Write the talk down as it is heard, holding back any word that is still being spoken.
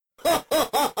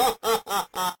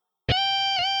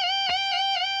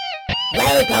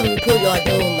Welcome to your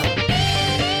doom.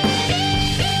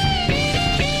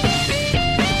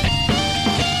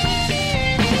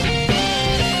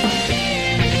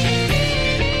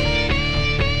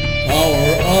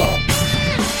 Power up.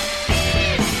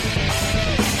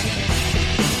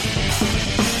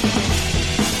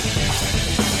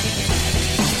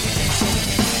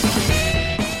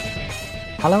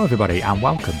 Hello everybody and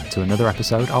welcome to another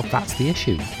episode of That's the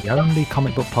Issue, the only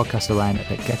comic book podcast around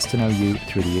that gets to know you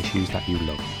through the issues that you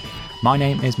love. My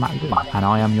name is Matt Wood and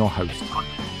I am your host.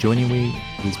 Joining me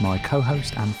is my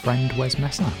co-host and friend Wes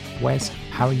Messner. Wes,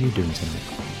 how are you doing tonight?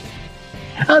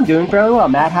 I'm doing very well,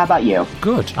 Matt. How about you?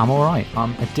 Good, I'm alright.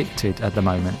 I'm addicted at the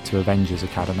moment to Avengers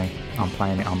Academy. I'm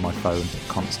playing it on my phone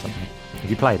constantly. Have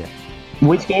you played it?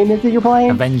 Which game is it you're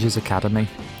playing? Avengers Academy.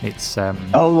 It's oh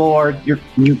Lord,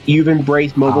 you've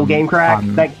embraced mobile game crack.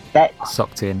 I'm that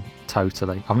sucked in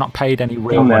totally. I've not paid any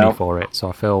real money for it, so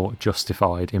I feel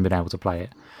justified in being able to play it.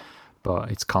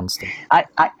 But it's constant. I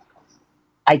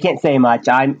can't say much.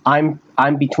 I'm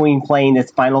between playing this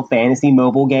Final Fantasy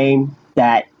mobile game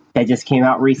that just came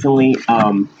out recently.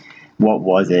 What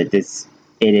was it?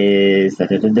 It is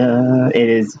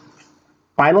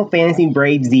Final Fantasy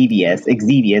Brave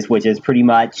Exvius, which is pretty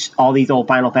much all these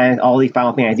Final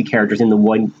Fantasy characters into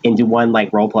one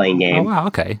like role playing game. Oh wow,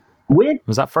 okay.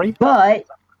 Was that free? But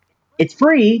it's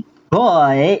free,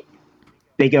 but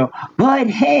they go,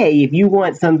 but hey, if you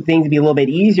want some things to be a little bit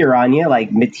easier on you,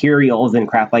 like materials and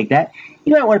crap like that,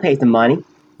 you might want to pay some money.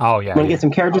 Oh yeah. Want to get some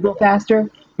characters a little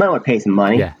faster? Might want to pay some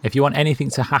money. Yeah. If you want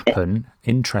anything to happen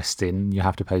interesting, you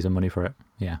have to pay some money for it.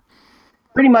 Yeah.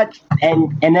 Pretty much.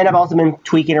 And then I've also been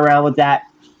tweaking around with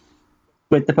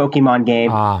the Pokemon game.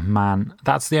 Oh man,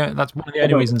 that's one of the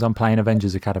only reasons I'm playing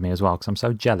Avengers Academy as well, because I'm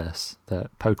so jealous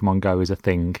that Pokemon Go is a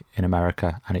thing in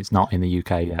America and it's not in the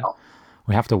UK yet.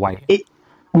 We have to wait.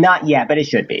 Not yet, but it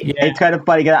should be. Yeah. It's kind of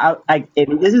funny.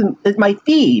 This is my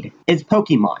feed. It's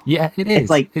Pokemon. Yeah, it is.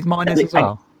 It's mine as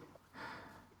well.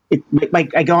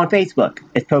 I go on Facebook.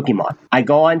 It's Pokemon. I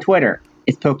go on Twitter.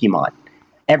 It's Pokemon.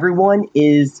 Everyone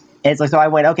is. It's like, so I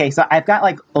went, okay, so I've got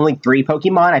like only 3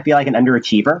 Pokemon. I feel like an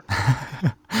underachiever.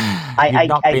 You've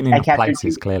not been in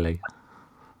places, clearly.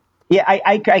 Yeah,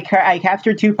 I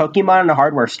captured 2 Pokemon in a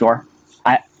hardware store.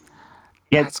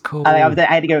 That's cool. I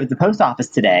had to go to the post office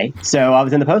today. So I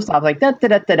was in the post office like,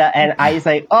 da-da-da-da-da, and I was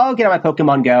like, oh, get on my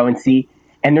Pokemon Go and see.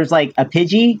 And there's like a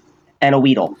Pidgey and a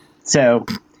Weedle. So,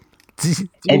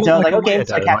 and so I was like, okay,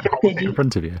 so I captured a Pidgey. In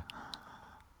front of you.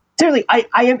 Seriously, I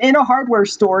am in a hardware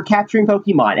store capturing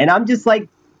Pokemon, and I'm just like,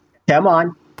 come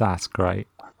on. That's great.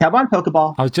 Come on,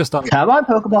 Pokeball. Come on,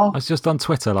 Pokeball. I was just on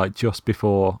Twitter, like, just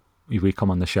before we come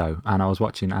on the show, and I was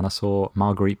watching, and I saw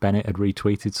Marguerite Bennett had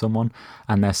retweeted someone,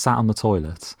 and they're sat on the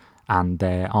toilet, and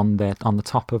they're on the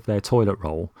top of their toilet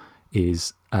roll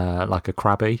is like a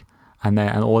Krabby, and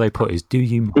all they put is, do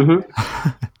you mind? Mm-hmm.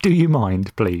 Do you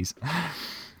mind, please?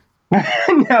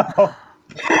 No.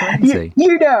 Crazy.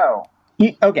 You know.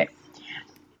 Okay.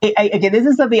 Again, this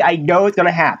is something I know is going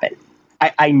to happen.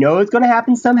 I know it's going to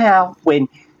happen somehow when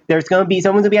someone's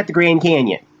going to be at the Grand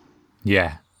Canyon.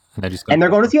 Yeah. And they're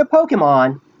going to see a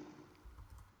Pokemon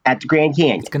at the Grand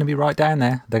Canyon. It's going to be right down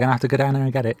there. They're going to have to go down there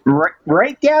and get it.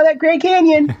 Right down that Grand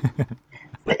Canyon.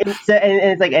 and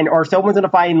it's like, or someone's going to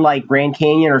find like Grand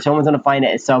Canyon, or someone's going to find it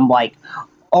at some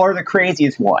or the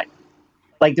craziest one.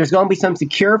 Like there's going to be some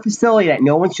secure facility that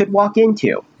no one should walk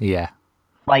into. Yeah.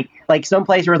 Like some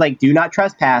place where like do not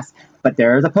trespass, but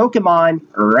there's a Pokemon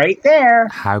right there.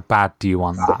 How bad do you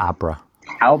want that, Abra?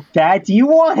 How bad do you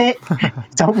want it?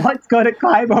 Someone's going to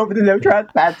climb over the no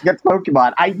trespass against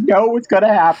Pokemon. I know what's going to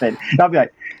happen. And I'll be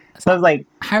like, so I was like,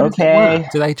 how does it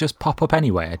work? Do they just pop up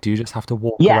anywhere? Do you just have to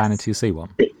walk around until you see one?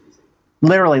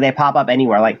 Literally, they pop up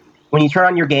anywhere. Like when you turn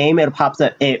on your game, it pops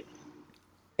up. It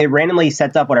randomly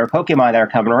sets up whatever Pokemon that are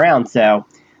coming around. So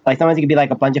like sometimes it could be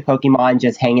like a bunch of Pokemon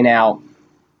just hanging out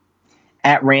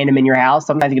at random in your house.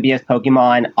 Sometimes it could be just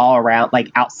Pokemon all around,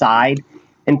 like outside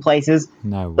in places.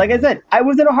 No way. Like I said, I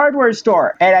was in a hardware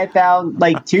store and I found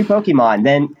like 2 Pokemon.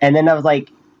 Then I was like,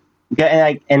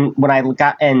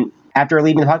 and after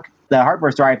leaving the hardware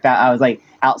store, I was like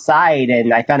outside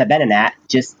and I found a Venonat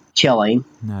just chilling.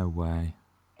 No way.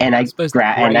 And I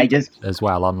just as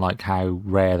well on like how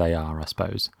rare they are, I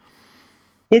suppose.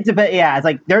 It's a bit, yeah. It's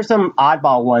like there's some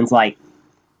oddball ones like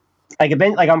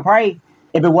I'm probably.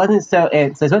 If it wasn't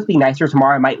it's supposed to be nicer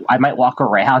tomorrow, I might walk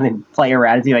around and play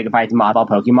around and see if I can find some oddball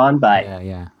Pokemon. But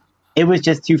yeah. It was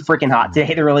just too freaking hot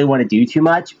today to really want to do too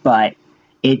much. But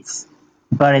it's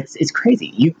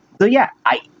crazy. So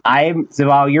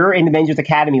while you're in Avengers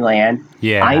Academy land,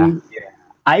 yeah,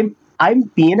 I'm I'm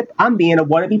being a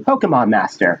wannabe Pokemon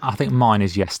master. I think mine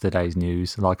is yesterday's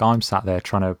news. Like, I'm sat there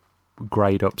trying to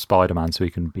grade up Spider-Man so he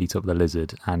can beat up the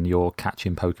lizard, and you're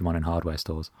catching Pokemon in hardware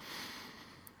stores.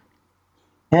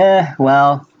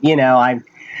 Well,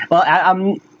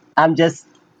 I'm just.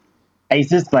 It's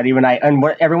just funny when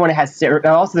everyone has.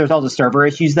 Also, there's also server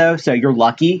issues though, so you're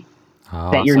lucky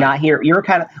that you're not here.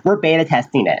 We're beta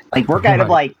testing it. Like we're kind of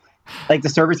like the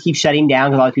servers keep shutting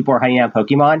down because a lot of people are hunting down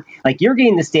Pokemon. Like you're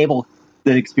getting the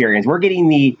experience. We're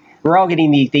all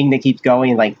getting the thing that keeps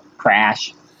going, like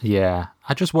crash. Yeah,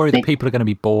 I just worry that people are going to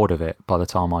be bored of it by the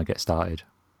time I get started.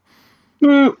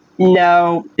 No,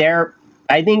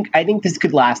 I think this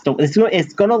could last.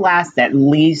 It's going to last at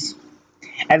least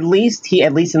in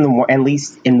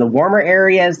the warmer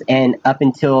areas and up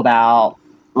until about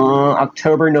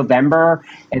October, November,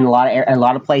 and a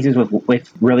lot of places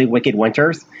with really wicked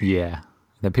winters. Yeah,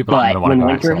 then people aren't going to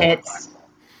want to go outside. When winter hits,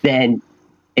 then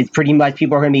it's pretty much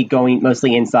people are going to be going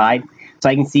mostly inside. So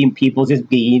I can see people just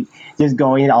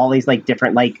going in all these like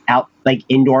different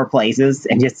indoor places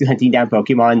and just hunting down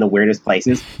Pokemon in the weirdest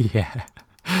places. Yeah.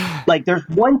 Like there's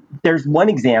one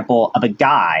example of a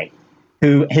guy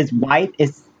who his wife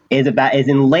is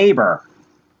in labor,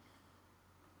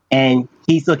 and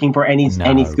he's looking for he's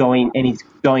going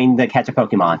to catch a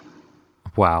Pokemon.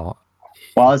 Wow.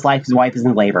 While his wife is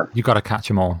in labor. You got to catch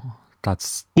them all.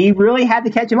 He really had to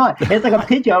catch him on. It's like a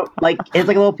Pidgeot, it's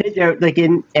like a little Pidgeot,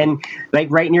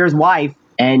 right near his wife,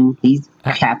 and he's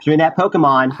capturing that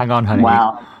Pokemon. Hang on, honey.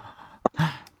 Wow.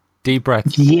 Deep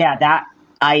breath. Yeah,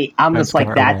 I'm just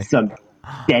like, that's some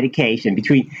dedication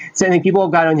between. So I think people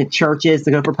have gone into churches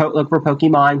to go look for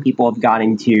Pokemon. People have gone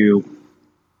into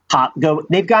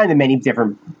they've gone into many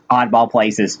different oddball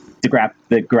places to grab.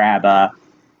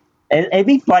 It'd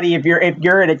be funny if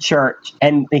you're at a church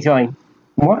and they're going,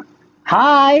 what?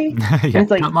 Hi. Yeah,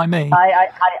 it's like, not my me.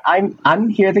 I'm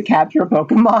here to capture a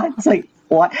Pokemon. It's like,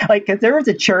 what? Like, because there was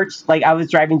a church, like I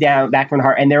was driving back from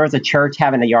Heart, and there was a church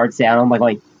having a yard sale. I'm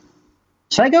like,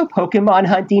 should I go Pokemon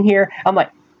hunting here? I'm like,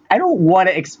 I don't want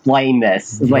to explain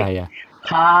this. It's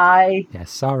hi. Yeah,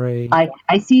 sorry.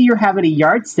 I see you're having a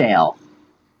yard sale.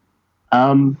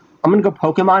 I'm gonna go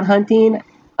Pokemon hunting.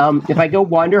 If I go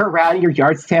wander around your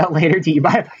yard sale later, do you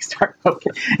mind if I start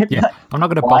Pokemon? Yeah, I'm not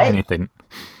going to buy anything.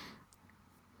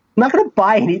 I'm not going to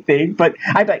buy anything, but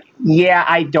I'm like, yeah,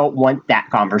 I don't want that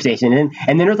conversation. And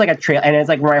then there's like a trail, and it's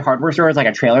like where my hardware store is like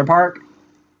a trailer park.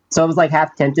 So I was like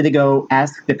half tempted to go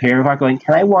ask the trailer park, going,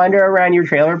 can I wander around your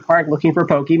trailer park looking for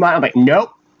Pokemon? I'm like,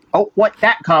 nope. Oh, what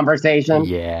that conversation?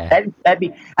 Yeah.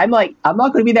 I'm like, I'm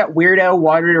not going to be that weirdo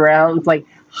wandering around. It's like,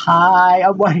 hi,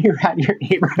 I'm wandering around your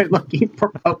neighborhood looking for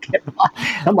Pokemon.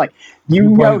 I'm like, you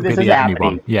know this is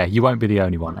happening. Yeah, you won't be the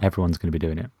only one. Everyone's going to be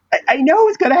doing it. I know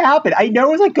it's going to happen. I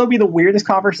know it's like going to be the weirdest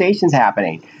conversations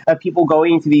happening of people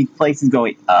going into these places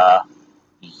going,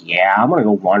 yeah, I'm going to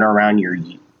go wander around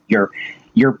your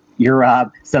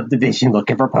subdivision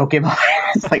looking for Pokemon.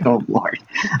 It's like, oh Lord.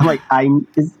 I'm like,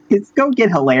 it's going to get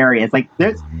hilarious. Like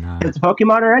there's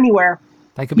Pokemon are anywhere.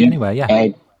 They could be anywhere, yeah.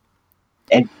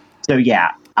 And so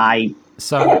yeah, I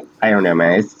don't know,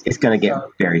 man. It's going to get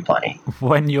very funny.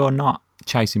 When you're not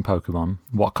chasing Pokemon,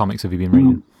 what comics have you been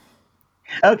reading?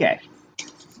 Okay.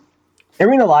 I'm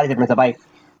reading a lot of different stuff.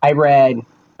 I've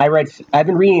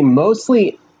been reading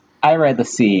mostly,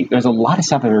 let's see, there's a lot of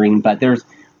stuff I've been reading, but there's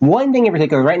one thing in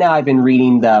particular. Right now I've been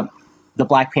reading the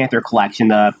Black Panther collection,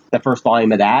 the first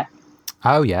volume of that.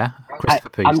 Oh yeah.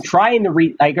 I'm trying to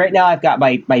read, like right now I've got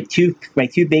my two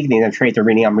big things of trades I'm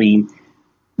reading. I'm reading,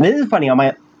 this is funny, on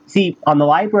the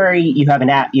library you have an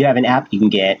app you can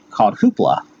get called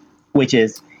Hoopla, which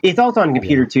is, it's also on a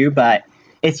computer too, but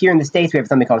it's here in the States. We have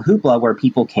something called Hoopla where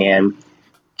people can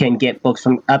get books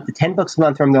from up to 10 books a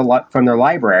month from their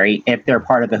library if they're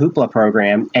part of the Hoopla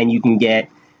program, and you can get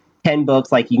 10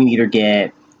 books. Like you can either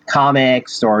get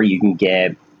comics or you can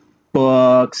get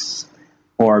books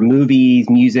or movies,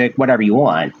 music, whatever you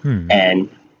want. And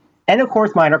of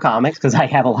course mine are comics because I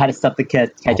have a lot of stuff to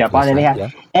catch up on.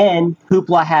 And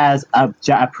Hoopla has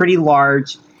a pretty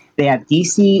large. They have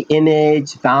DC,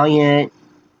 Image, Valiant.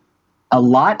 A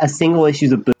lot of single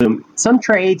issues of Boom, some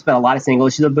trades, but a lot of single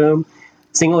issues of Boom,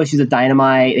 single issues of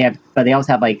Dynamite. They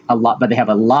also have like a lot, but they have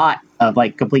a lot of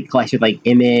like complete collection, like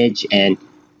Image and.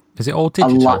 Is it all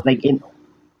digital? A lot,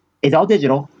 it's all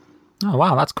digital. Oh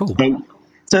wow, that's cool. And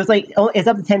so it's like it's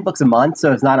up to 10 books a month,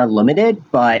 so it's not unlimited,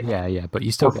 but yeah, but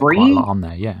you still get free, quite a lot on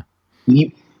there, yeah.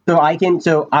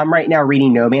 So I'm right now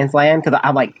reading No Man's Land because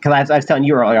I was telling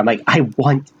you earlier, I'm like, I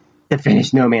want to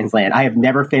finish No Man's Land. I have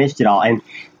never finished it all, and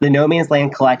the No Man's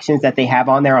Land collections that they have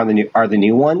on there are the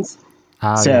new ones. Oh,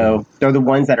 yeah. So they're the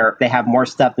ones they have more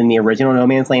stuff than the original No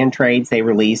Man's Land trades they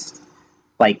released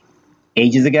like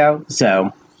ages ago.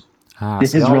 So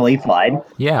this See, is really fun.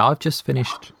 I've just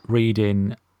finished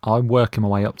reading. I'm working my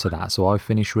way up to that. So I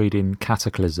finished reading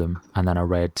Cataclysm, and then I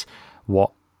read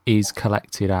what is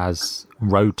collected as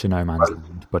Road to No Man's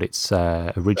Land, but it's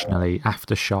originally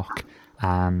Aftershock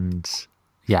and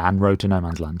Road to No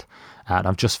Man's Land. And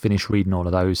I've just finished reading all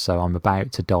of those, so I'm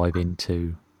about to dive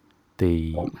into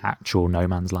the actual No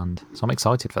Man's Land. So I'm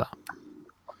excited for that.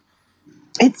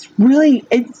 It's really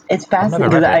it's I've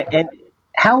never fascinating read because it.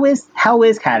 how is how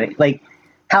I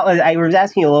was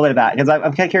asking you a little bit about because I'm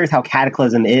kind of curious how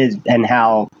Cataclysm is and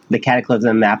how the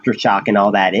Cataclysm Aftershock and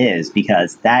all that is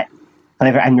because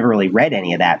I've never really read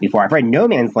any of that before. I've read No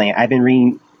Man's Land. I've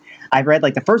read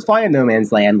like the first volume of No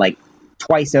Man's Land like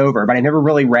twice over, but I never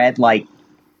really read like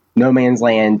No Man's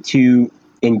Land 2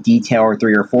 in detail or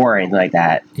 3 or 4 or anything like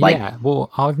that. Yeah, well,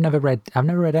 I've never read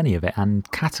any of it,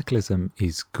 and Cataclysm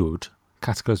is good.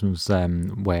 Cataclysm's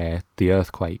where the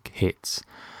earthquake hits,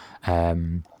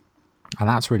 and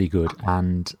that's really good.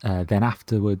 And then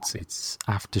afterwards, it's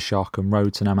Aftershock and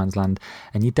Road to No Man's Land,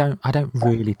 and I don't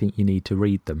really think you need to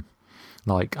read them.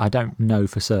 Like, I don't know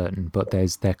for certain, but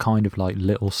they're kind of like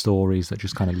little stories that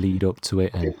just kind of lead up to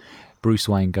it. And Bruce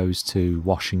Wayne goes to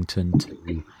Washington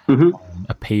to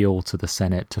appeal to the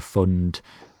Senate to fund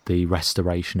the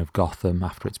restoration of Gotham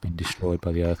after it's been destroyed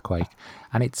by the earthquake.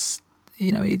 And it's,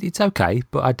 it's okay,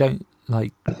 but I don't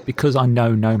like, because I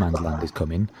know No Man's Land is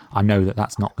coming, I know that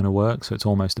that's not going to work. So it's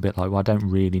almost a bit like, well, I don't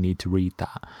really need to read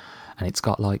that. And it's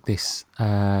got like this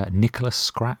Nicholas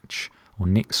Scratch or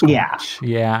Nick Scratch.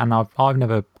 Yeah, and I've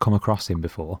never come across him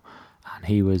before. And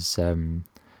he was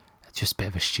just a bit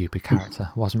of a stupid character.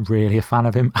 I wasn't really a fan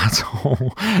of him at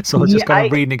all. So I was just kind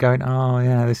of reading it going, oh,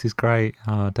 yeah, this is great.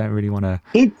 Oh, I don't really want to...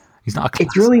 He's not a classic.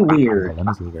 It's really weird. Villain,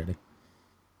 is he, really?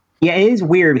 Yeah, it is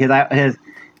weird because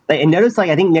I noticed like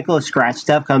I think Nicholas Scratch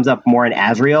stuff comes up more in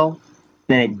Azrael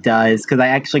than it does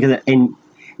and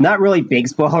not really big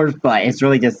spoilers, but it's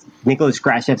really just Nicholas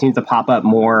Scratch stuff seems to pop up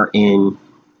more in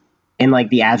like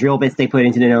the Azrael bits they put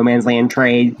into the No Man's Land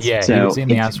trades. Yeah, so he was in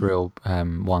the Azrael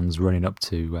ones running up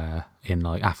to in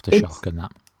like Aftershock and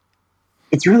that.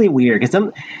 It's really weird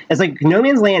because it's like No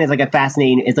Man's Land is like a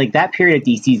fascinating. It's like that period of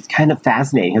DC is kind of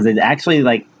fascinating because it's actually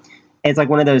like it's like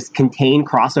one of those contained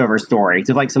crossover stories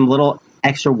with like some little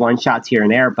extra one shots here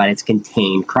and there, but it's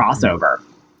contained crossover.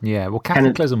 Yeah, well,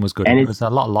 Cataclysm was good. And it was a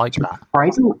lot like that.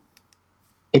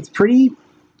 It's pretty,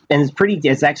 and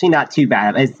it's actually not too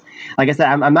bad. It's, like I said,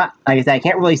 I'm not. Like I said, I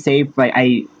can't really say for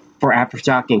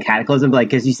Aftershock and Cataclysm,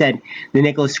 because you said the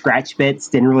Nicholas Scratch bits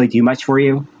didn't really do much for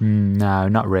you. No,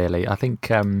 not really. I think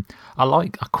I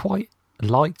quite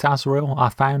liked Azrael. I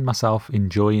found myself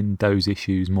enjoying those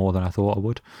issues more than I thought I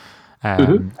would,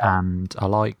 and I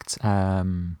liked.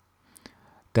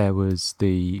 There was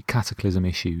the Cataclysm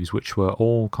issues, which were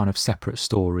all kind of separate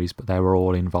stories, but they were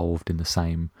all involved in the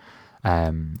same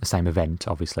event,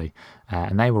 obviously,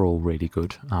 and they were all really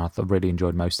good. I really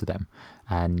enjoyed most of them,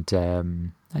 and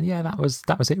yeah, that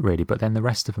was it really. But then the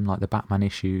rest of them, like the Batman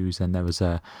issues, and there was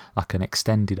an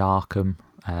extended Arkham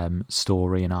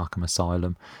story in Arkham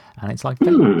Asylum, and it's like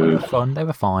they were fun, they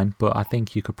were fine, but I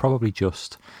think you could probably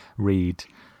just read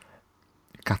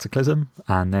Cataclysm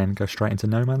and then go straight into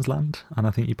No Man's Land, and I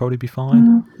think you'd probably be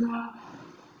fine.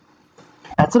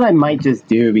 That's what I might just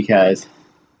do because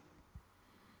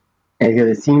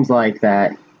it seems like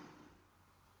that seems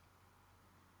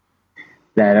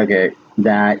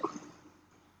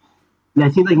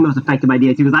like the most effective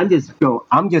idea too. Because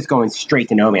I'm just going straight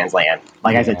to No Man's Land.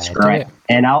 Like I said, screw it,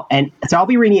 and I'll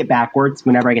be reading it backwards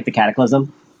whenever I get to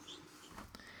Cataclysm.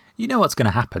 You know what's going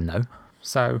to happen though,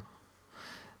 so.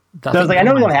 I was like, I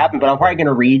know what's going to happen, but I'm probably going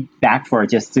to read back for it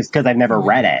just because I've never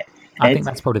read it. I think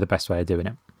that's probably the best way of doing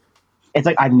it. It's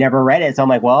like I've never read it, so I'm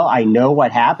like, well, I know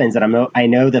what happens, and I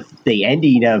know the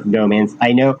ending of No Man's.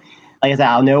 I know, like I said,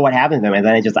 I'll know what happens to them, and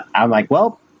then I'm like,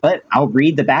 well, but I'll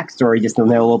read the backstory just to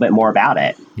know a little bit more about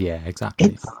it. Yeah,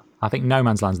 exactly. I think No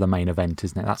Man's Land's the main event,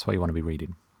 isn't it? That's what you want to be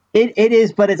reading. It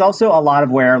is, but it's also a lot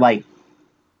of where like.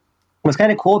 What's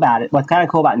kind of cool about it? What's kind of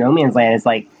cool about No Man's Land is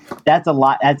like that for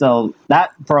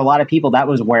a lot of people that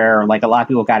was where like a lot of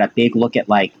people got a big look at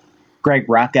like Greg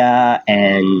Rucka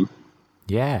and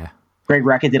Greg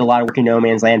Rucka did a lot of work in No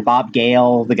Man's Land. Bob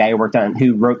Gale, the guy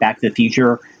who wrote Back to the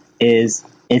Future, is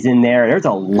in there. There's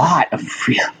a lot of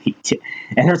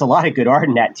and there's a lot of good art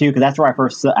in that too because that's where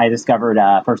I discovered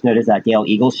first noticed Dale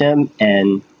Eaglesham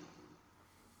and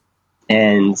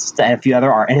a few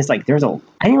other art. And it's like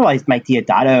I didn't realize Mike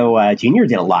Deodato Jr.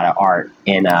 did a lot of art.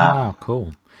 And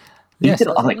cool. Yeah,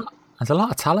 there's a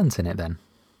lot of talent in it then.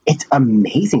 it's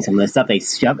amazing some of the stuff they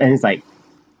shove, and it's like,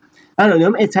 I don't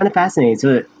know, it's kind of fascinating.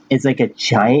 So it's like a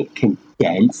giant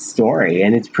condensed story,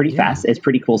 and it's pretty fast. It's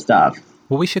pretty cool stuff.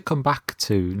 Well, we should come back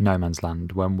to No Man's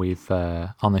Land when we've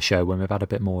on the show when we've had a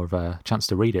bit more of a chance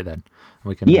to read it. Then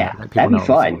we can Yeah, let people that'd know be what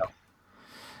we fun. think.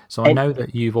 So I know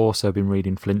that you've also been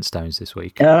reading Flintstones this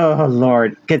week. Oh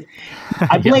Lord, because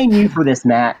I blame you for this,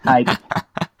 Matt. I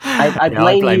I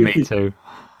blame blame you me too.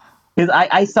 because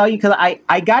I saw you because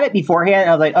I got it beforehand. And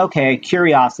I was like, okay,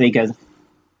 curiosity, because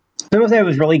people said it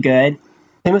was really good.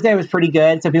 People said it was pretty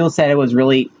good. Some people said it was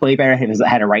really way better. It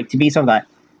had a right to be. So I thought,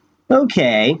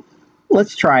 okay,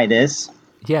 let's try this.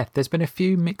 Yeah, there's been a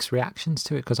few mixed reactions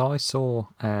to it because I saw,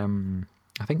 I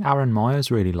think Aaron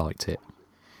Myers really liked it.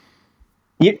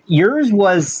 Yours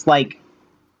was like,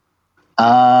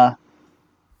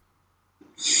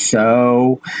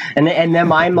 so, and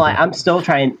then I'm like, I'm still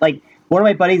trying. Like one of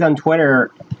my buddies on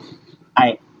Twitter,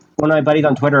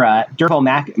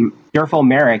 Durful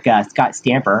Merrick, Scott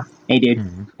Stamper, hey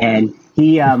dude, and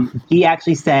he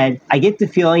actually said, I get the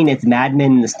feeling it's Mad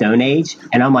Men in the Stone Age,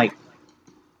 and I'm like,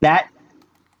 that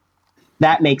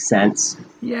makes sense.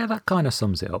 Yeah, that kind of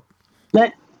sums it up.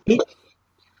 That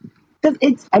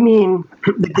it's. I mean,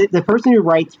 the person who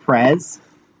writes Prez,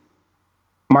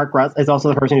 Mark Russ, is also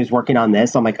the person who's working on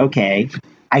this. So I'm like, okay,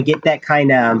 I get that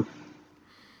kind of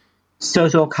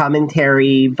social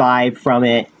commentary vibe from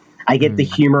it. I get the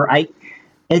humor.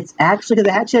 It's actually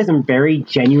because it actually has some very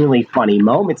genuinely funny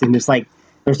moments, and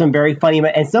there's some very funny,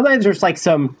 and sometimes there's like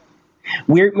some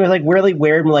weird, like really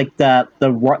weird, like the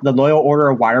Loyal Order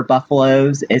of Water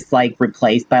Buffaloes is like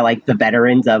replaced by like the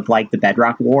veterans of like the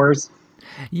Bedrock Wars.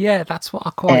 Yeah, that's what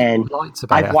I quite liked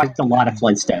about it. I've watched a lot of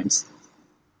Flintstones.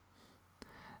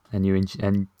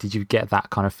 And did you get that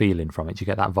kind of feeling from it? Did you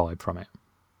get that vibe from it?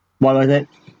 What was it?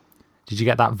 Did you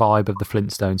get that vibe of the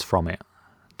Flintstones from it?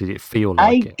 Did it feel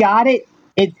like it? I got it.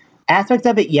 It aspects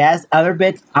of it, yes. Other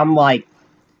bits, I'm like,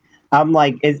 as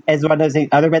one of those things.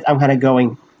 Other bits, I'm kind of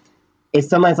going. It's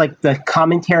sometimes like the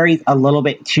commentary's a little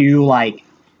bit too like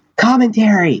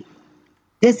commentary.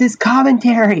 This is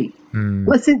commentary.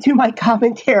 Listen to my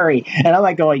commentary, and I'm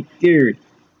like going, dude.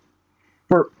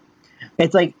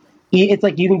 It's like you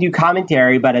can do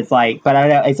commentary, but it's like, but I don't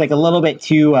know. It's like a little bit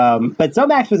too. But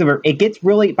some aspects of it gets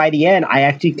really by the end. I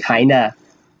actually kind of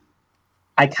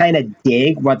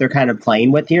dig what they're kind of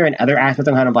playing with here, and other aspects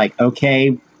I'm kind of like,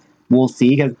 okay, we'll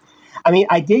see. Because I mean,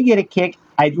 I did get a kick.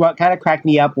 What kind of cracked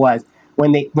me up was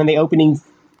when the opening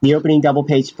double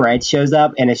page spread shows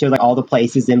up, and it shows like all the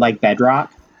places in like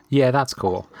Bedrock. Yeah, that's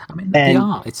cool. I mean, the And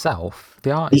art itself,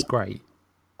 the art is great.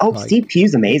 Steve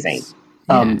Pugh's amazing.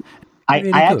 Yeah,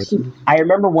 really good. I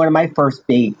remember one of my first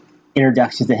big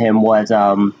introductions to him was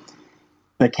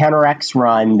the Counter X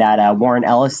run that Warren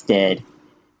Ellis did.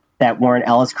 That Warren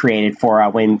Ellis created for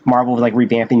when Marvel was like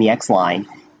revamping the X line,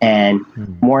 and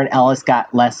Warren Ellis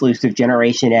got Les Loose with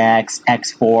Generation X,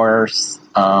 X Force,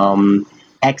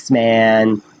 X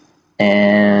Man,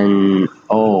 and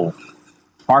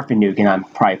Farfanuke, and I'm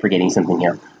probably forgetting something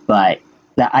here, but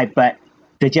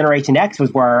the Generation X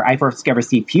was where I first discovered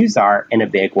Steve Pugh's art in a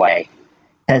big way.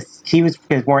 Because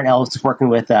Warren Ellis was working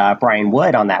with Brian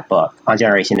Wood on that book on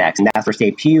Generation X, and that's where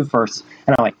Steve Pugh first.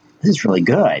 And I'm like, this is really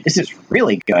good. This is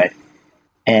really good.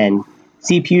 And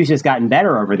Steve Pugh's just gotten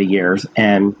better over the years.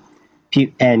 And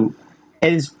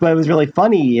what was really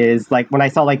funny is like when I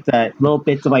saw like the little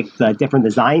bits of like the different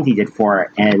designs he did for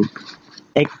it, and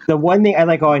the one thing I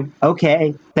like going,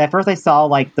 okay. At first I saw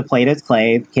like the Plato's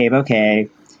Cave, okay,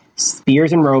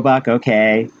 Spears and Roebuck,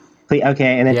 okay.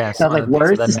 And then I was like,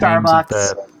 where's the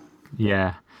Starbucks?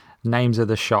 Names of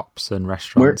the shops and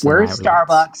restaurants. Where's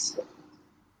Starbucks?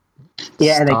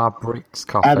 Yeah, and Starbricks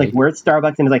Coffee. I was like, where's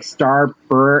Starbucks? And it's like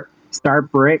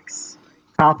Starbricks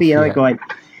Coffee. And I'm like going,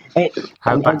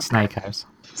 Outback Snakehouse.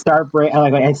 Starbrick. I'm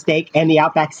like going, and steak and the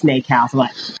Outback Snakehouse. I'm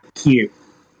like, cute.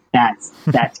 That's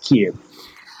cute.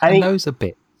 Those are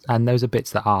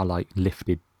bits that are like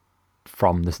lifted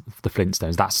from the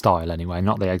Flintstones, that style anyway,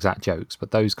 not the exact jokes,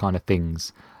 but those kind of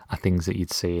things are things that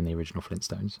you'd see in the original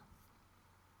Flintstones.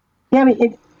 Yeah,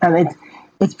 I mean,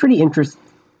 it's pretty interesting.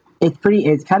 It's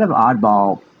kind of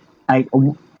oddball. I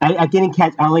didn't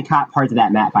catch. I only caught parts of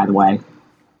that, Matt. By the way.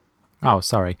 Oh,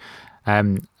 sorry.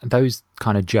 Those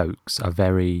kind of jokes are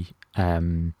very.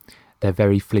 They're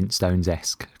very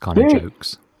Flintstones-esque kind of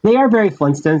jokes. They are very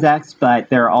Flintstones-esque, but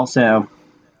they're also,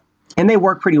 and they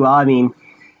work pretty well. I mean,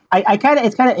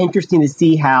 it's kind of interesting to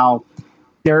see how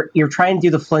you're trying to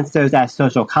do the Flintstones as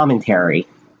social commentary,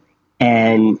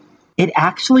 and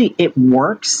it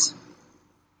works.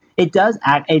 It does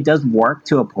work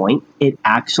to a point. It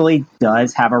actually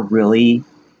does have a really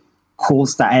cool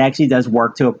stuff. It actually does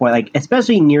work to a point, like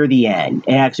especially near the end,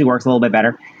 it actually works a little bit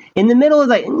better. In the middle, it's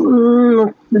like,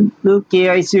 okay,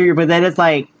 I see you, but then it's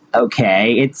like,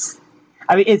 okay, it's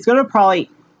gonna probably,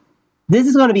 this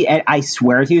is gonna be, I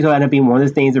swear to you, it's gonna end up being one of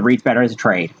those things that reads better as a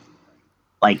trade.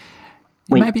 Like,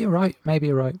 Maybe you're right. Maybe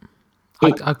you're right.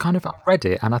 I kind of read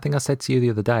it, and I think I said to you the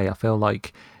other day, I feel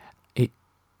like it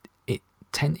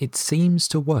seems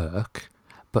to work,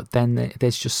 but then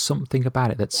there's just something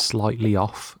about it that's slightly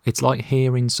off. It's like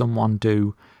hearing someone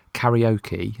do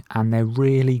karaoke, and they're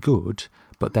really good,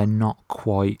 but they're not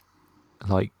quite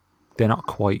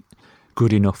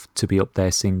good enough to be up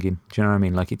there singing. Do you know what I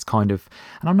mean? Like, it's kind of,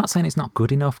 and I'm not saying it's not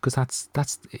good enough, because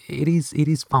it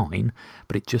is fine,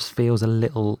 but it just feels a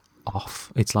little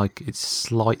off. It's like it's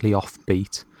slightly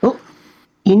offbeat. Well,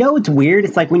 you know, it's weird.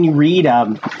 It's like when you read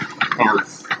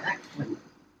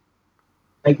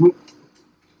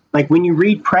like when you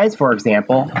read Prez, for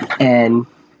example, and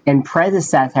Prez's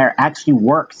satire actually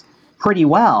works pretty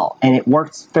well, and it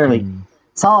works fairly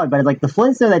solid. But it's like the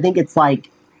Flintstones, I think it's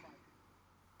like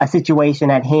a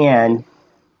situation at hand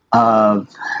of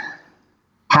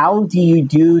how do you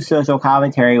do social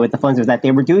commentary with the Flintstones? That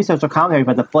they were doing social commentary,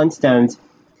 but the Flintstones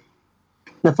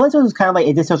was kind of like,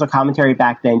 it did social commentary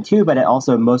back then too, but it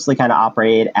also mostly kind of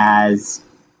operated as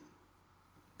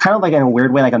kind of like, in a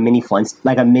weird way, like a mini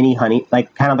like a mini honey,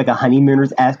 like kind of like a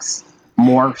Honeymooners-esque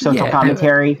more social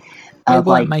commentary. They of weren't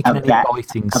like making of any that,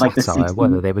 biting of like the satire, were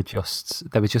 60s. they?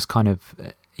 They were just kind of,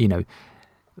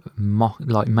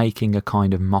 like making a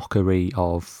kind of mockery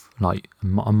of, like,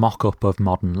 a mock-up of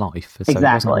modern life. So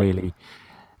Exactly.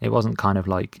 it wasn't kind of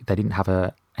like they didn't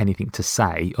have anything to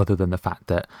say other than the fact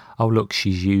that, oh look,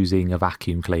 she's using a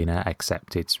vacuum cleaner,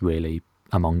 except it's really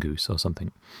a mongoose or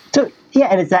something. So yeah,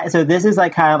 and it's that. So this is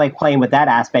like kind of like playing with that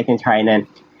aspect and trying and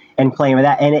playing with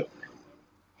that, and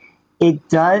it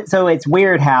does. So it's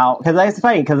weird how, because it's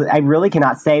funny, because I really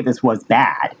cannot say this was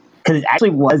bad, because it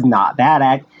actually was not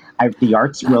bad. The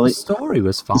art's The really, story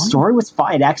was fine. the story was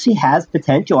fine. It actually has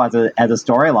potential as a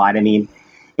storyline. I mean,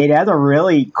 it has a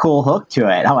really cool hook to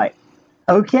it. I'm like,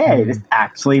 okay, this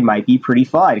actually might be pretty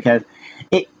fun, because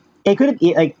it could have,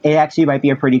 like, it actually might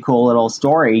be a pretty cool little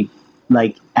story,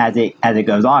 like as it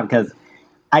goes on, because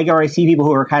I already see people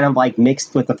who are kind of like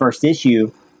mixed with the first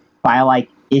issue. By like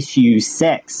issue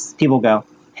 6, people go,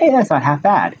 hey, that's not half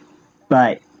bad.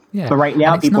 But right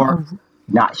now, people are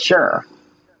not sure.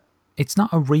 It's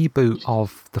not a reboot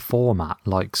of the format.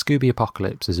 Like Scooby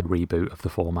Apocalypse is a reboot of the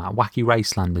format. Wacky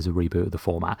Raceland is a reboot of the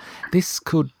format. This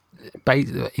could,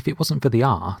 if it wasn't for the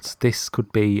art, this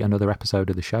could be another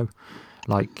episode of the show.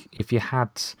 Like, if the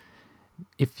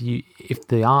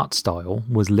art style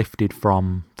was lifted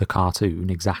from the cartoon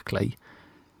exactly,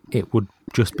 it would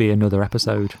just be another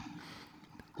episode.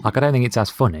 Like, I don't think it's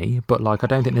as funny, but like, I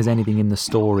don't think there's anything in the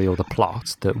story or the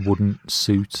plot that wouldn't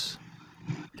suit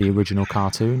the original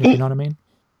cartoon, if you know what I mean.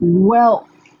 Well,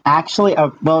 actually,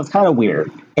 it's kind of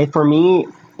weird. For me,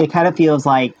 it kind of feels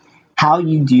like how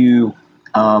you do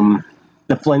the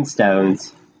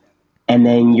Flintstones, and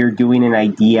then you're doing an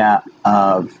idea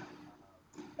of,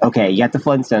 okay, you got the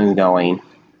Flintstones going,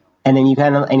 and then you're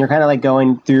kind of like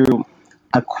going through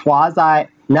a quasi,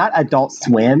 not Adult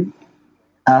Swim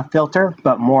filter,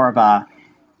 but more of a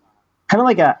kind of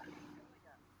like a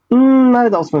not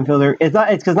Adult Swim filter. It's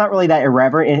not. It's because not really that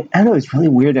irreverent. I don't know. It's really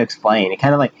weird to explain. It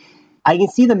kind of like, I can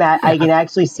see I can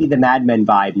actually see the Mad Men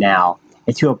vibe now,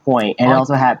 to a point, and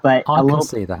also but I can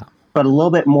see that, but a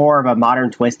little bit more of a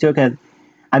modern twist to it. Because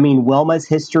I mean, Wilma's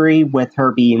history with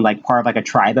her being like part of like a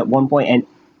tribe at one point, and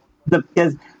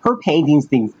because her paintings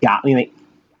things got me, like,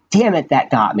 damn it, that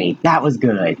got me. That was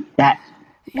good. That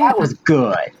was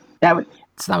good.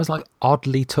 That was like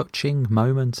oddly touching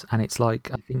moment, and it's like,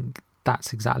 I think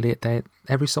that's exactly it.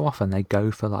 Every so often they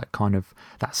go for like kind of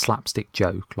that slapstick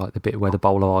joke, like the bit where the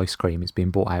bowl of ice cream is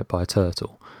being brought out by a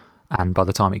turtle, and by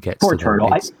the time it gets poor to turtle.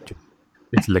 them,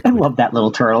 it's liquid. I love that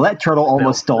little turtle. That turtle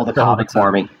almost stole the comic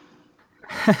for me.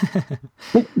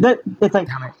 It's like,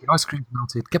 damn it, the ice cream's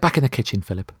melted. Get back in the kitchen,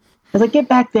 Philip. It's like, get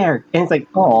back there, and it's like,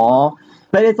 oh,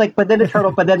 but it's like, but then the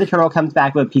turtle comes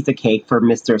back with a piece of cake for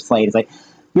Mr. Slade. It's like,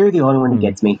 you're the only one who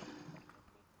gets me.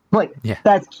 Like, yeah,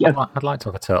 that's cute. I'd like to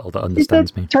have a turtle that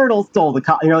understands me. Turtle stole the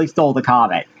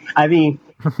comic. I mean,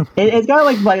 it's got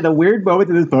like the weird moments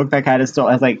in this book that kind of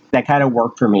that kind of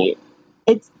worked for me.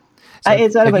 It's sort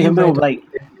of like a little like.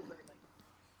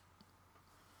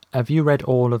 Have you read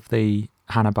all of the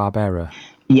Hanna-Barbera?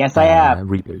 Yes, I have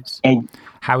reboots. And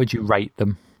how would you rate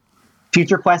them?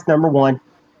 Future Quest #1.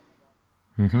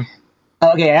 Mm-hmm.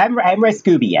 Okay, I haven't read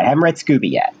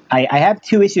Scooby yet. I have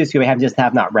 2 issues of Scooby. I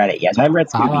have not read it yet. So I haven't read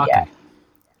Scooby yet.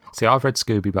 See, I've read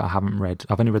Scooby, but I've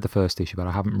only read the first issue, but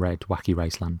I haven't read Wacky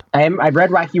Raceland. I've read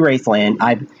Wacky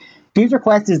Raceland. Future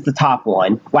Quest is the top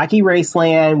one. Wacky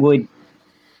Raceland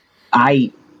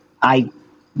Wacky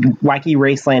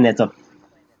Raceland is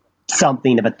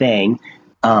something of a thing.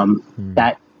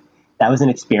 That was an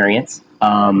experience.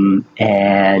 And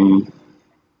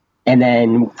then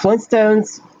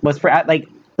Flintstones was for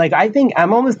like I think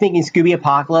I'm almost thinking Scooby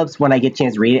Apocalypse when I get a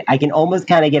chance to read it. I can almost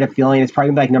kind of get a feeling it's probably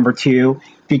gonna be like number 2,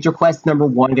 Future Quest number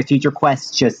 1, because Future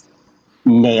Quest just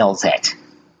nails it.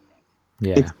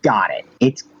 Yeah. It's got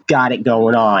it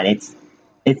going on. It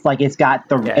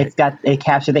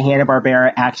captured the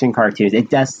Hanna-Barbera action cartoons. It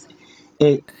doesn't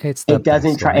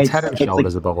try. It's head and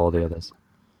shoulders above all the others.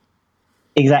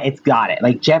 Exactly, it's got it.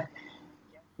 Like Jeff,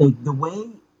 the way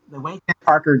Jeff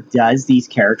Parker does these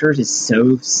characters is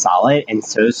so solid and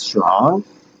so strong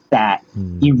that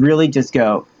you really just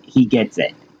go, he gets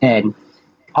it. And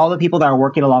all the people that are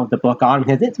working along with the book on,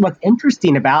 because it's what's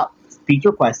interesting about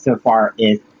Future Quest so far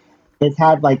is it's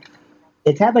had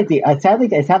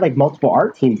multiple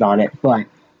art teams on it, but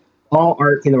all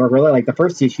art teams were really like the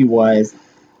first issue was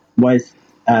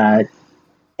Evan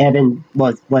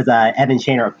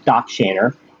Shaner, Doc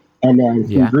Shaner, and then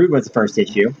Steve Rude was the first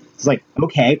issue. It's like,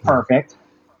 okay, perfect.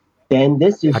 Then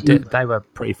this issue, they were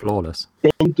pretty flawless.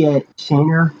 Then you get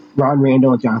Shaner, Ron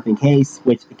Randall, and Jonathan Case,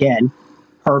 which again,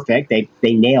 perfect.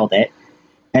 They nailed it.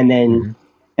 And then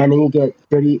you get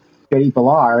Jody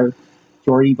Villar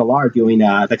doing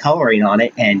the coloring on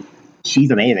it, and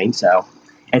she's amazing. So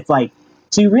it's like,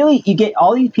 you get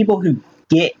all these people who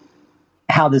get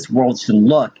how this world should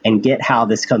look and get how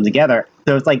this comes together.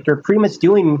 So it's like they're pretty much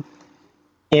doing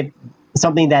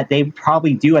something that they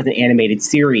probably do as an animated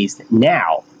series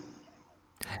now.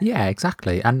 Yeah,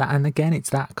 exactly. And again, it's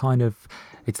that kind of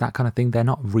thing. They're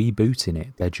not rebooting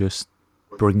it; they're just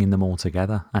bringing them all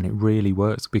together, and it really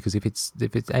works because if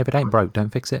it ain't broke, don't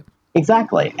fix it.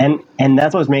 Exactly, and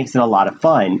that's what makes it a lot of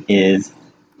fun. Is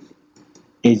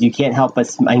you can't help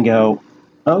but and go,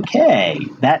 okay,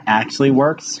 that actually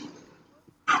works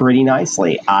pretty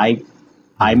nicely. I'm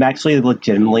actually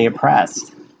legitimately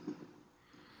impressed.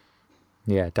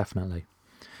 Yeah, definitely.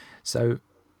 So,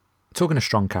 talking of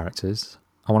strong characters,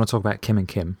 I want to talk about Kim and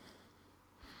Kim.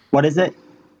 What is it?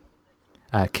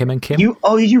 Kim and Kim.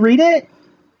 Did you read it?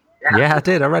 Yeah, I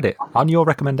did. I read it on your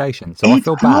recommendation. So it's I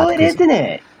feel bad. Good, isn't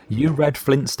it? You read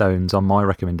Flintstones on my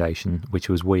recommendation, which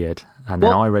was weird, and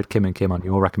then I read Kim and Kim on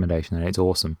your recommendation, and it's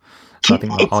awesome. So I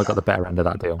think I got the better end of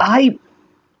that deal.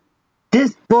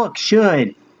 This book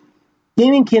should.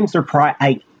 Kim and Kim surprise.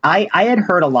 I had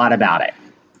heard a lot about it.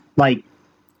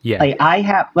 You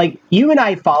and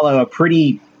I follow a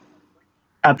pretty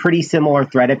similar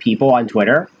thread of people on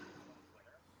Twitter.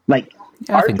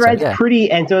 Our thread's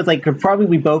pretty, and so it's like probably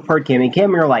we both heard Kim and Kim,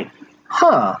 and we were like,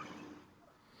 huh.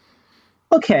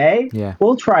 Okay,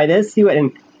 we'll try this. See what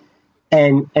and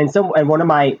one of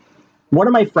my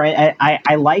friends,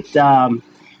 I liked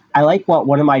what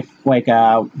one of my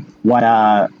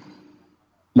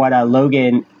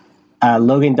Logan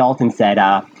Dalton said.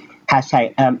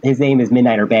 Hashtag his name is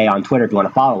Midnighter Bay on Twitter if you want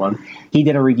to follow him. He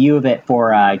did a review of it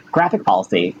for Graphic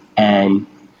Policy, and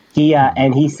he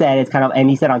said it's kind of, and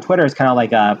he said on Twitter it's kind of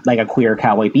like a queer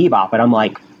Cowboy Bebop, and I'm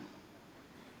like,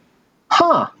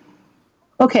 huh.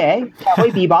 Okay, Cowboy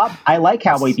Bebop. I like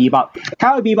Cowboy Bebop.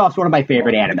 Cowboy Bebop's one of my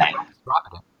favorite anime.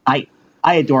 I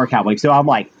adore Cowboy, so I'm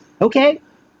like, okay,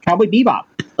 Cowboy Bebop.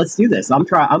 Let's do this. I'm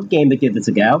game to give this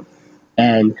a go.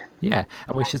 And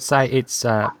we should say it's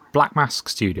Black Mask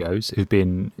Studios who've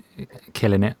been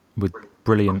killing it with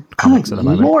brilliant comics at the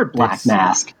moment. Lord, Black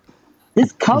Mask.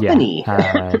 This company.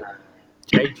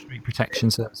 Jade Street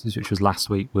Protection Services, which was last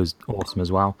week, was awesome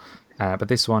as well. But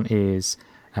this one is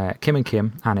Kim and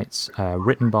Kim, and it's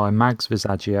written by Mags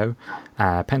Visaggio,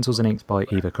 pencils and inks by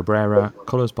Eva Cabrera,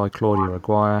 colours by Claudia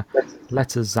Aguirre,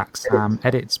 letters Zach Sam,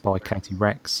 edits by Katie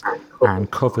Rex,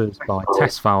 and covers by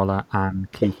Tess Fowler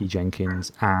and Kiki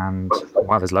Jenkins, and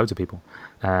wow, there's loads of people.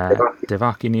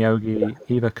 Devaki Nyogi,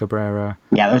 Eva Cabrera,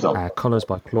 colours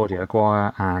by Claudia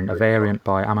Aguirre, and a variant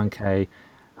by Amanke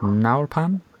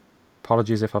Naulpan.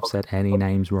 Apologies if I've said any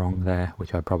names wrong there,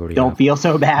 which I probably don't feel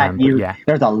so bad.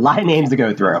 There's a lot of names to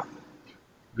go through.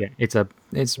 Yeah,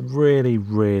 it's really,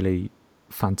 really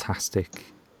fantastic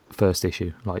first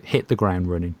issue. Like, hit the ground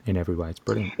running in every way. It's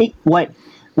brilliant.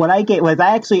 What I get was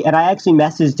I actually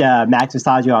messaged Max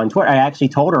Visaggio on Twitter. I actually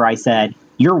told her, I said,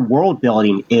 your world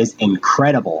building is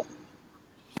incredible.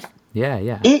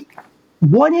 Yeah.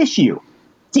 One issue.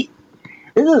 See,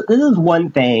 this is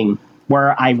one thing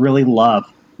where I really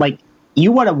love. Like,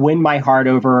 you want to win my heart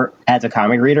over as a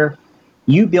comic reader,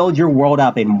 you build your world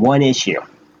up in one issue.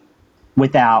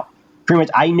 without pretty much.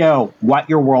 I know what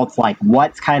your world's like,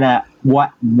 what's kind of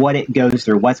what it goes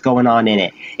through, what's going on in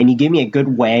it, and you give me a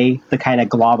good way to kind of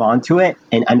glob onto it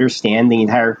and understand the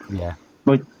entire. Yeah.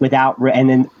 Without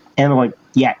and I'm like,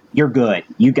 yeah, you're good,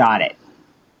 you got it,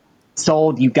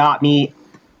 sold, you got me,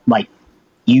 like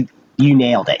you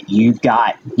nailed it. You've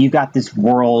got this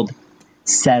world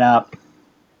set up,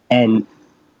 and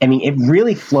I mean, it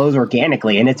really flows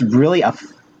organically, and it's really and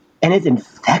it's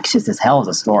infectious as hell as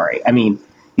a story. I mean,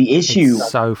 the issue.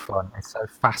 It's so fun. It's so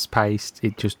fast paced.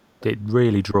 It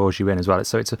really draws you in as well.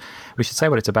 We should say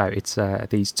what it's about. It's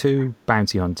these two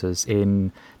bounty hunters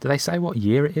in. Do they say what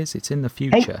year it is? It's in the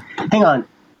future. Hang on,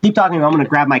 keep talking. I'm going to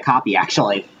grab my copy.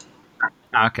 Actually.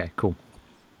 Okay, cool.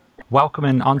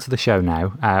 Welcoming onto the show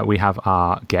now, we have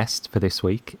our guest for this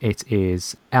week. It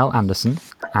is Elle Anderson,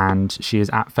 and she is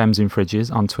at Femmes in Fridges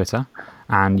on Twitter.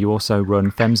 And you also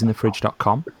run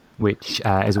femmesinthefridge.com, which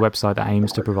is a website that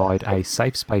aims to provide a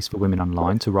safe space for women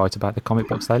online to write about the comic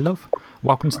books they love.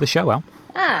 Welcome to the show, Elle.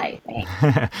 Hi.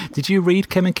 Did you read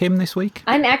Kim and Kim this week?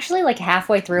 I'm actually like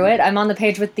halfway through it. I'm on the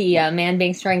page with the man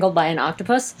being strangled by an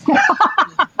octopus.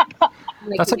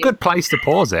 That's a good place to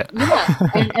pause it. Yeah.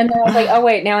 And then I was like, oh,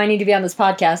 wait, now I need to be on this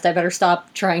podcast. I better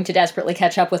stop trying to desperately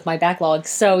catch up with my backlog.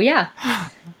 So, yeah.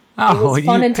 Oh, you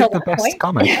picked the best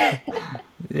comic.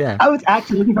 Yeah. I was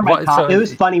actually looking for my copy. It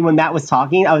was funny when Matt was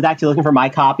talking. I was actually looking for my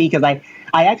copy because I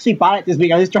actually bought it this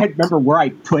week. I was trying to remember where I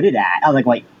put it at. I was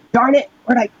like, darn it,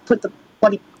 where did I put the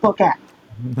bloody book at?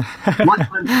 Because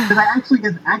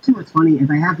actually what's funny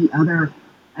is I have the other.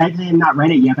 I actually have not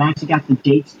read it yet, but I actually got the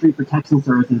Date Street Protection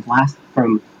Services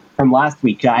from last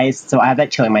week, guys. So I have that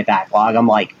chilling my backlog. I'm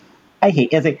like,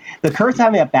 it's like the curse of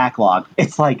having a backlog.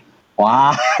 It's like,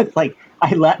 wow. It's like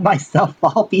I let myself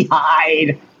fall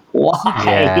behind. Why?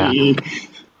 Yeah.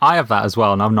 I have that as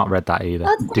well, and I've not read that either.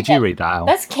 Did you read that, Al?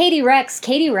 That's Katie Rex.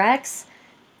 Katie Rex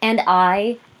and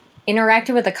I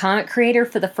interacted with a comic creator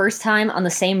for the first time on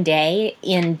the same day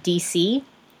in DC,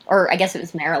 or I guess it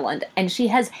was Maryland, and she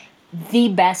has the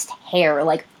best hair.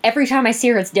 Like, every time I see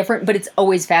her, it's different, but it's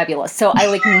always fabulous. So I,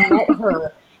 like, met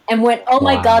her and went, oh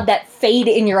my God, that fade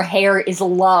in your hair is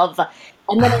love.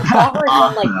 And then I saw her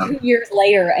again, like, 2 years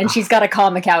later, and she's got a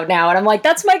comic out now. And I'm like,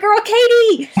 that's my girl,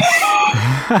 Katie!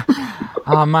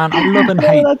 Oh, man, I love and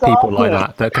hate people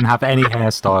like that can have any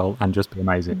hairstyle and just be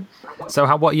amazing. So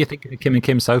what are you thinking of Kim and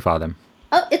Kim so far, then?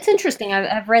 Oh, it's interesting.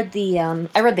 I've read the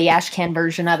Ashcan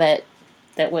version of it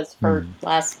that was for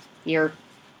last year.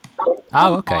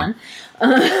 Oh, okay.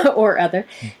 Or other.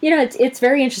 You know, it's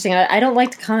very interesting. I don't like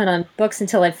to comment on books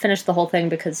until I've finished the whole thing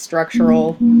because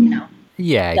structural,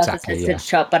 yeah, exactly. Yeah.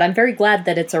 Up. But I'm very glad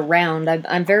that it's around.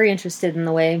 I'm very interested in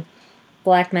the way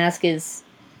Black Mask is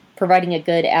providing a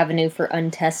good avenue for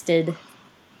untested,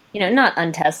 not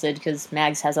untested because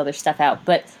Mags has other stuff out,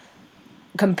 but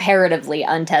comparatively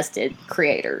untested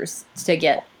creators to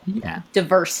get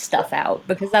diverse stuff out,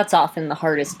 because that's often the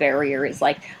hardest barrier is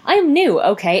like, I'm new,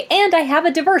 okay, and I have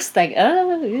a diverse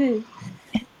thing.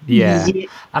 Yeah,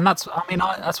 and that's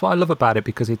what I love about it,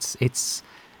 because it's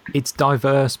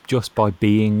diverse just by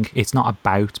being. It's not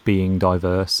about being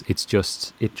diverse. It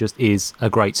just is a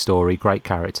great story, great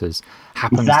characters.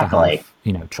 Happens to have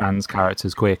trans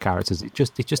characters, queer characters. It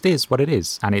just is what it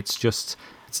is, and it's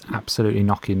absolutely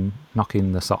knocking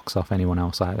the socks off anyone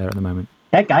else out there at the moment.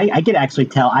 Heck, I can actually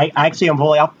tell. I'm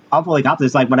fully got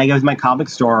this. Like, when I go to my comic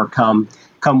store come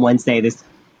Wednesday, this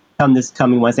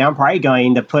coming Wednesday, I'm probably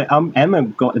going to put I'm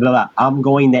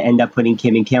going to end up putting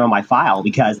Kim and Kim on my file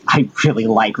because I really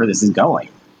like where this is going.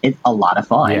 It's a lot of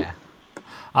fun. Yeah,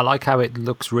 I like how it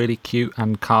looks really cute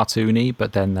and cartoony,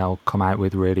 but then they'll come out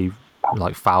with really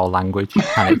like foul language,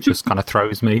 and it just kind of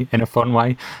throws me in a fun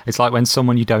way. It's like when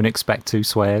someone you don't expect to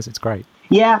swears. It's great.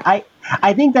 Yeah, I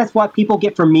think that's what people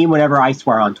get from me whenever I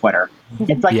swear on Twitter.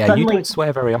 It's like, suddenly, you don't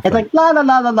swear very often. It's like la la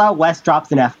la la la. Wes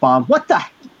drops an F-bomb. What the?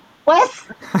 Wes?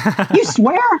 You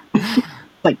swear?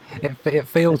 Like, it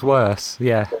feels worse.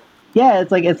 Yeah. Yeah,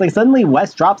 it's like suddenly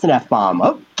Wes drops an F-bomb.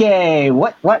 Okay,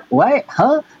 what?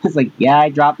 Huh? It's like, yeah, I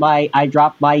drop my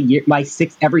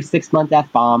every 6 month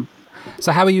F-bomb.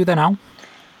 So how are you then, Al?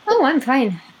 Oh, I'm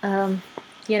fine. Hanging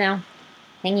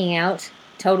out,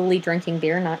 totally drinking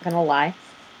beer. Not gonna lie.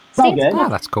 It's all good. Oh,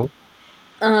 that's cool.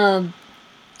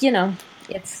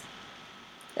 It's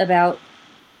about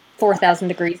 4,000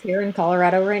 degrees here in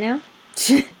Colorado right now.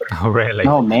 Oh, really?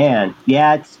 Oh man,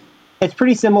 yeah, it's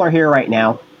pretty similar here right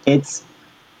now. It's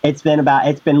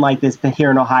been like this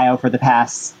here in Ohio for the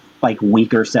past like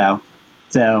week or so.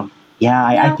 So yeah,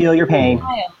 I feel your pain.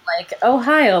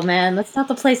 Ohio, man, that's not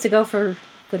the place to go for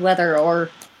good weather or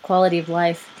quality of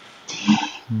life.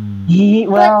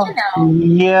 Well, But, you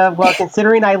know. yeah. Well,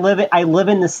 considering I live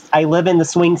in the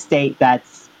swing state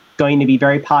that's going to be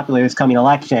very popular this coming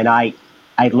election, I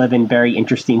live in very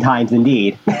interesting times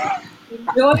indeed.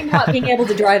 Enjoy not being able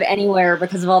to drive anywhere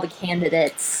because of all the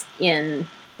candidates in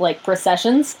like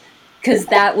processions. Because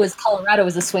Colorado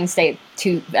was a swing state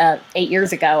 8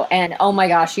 years ago, and oh my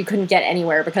gosh, you couldn't get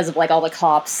anywhere because of like all the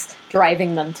cops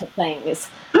driving them to things.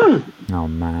 Oh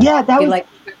man. Yeah, that Be was like,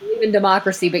 I believe in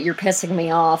democracy, but you're pissing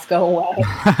me off. Go away.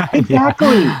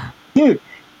 exactly, dude.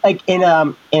 Like in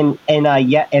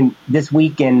this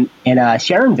week in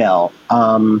Sharonville,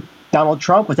 Donald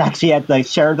Trump was actually at the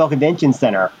Sharonville Convention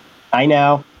Center. I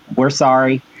know, we're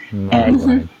sorry,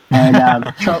 and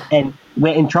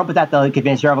Trump was at the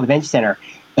Sharonville Convention Center,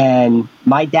 and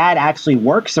my dad actually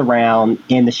works around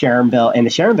in the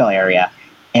Sharonville area,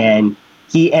 and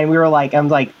we were like, I'm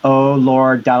like, oh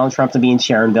Lord, Donald Trump's gonna be in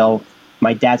Sharonville.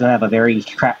 My dad's gonna have a very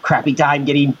crappy time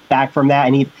getting back from that,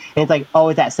 and it's like, oh,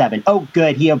 it's at 7. Oh,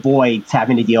 good, he avoids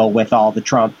having to deal with all the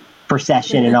Trump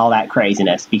procession and all that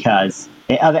craziness because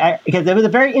it was a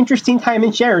very interesting time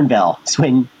in Sharonville.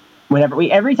 So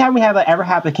every time we ever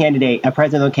have a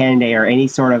presidential candidate, or any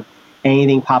sort of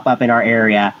anything pop up in our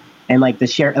area, and like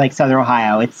Southern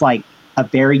Ohio, it's like a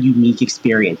very unique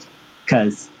experience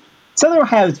because Southern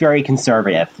Ohio is very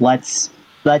conservative. Let's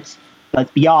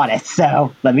be honest.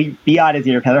 So let me be honest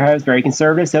here. Southern Ohio is very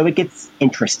conservative, so it gets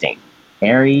interesting.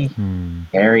 Very,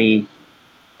 very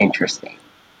interesting.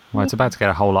 Well, it's about to get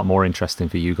a whole lot more interesting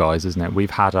for you guys, isn't it?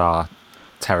 We've had our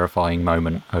terrifying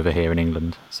moment over here in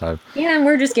England, so Yeah, and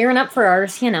we're just gearing up for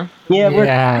ours, you know. Yeah,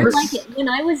 When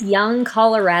I was young,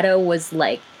 Colorado was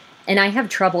like, and I have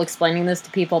trouble explaining this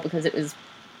to people because it was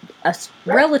a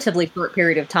relatively short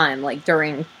period of time, like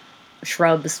during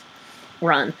Shrub's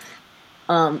run.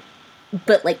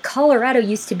 But like Colorado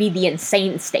used to be the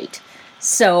insane state.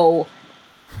 So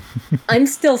I'm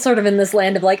still sort of in this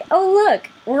land of like, oh look,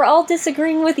 we're all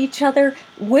disagreeing with each other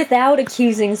without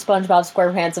accusing SpongeBob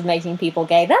SquarePants of making people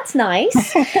gay. That's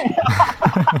nice.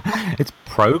 It's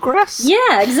progress?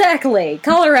 Yeah, exactly.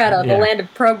 Colorado, the land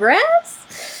of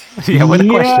progress? Yeah, with a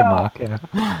question mark,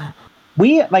 yeah.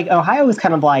 Ohio is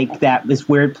kind of like this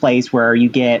weird place where you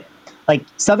get like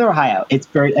Southern Ohio, it's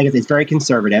very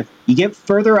conservative. You get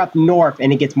further up north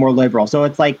and it gets more liberal. So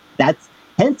it's like that's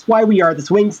hence why we are the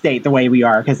swing state the way we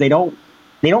are, because they don't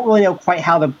really know quite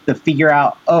how to figure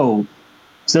out. Oh,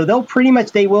 so they'll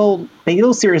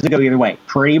seriously go either way.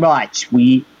 Pretty much,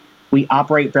 we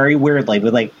operate very weirdly.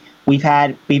 We've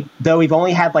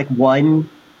only had one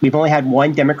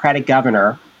Democratic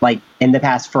governor like in the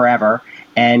past forever,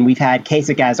 and we've had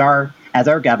Kasich as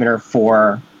our governor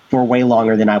for way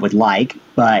longer than I would like.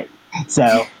 But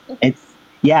so it's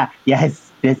we're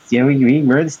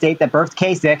the state that birthed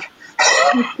Kasich.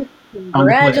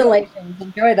 Congratulations!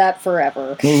 Enjoy that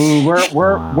forever.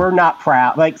 We're not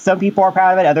proud. Like some people are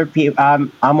proud of it. Other people,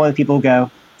 I'm one of the people who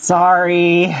go,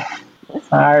 sorry.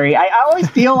 I always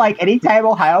feel like anytime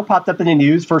Ohio pops up in the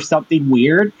news for something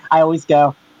weird, I always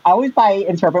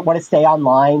interpret want to stay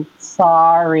online.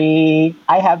 Sorry,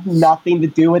 I have nothing to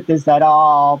do with this at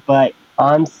all. But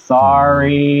I'm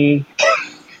sorry.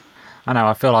 I know,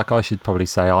 I feel like I should probably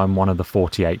say I'm one of the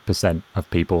 48% of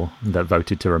people that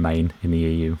voted to remain in the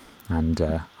EU, and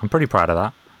I'm pretty proud of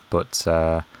that, but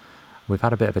we've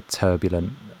had a bit of a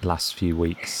turbulent last few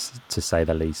weeks, to say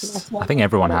the least. I think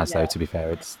everyone has, though, to be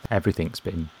fair. Everything's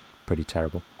been pretty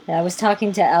terrible. Yeah, I was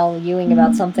talking to Al Ewing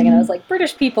about something, and I was like,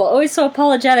 British people, always so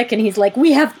apologetic, and he's like,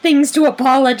 we have things to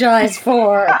apologize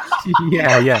for.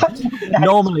 Yeah.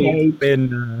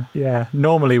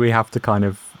 Normally we have to kind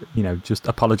of, just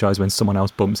apologize when someone else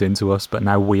bumps into us, but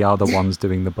now we are the ones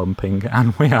doing the bumping,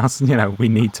 and we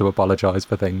need to apologize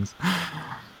for things.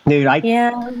 Dude, I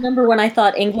remember when I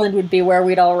thought England would be where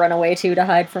we'd all run away to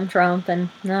hide from Trump, and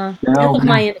no.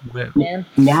 Man.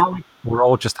 Now we'll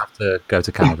all just have to go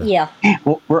to Canada. Yeah.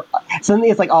 Suddenly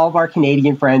it's like all of our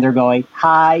Canadian friends are going,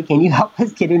 hi, can you help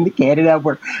us get into Canada?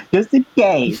 We're just in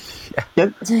case.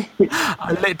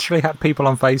 I literally had people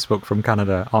on Facebook from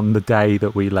Canada on the day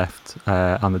that we left,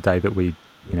 on the day that we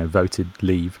voted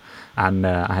leave, and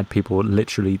I had people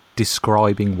literally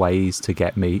describing ways to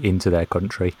get me into their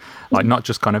country, like not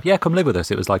just kind of come live with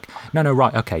us. It was like, no,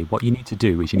 right, okay, what you need to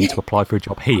do is you need to apply for a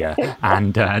job here,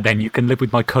 and then you can live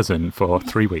with my cousin for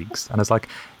 3 weeks. And I was like,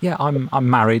 yeah, I'm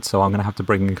married, so I'm gonna have to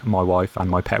bring my wife and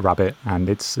my pet rabbit, and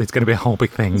it's gonna be a whole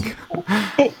big thing.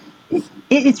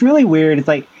 It's really weird. It's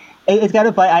like it's kind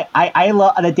of like I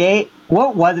love the day.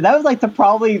 What was it? That was like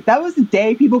that was the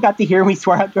day people got to hear me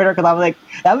swear on Twitter, because I was like,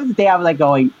 that was the day I was like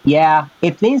going, yeah,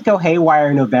 if things go haywire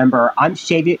in November, I'm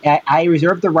shaving. I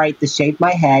reserve the right to shave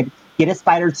my head, get a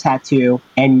spider tattoo,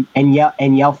 and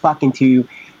yell fuck into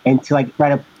like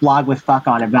write a blog with fuck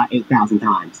on it about 8,000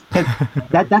 times.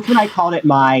 That's what I called it.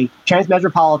 My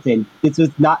Transmetropolitan. This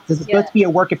is supposed to be a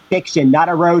work of fiction, not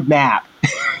a roadmap.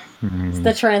 It's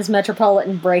the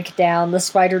Transmetropolitan breakdown, the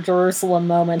Spider Jerusalem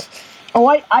moment.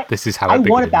 Oh, this is how I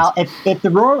want about if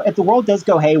the world does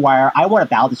go haywire, I want a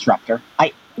bow disruptor.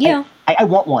 I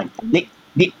want one.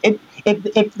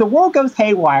 If the world goes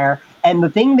haywire, and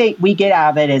the thing that we get out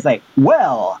of it is like,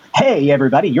 well, hey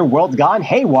everybody, your world's gone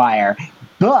haywire.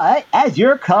 But as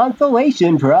your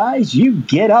consolation prize, you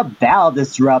get a bow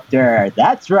disruptor.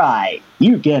 That's right.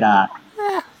 You get a...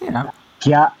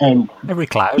 Yeah, and... Every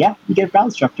cloud. Yeah, you get a bow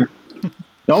disruptor.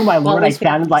 Oh my lord, I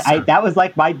sounded like... that was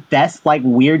like my best like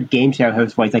weird game show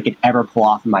host voice I could ever pull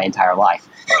off in my entire life.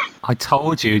 I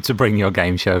told you to bring your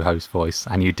game show host voice,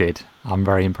 and you did. I'm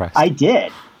very impressed. I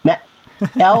did.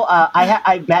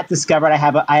 Matt discovered I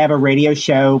have a radio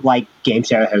show like game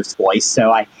show host voice,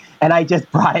 so I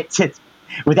just brought it to...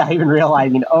 without even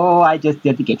realizing, I just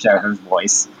did the game show host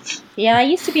voice. Yeah, I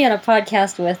used to be on a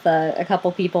podcast with a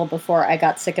couple people before I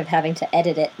got sick of having to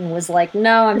edit it and was like,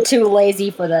 no, I'm too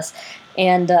lazy for this.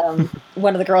 And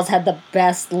one of the girls had the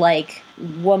best, like,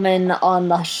 woman on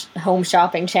the Home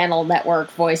Shopping Channel network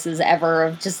voices ever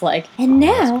of just like, and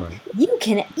now you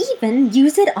can even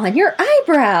use it on your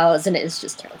eyebrows. And it's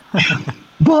just terrible.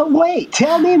 But wait,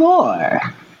 tell me more.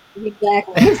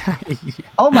 Exactly.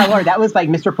 Oh my lord, that was like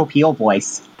Mr. Popeil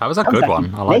voice. That was a good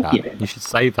one. I like that. You should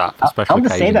save that for special occasions. I'm going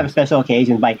to save that for special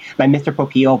occasions by Mr.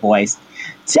 Popeil voice.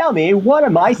 Tell me, what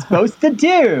am I supposed to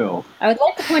do? I would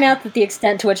like to point out that the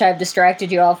extent to which I've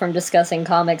distracted you all from discussing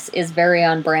comics is very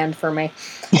on brand for me.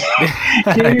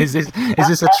 Is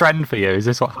this a trend for you? Is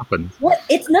this what happens? Well,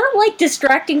 it's not like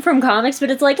distracting from comics, but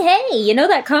it's like, hey, you know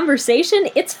that conversation?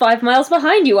 It's 5 miles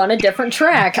behind you on a different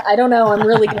track. I don't know. I'm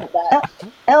really good at that.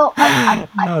 Elle, I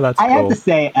have to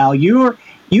say, Elle, you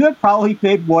have probably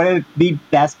been one of the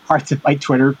best parts of my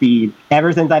Twitter feed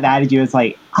ever since I've added you. It's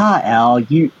like, Elle,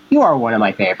 you are one of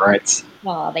my favorites.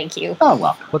 Oh, thank you. Oh,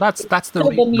 well. Well, that's the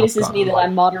reason. It amuses me that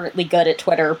I'm moderately good at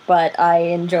Twitter, but I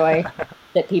enjoy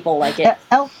that people like it.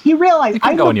 Elle, you realize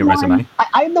I'm resume.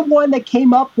 I'm the one that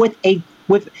came up with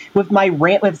my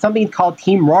rant with something called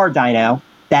Team Roar Dino.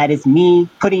 That is me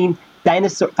finding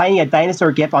a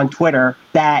dinosaur GIF on Twitter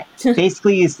that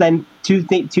basically is then two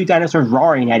dinosaurs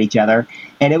roaring at each other,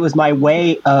 and it was my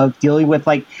way of dealing with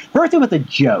first it was a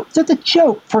joke. So it's a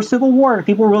joke for Civil War.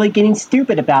 People were really getting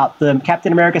stupid about the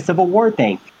Captain America Civil War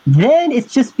thing. Then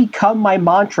it's just become my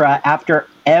mantra after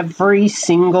every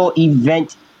single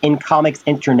event in comics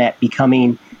internet,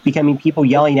 becoming people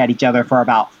yelling at each other for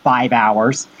about 5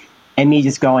 hours, and me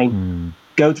just going,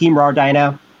 "Go Team Raw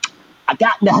Dino! I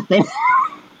got nothing."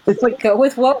 It's like, go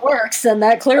with what works, and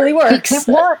that clearly works. It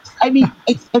works. I mean,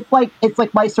 it's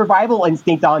like my survival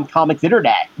instinct on comics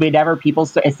internet. Whenever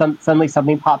suddenly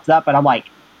something pops up, and I'm like,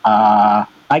 I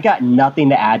got nothing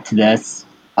to add to this.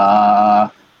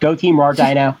 Go Team Raw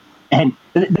Dino. And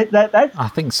that's, I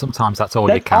think sometimes that's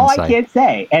all you can all say. I can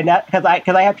say, and that because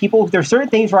I have people. There's certain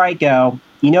things where I go,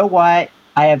 you know what?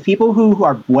 I have people who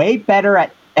are way better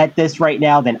at this right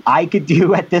now than I could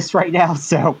do at this right now.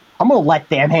 So I'm gonna let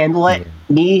them handle it. Yeah.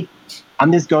 Me,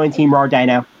 I'm just going Team Raw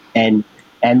Dino, and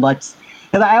let's.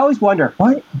 Because I always wonder,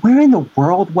 where in the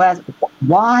world was,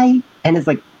 why? And it's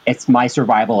like, it's my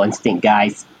survival instinct,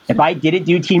 guys. If I didn't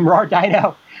do Team Raw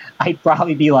Dino, I'd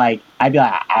probably be like, I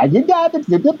did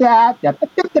that.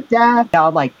 Now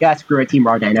I'm like, screw it, Team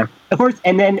Raw Dino. Of course,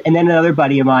 and then another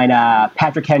buddy of mine,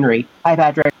 Patrick Henry. Hi,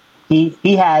 Patrick.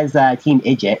 He has Team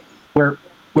Idjit.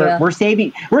 We're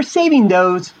saving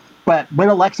those. But when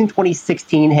election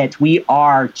 2016 hits, we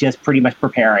are just pretty much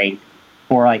preparing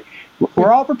for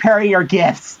we're all preparing our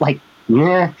gifts. I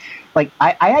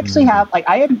actually have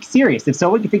I am serious. If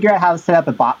someone can figure out how to set up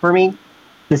a bot for me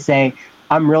to say,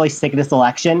 I'm really sick of this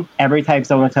election, every time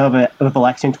someone tells me with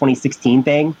election 2016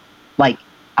 thing,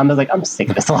 I'm sick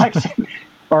of this election.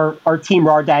 or Team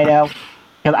Raw Dino,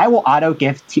 because I will auto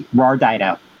gift Raw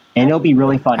Dino, and it'll be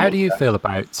really fun. How do you feel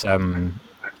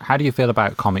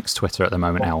about comics Twitter at the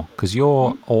moment, Elle? Because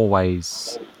you're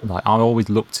always I always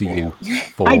look to you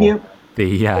for I do.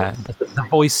 The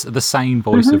voice, the sane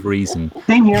voice of reason.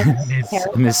 Same here.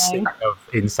 in this state of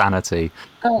insanity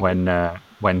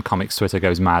when comics Twitter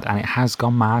goes mad, and it has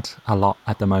gone mad a lot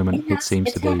at the moment. It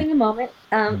seems to be having a moment.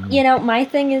 My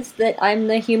thing is that I'm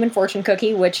the human fortune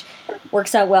cookie, which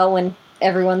works out well when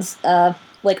everyone's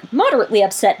moderately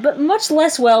upset, but much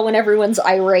less well when everyone's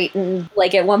irate. And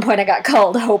at one point I got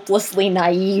called hopelessly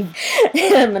naive,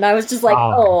 and I was just like,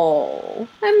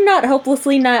 I'm not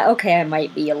hopelessly naive. Okay, I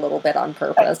might be a little bit on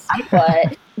purpose,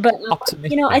 but But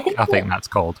Optimistic. I I think that's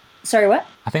called. Sorry, what?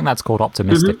 I think that's called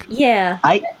optimistic. Yeah.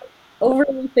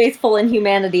 Overly faithful in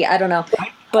humanity. I don't know,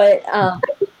 but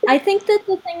I think that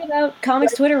the thing about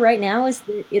comics Twitter right now is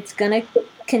that it's gonna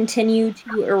continue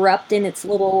to erupt in its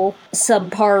little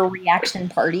subpar reaction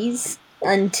parties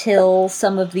until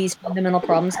some of these fundamental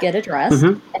problems get addressed.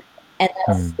 And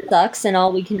that sucks, and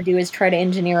all we can do is try to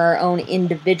engineer our own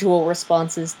individual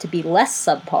responses to be less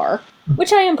subpar,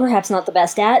 which I am perhaps not the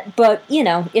best at, but,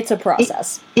 it's a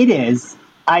process. It is.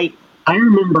 I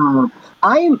remember,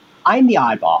 I'm the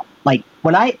oddball. Like,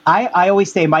 when I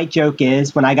always say my joke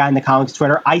is, when I got into comics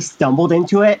Twitter, I stumbled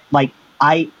into it. Like,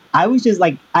 I was just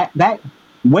like, that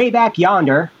way back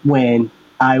yonder when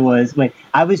I was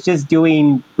just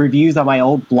doing reviews on my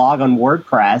old blog on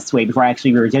WordPress way before I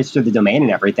actually registered the domain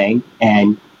and everything.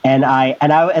 And I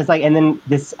was like, and then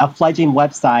a fledgling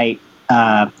website,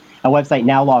 a website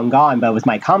now long gone, but it was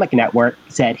my comic network,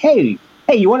 said, hey,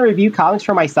 you want to review comics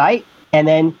for my site? And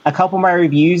then a couple of my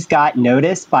reviews got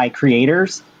noticed by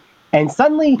creators. And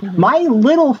suddenly my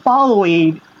little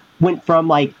following went from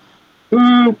like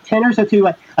 10 or so to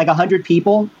like 100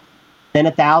 people, then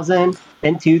 1,000,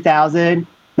 then 2,000.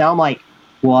 Now I'm like,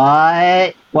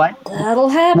 what? That'll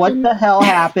happen. What the hell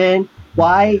happened?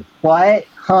 Why? What?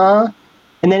 Huh?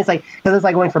 And then it's like, because it's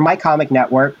like going from my comic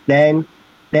network, then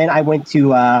I went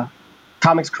to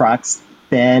Comics Crux,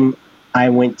 then I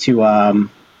went to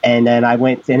then I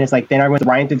went to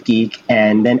Ryan the Geek,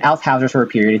 and then Alzhauser's for a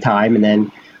period of time, and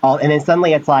then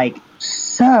suddenly it's like,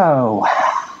 so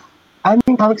I'm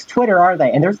in Comics Twitter, are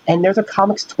they? And there's a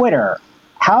Comics Twitter.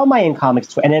 How am I in Comics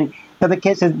Twitter? And then the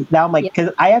kid says, now I'm like,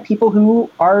 because I have people who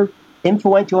are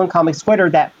influential in Comics Twitter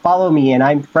that follow me and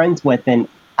I'm friends with, and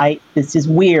this is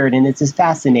weird and this is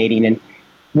fascinating and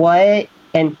what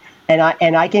and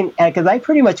I can, because I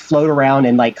pretty much float around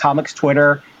in like Comics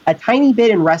Twitter, a tiny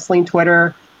bit in wrestling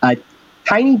Twitter, a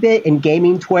tiny bit in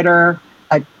gaming Twitter.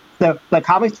 The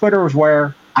Comics Twitter was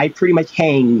where I pretty much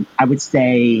hang, I would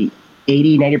say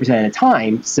 80-90% of the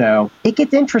time. So it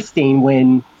gets interesting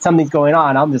when something's going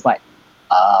on. I'm just like,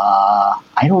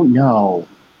 I don't know.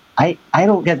 I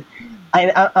don't get.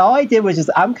 All I did was just,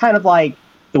 I'm kind of like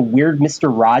the weird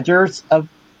Mr. Rogers of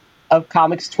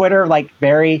comics Twitter, like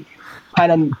very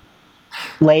kind of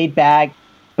laid back.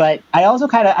 But I also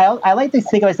kind of I like to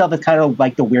think of myself as kind of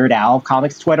like the Weird Al of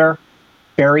comics Twitter,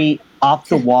 very off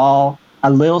the wall,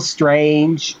 a little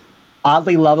strange,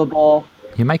 oddly lovable.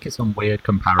 You're making some weird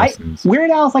comparisons.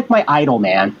 Weird Al is like my idol,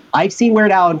 man. I've seen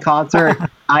Weird Al in concert.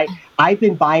 I've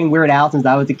been buying Weird Al since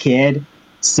I was a kid.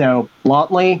 So,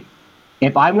 bluntly,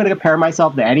 if I'm going to compare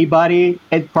myself to anybody,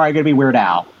 it's probably going to be Weird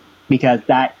Al, because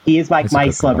he is like my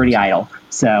celebrity idol.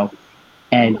 So,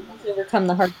 and overcome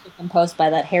the hardship imposed by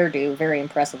that hairdo. Very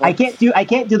impressive. I can't do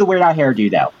the Weird Al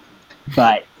hairdo though,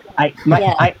 but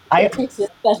it takes a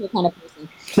special kind of person.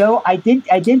 So I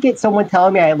did get someone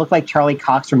telling me I look like Charlie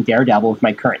Cox from Daredevil with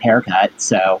my current haircut.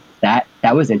 So that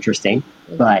was interesting.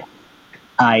 But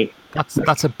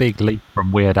that's a big leap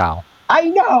from Weird Al. I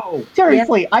know.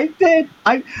 Seriously, yeah.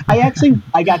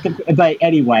 I got but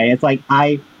anyway, it's like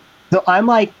I'm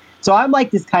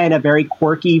like this kind of very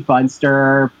quirky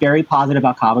funster, very positive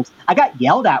about comics. I got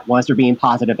yelled at once for being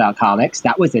positive about comics.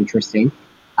 That was interesting.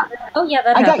 Oh yeah,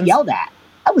 that I happens. got yelled at.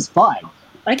 That was fun.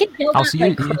 I get yelled at. So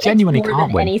you genuinely more can't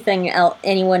than win. Anything else,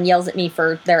 anyone yells at me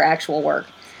for their actual work.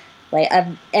 Like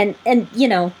and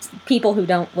people who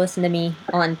don't listen to me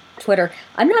on Twitter,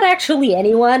 I'm not actually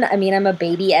anyone. I mean, I'm a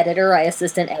baby editor. I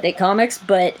assist and edit comics,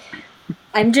 but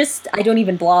I don't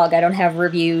even blog. I don't have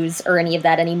reviews or any of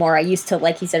that anymore. I used to,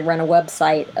 like you said, run a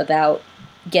website about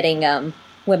getting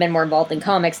women more involved in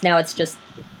comics. Now it's just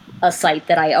a site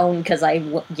that I own because I,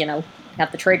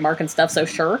 have the trademark and stuff, so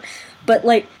sure. But,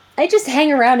 like, I just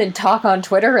hang around and talk on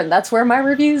Twitter, and that's where my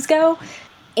reviews go.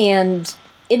 And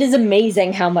it is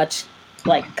amazing how much,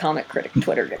 like, comic critic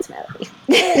Twitter gets mad at me.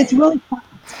 It's really fun.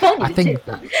 It's fun. I think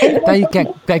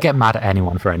they get mad at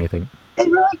anyone for anything. They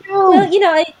really do.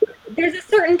 Well, there's a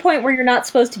certain point where you're not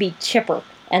supposed to be chipper,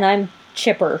 and I'm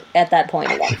chipper at that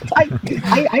point.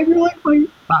 I really find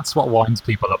that's what winds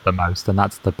people up the most, and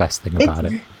that's the best thing about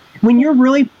it. When you're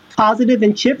really positive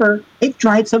and chipper, it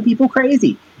drives some people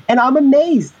crazy, and I'm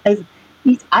amazed.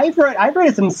 I've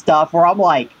read some stuff where I'm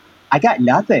like, I got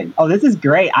nothing. Oh, this is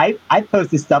great. I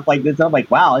posted stuff like this, and I'm like,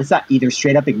 wow, it's not either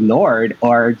straight up ignored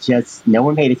or just no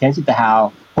one paid attention to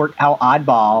how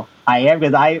oddball I am,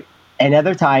 because and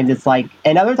other times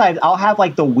I'll have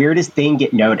like the weirdest thing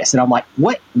get noticed, and I'm like,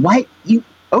 what, you,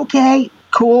 okay,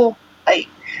 cool.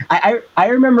 I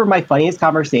remember my funniest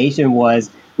conversation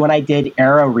was when I did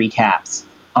Arrow recaps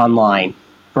online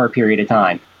for a period of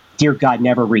time. Dear God,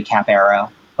 never recap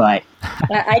Arrow. But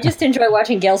I just enjoy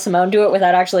watching Gail Simone do it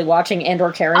without actually watching and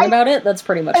or caring about it. That's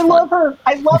pretty much I fun. love her.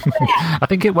 I love that. I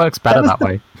think it works better that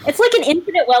way. It's like an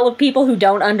infinite well of people who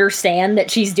don't understand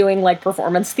that she's doing like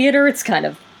performance theater. It's kind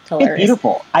of hilarious. It's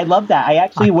beautiful. I love that. I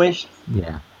actually wish.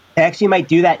 Yeah. I actually might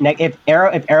do that next. If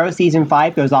Arrow season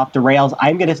 5 goes off the rails,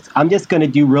 I'm just gonna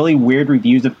do really weird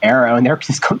reviews of Arrow, and they're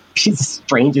just going to be the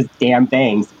strangest damn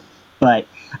things. But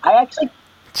I actually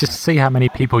just see how many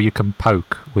people you can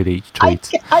poke with each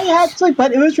tweet.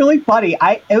 But it was really funny.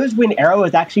 It was when Arrow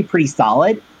was actually pretty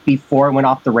solid before it went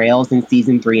off the rails in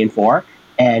season 3 and 4,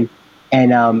 but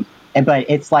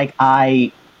it's like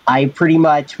I pretty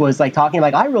much was like talking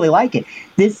like I really like it.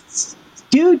 This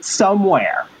dude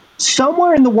somewhere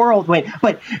in the world went,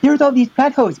 but there's all these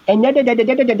pet hosts, and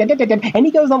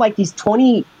he goes on like this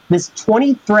 20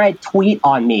 thread tweet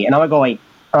on me, and I'm going,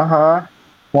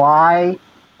 why?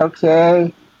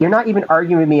 Okay, you're not even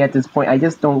arguing with me at this point. I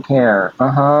just don't care.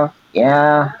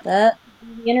 Yeah. That's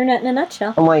the internet in a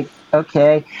nutshell. I'm like,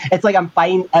 okay. It's like I'm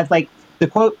fighting. As like the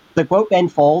quote Ben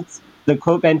Folds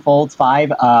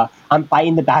 5. I'm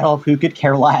fighting the battle of who could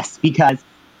care less, because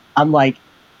I'm like,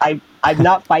 I'm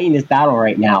not fighting this battle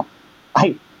right now.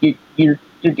 You're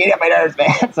getting on my nerves, man.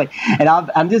 It's like, and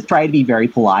I'm just trying to be very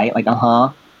polite, like and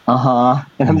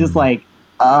I'm just like,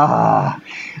 but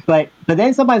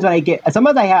then sometimes I get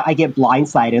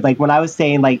blindsided. Like when I was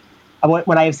saying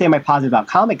when I was saying my positive about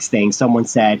comics thing,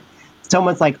 someone's like,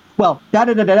 well, da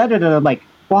da da da da da. I'm like,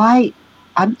 why?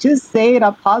 I'm just saying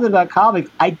I'm positive about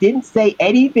comics. I didn't say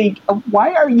anything.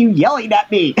 Why are you yelling at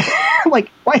me?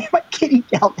 Like, why am I getting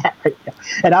yelled at right now?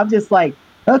 And I'm just like,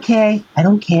 okay, I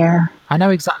don't care. I know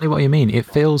exactly what you mean. It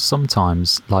feels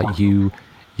sometimes like you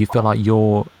feel like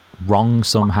you're wrong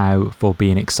somehow for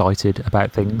being excited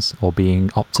about things or being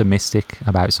optimistic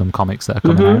about some comics that are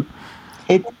coming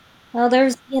out. Well,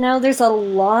 there's a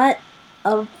lot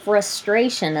of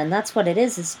frustration, and that's what it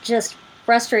is. It's just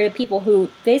frustrated people who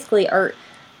basically are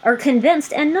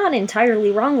convinced, and not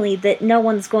entirely wrongly, that no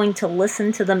one's going to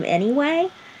listen to them anyway.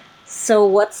 So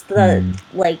what's the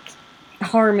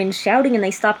harm in shouting? And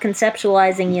they stop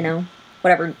conceptualizing,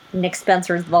 whatever, Nick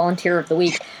Spencer's volunteer of the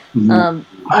week,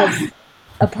 as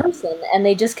a person, and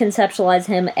they just conceptualize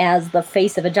him as the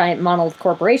face of a giant monolith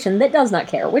corporation that does not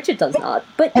care, which it does not.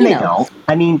 But they don't.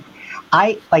 I mean,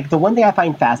 the one thing I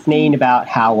find fascinating about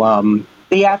how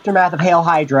the aftermath of Hail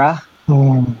Hydra.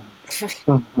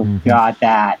 God,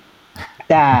 that.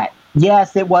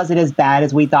 Yes, it wasn't as bad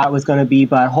as we thought it was going to be,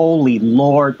 but holy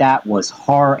Lord, that was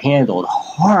handled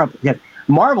horribly.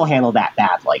 Marvel handled that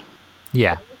badly.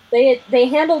 Yeah. They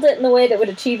handled it in the way that would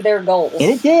achieve their goals. And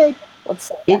it did. Let's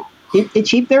say it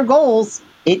achieved their goals.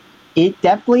 It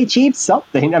definitely achieved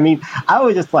something. I mean, I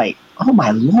was just like, oh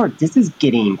my Lord, this is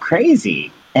getting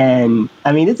crazy. And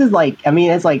I mean, it's like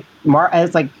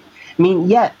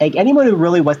anyone who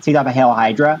really wants to talk about Hail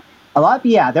Hydra,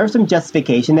 there's some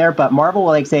justification there, but Marvel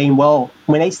was saying, well,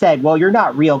 when they said, well, you're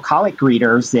not real comic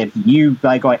readers if you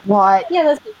going, what? Yeah,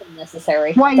 that's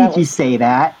unnecessary. Why did you say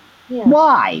that? Yeah.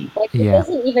 Why? It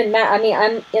doesn't even matter. I mean,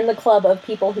 I'm in the club of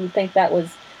people who think that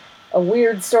was a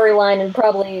weird storyline and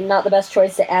probably not the best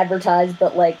choice to advertise,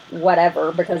 but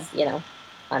whatever, because,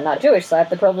 I'm not Jewish, so I have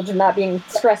the privilege of not being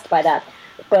stressed by that.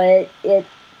 But it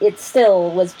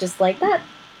still was just that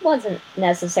wasn't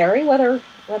necessary, whether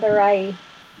I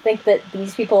think that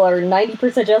these people are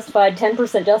 90% justified,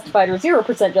 10% justified, or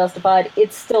 0% justified,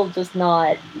 it's still just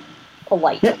not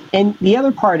polite. Yeah, and the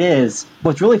other part is,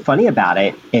 what's really funny about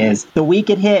it is the week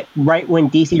it hit right when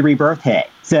DC Rebirth hit.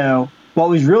 So what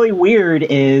was really weird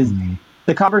is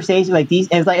the conversation, it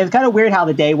was kind of weird how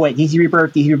the day went, DC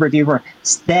Rebirth,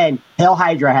 then Hail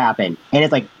Hydra happened, and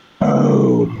it's like,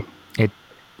 boom.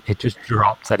 It just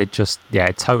dropped, and it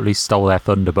totally stole their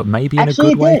thunder, but maybe in a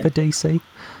good way for DC.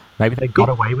 Maybe they got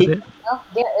away with it. Well,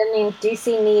 yeah, I mean,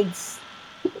 DC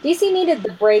needed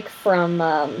the break from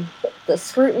the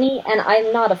scrutiny, and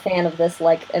I'm not a fan of this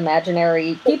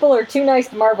imaginary people are too nice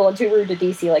to Marvel and too rude to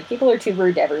DC. People are too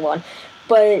rude to everyone.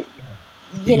 But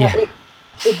it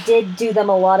did do them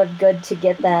a lot of good to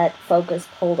get that focus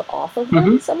pulled off of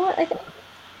them somewhat, I think.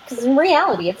 Because in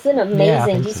reality, it's an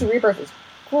amazing DC Rebirth is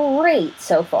great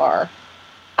so far.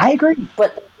 I agree.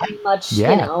 But pretty much,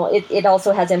 it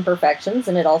also has imperfections,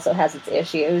 and it also has its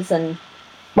issues, and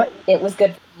it was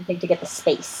good, I think, to get the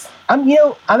space. I'm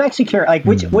actually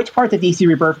curious, which parts of DC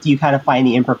Rebirth do you kind of find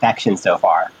the imperfections so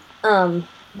far? You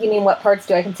mean what parts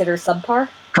do I consider subpar?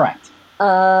 Correct.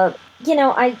 I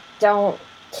don't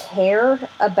care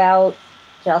about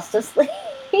Justice League.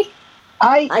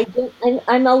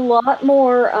 I'm a lot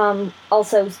more,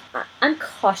 also, I'm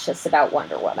cautious about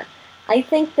Wonder Woman. I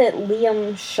think that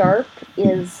Liam Sharp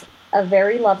is a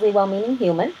very lovely, well-meaning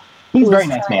human. He's a who very is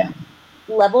nice trying man.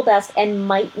 level best and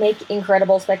might make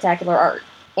incredible, spectacular art.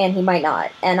 And he might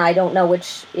not. And I don't know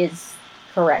which is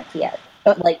correct yet.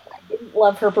 Like, I didn't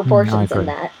love her proportions in agree.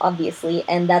 that, obviously.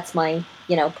 And that's my,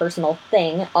 personal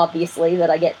thing, obviously, that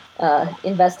I get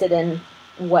invested in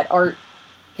what art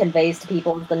conveys to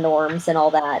people, the norms and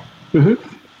all that. Mm-hmm.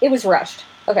 It was rushed.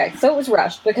 Okay, so it was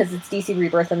rushed because it's DC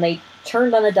Rebirth and they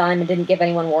turned on a dime and didn't give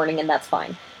anyone warning, and that's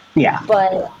fine. Yeah.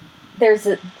 But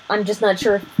I'm just not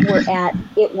sure if we're at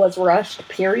it was rushed,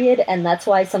 period, and that's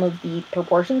why some of the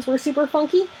proportions were super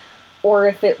funky, or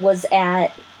if it was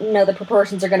at, no, the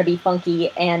proportions are going to be funky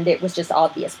and it was just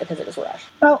obvious because it was rushed.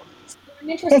 Well, So I'm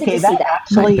interested okay, to see that that.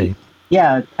 actually, Maybe.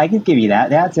 yeah, I can give you that.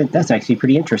 That's actually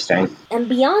pretty interesting. And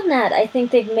beyond that, I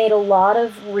think they've made a lot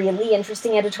of really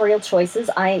interesting editorial choices.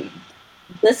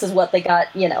 This is what they got,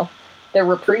 their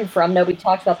reprieve from. Nobody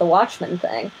talked about the Watchmen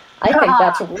thing. I think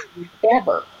that's really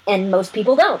clever, and most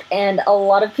people don't. And a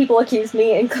lot of people accused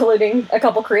me, including a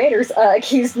couple creators,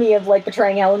 accused me of like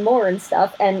betraying Alan Moore and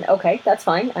stuff. And okay, that's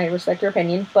fine. I respect your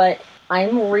opinion, but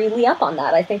I'm really up on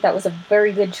that. I think that was a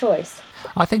very good choice.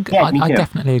 I think Yeah, I me too.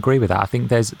 definitely agree with that. I think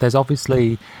there's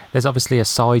obviously a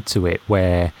side to it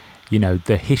where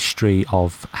the history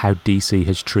of how DC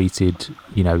has treated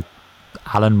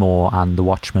Alan Moore and the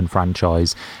Watchmen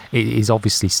franchise is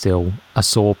obviously still a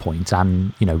sore point,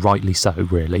 and rightly so,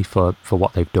 really, for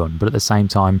what they've done. But at the same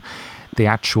time, the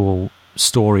actual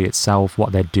story itself,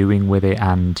 what they're doing with it,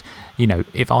 and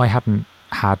if I hadn't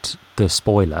had the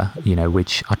spoiler,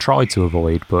 which I tried to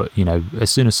avoid, but as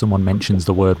soon as someone mentions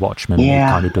the word Watchmen, Yeah.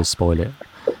 it kind of does spoil it.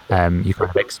 You kind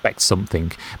of expect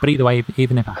something, but either way,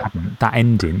 even if I hadn't, that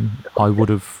ending I would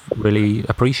have really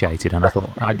appreciated, and I thought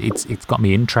it's got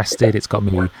me interested, it's got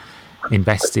me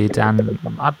invested, and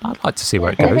I'd like to see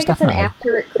where it And I goes. think it's an Definitely.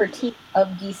 accurate critique of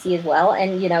DC as well.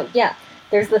 And yeah,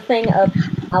 there's the thing of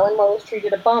Alan Moore was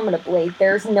treated abominably.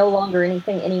 There's no longer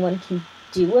anything anyone can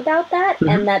do about that,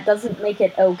 and that doesn't make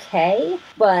it okay.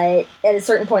 But at a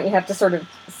certain point, you have to sort of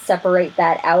separate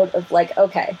that out of like,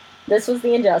 okay, this was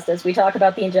the injustice. We talk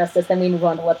about the injustice, then we move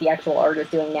on to what the actual art is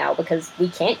doing now because we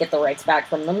can't get the rights back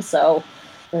from them. So,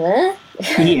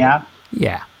 Yeah.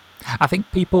 Yeah, I think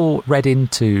people read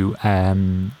into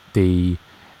the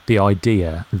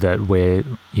idea that we're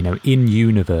in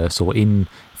universe or in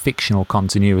fictional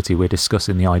continuity, we're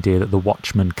discussing the idea that the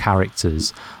Watchmen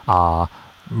characters are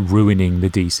ruining the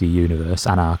DC universe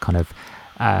and are kind of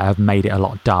have made it a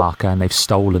lot darker, and they've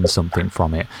stolen something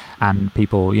from it, and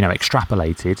people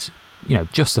extrapolated,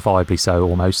 justifiably so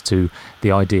almost, to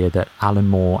the idea that Alan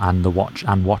Moore and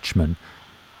Watchmen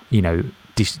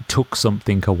took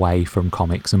something away from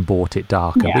comics and brought it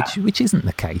darker, Yeah. which isn't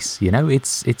the case.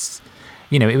 It's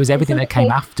it was everything that came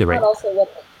after it. But also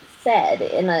what they said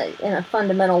in a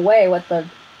fundamental way, what the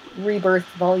Rebirth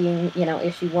volume,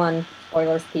 issue 1,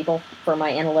 spoilers people for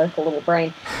my analytical little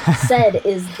brain, said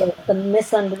is that the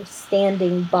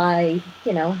misunderstanding by,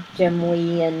 Jim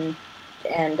Lee and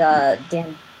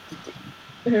Dan,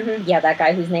 yeah, that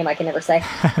guy whose name I can never say,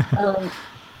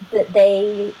 that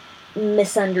they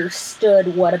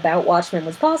misunderstood what about Watchmen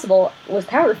was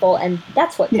powerful, and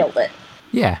that's what killed it.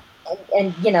 Yeah.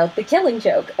 And the killing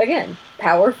joke, again,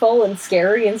 powerful and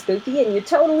scary and spooky, and you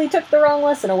totally took the wrong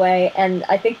lesson away. And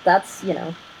I think that's,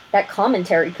 that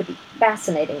commentary could be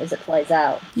fascinating as it plays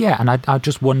out. Yeah, and I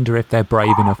just wonder if they're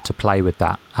brave enough to play with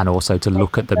that and also to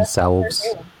look at themselves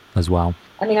as well.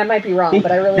 I mean, I might be wrong,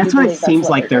 but I really That's do what believe it seems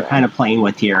like they're doing. kind of playing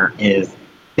with here. Is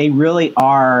they really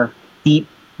are deep.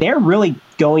 They're really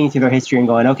going into their history and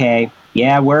going, okay,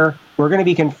 yeah, we're going to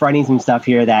be confronting some stuff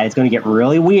here that is going to get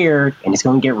really weird, and it's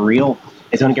going to get real.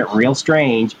 It's going to get real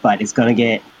strange, but it's probably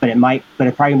going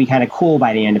to be kind of cool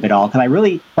by the end of it all. Because I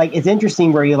really like. It's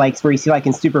interesting where you see like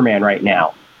in Superman right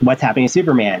now, what's happening to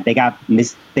Superman. They got the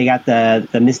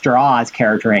Mr. Oz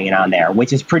character hanging on there,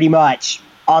 which is pretty much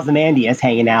Ozymandias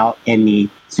hanging out in the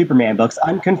Superman books,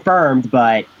 unconfirmed,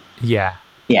 but yeah.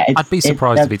 I'd be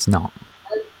surprised if it's not.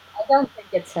 I don't think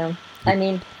it's him. I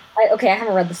mean, I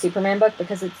haven't read the Superman book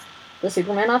because it's the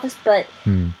Superman office, but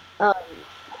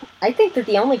I think that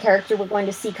the only character we're going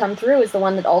to see come through is the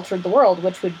one that altered the world,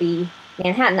 which would be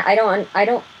Manhattan. I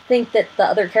don't think that the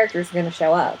other characters are going to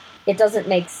show up. It doesn't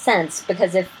make sense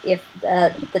because if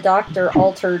the Doctor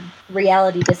altered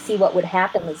reality to see what would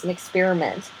happen as an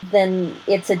experiment, then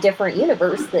it's a different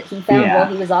universe that he found while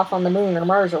he was off on the moon or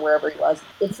Mars or wherever he was.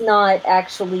 It's not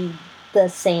actually the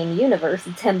same universe.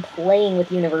 It's him playing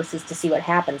with universes to see what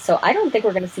happens. So I don't think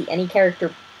we're going to see any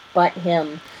character but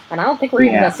him. And I don't think we're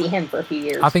even going to see him for a few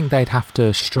years. I think they'd have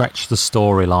to stretch the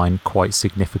storyline quite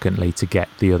significantly to get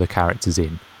the other characters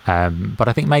in. But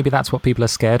I think maybe that's what people are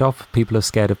scared of. People are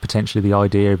scared of potentially the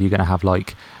idea of you're going to have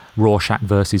like Rorschach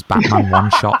versus Batman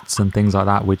one-shots and things like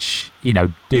that, which, you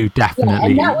know, do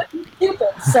definitely... Yeah, and that would be stupid,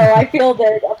 so I feel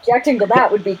that objecting to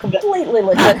that would be completely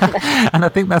legitimate. And I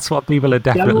think that's what people are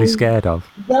definitely scared of.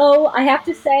 Though, I have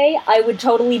to say, I would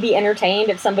totally be entertained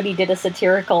if somebody did a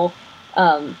satirical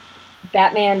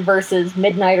Batman versus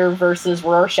Midnighter versus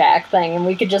Rorschach thing, and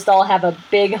we could just all have a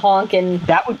big honkin'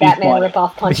 Batman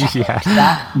ripoff punch.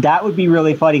 Yeah. That would be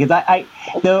really funny, because I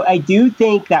do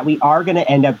think that we are going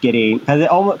to end up getting,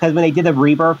 because when they did the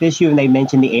Rebirth issue and they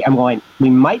mentioned I'm going, we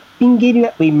might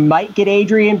get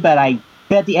Adrian, but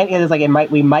at the end it's like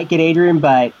we might get Adrian,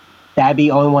 but that'd be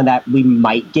the only one that we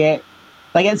might get.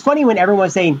 Like, it's funny when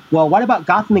everyone's saying, well, what about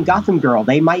Gotham and Gotham Girl?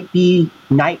 They might be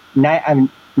Night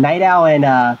Owl and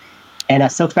a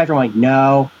Silk Spectre. I'm like,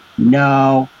 no,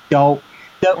 don't.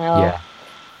 Yeah.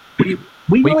 We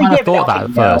really kind of thought that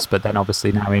at first, but then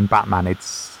obviously now in Batman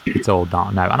it's all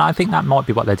not no. And I think that might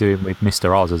be what they're doing with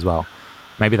Mr. Oz as well.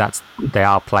 Maybe they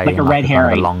are playing like a red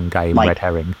herring, a long game, red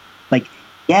herring. Like,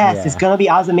 yes, it's gonna be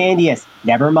Ozymandias.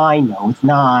 Never mind, no, it's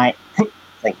not.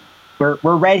 Like,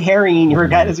 we're red herring. We're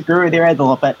kind of screwing their heads a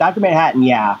little bit. Dr. Manhattan,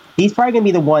 yeah, he's probably gonna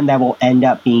be the one that will end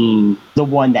up being the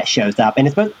one that shows up. And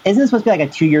isn't it supposed to be like a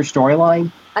 2-year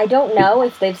storyline? I don't know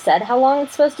if they've said how long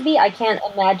it's supposed to be. I can't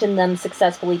imagine them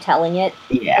successfully telling it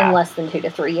in less than 2 to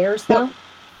 3 years, though.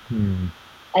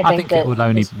 I think it would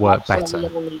only work better.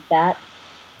 Need that.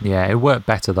 Yeah, it would work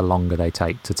better the longer they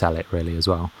take to tell it, really, as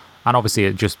well. And obviously,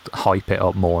 it just hype it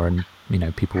up more, and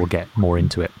people will get more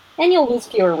into it. And you'll lose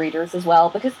fewer readers as well,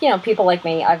 because, people like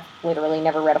me, I've literally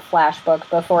never read a Flash book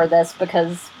before this,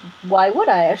 because why would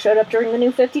I? I showed up during the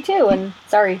New 52, and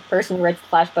sorry, person who reads the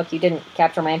Flash book, you didn't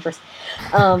capture my interest.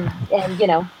 And,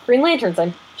 Green Lanterns,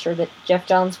 I'm sure that Jeff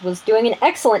Johns was doing an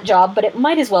excellent job, but it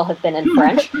might as well have been in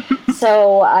French.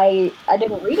 So I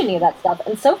didn't read any of that stuff,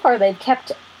 and so far they've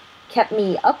kept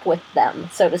me up with them,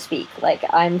 so to speak. Like,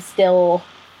 I'm still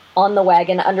on the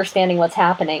wagon, understanding what's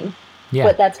happening. Yeah.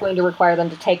 But that's going to require them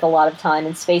to take a lot of time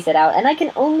and space it out. And I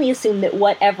can only assume that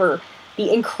whatever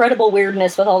the incredible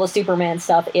weirdness with all the Superman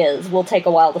stuff will take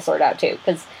a while to sort out, too.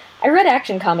 Because I read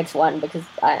Action Comics 1 because,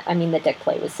 the Dick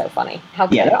play was so funny. How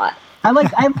could I not? I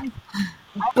like Action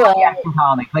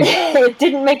Comics. Like, it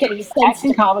didn't make any sense.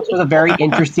 Action Comics was a very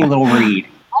interesting little read.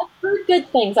 I've heard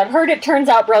good things. I've heard it turns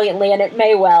out brilliantly, and it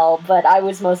may well, but I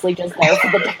was mostly just there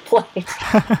for the Dick play.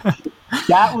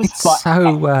 That was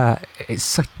fun. It's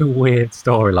such a weird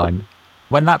storyline.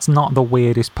 When that's not the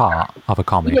weirdest part of a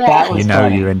comic, funny.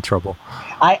 You're in trouble.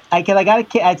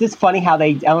 It's just funny how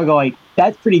I'm going,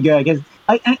 that's pretty good, because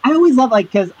I always love,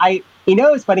 because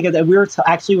it's funny because we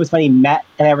were Matt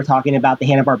and I were talking about the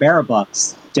Hanna-Barbera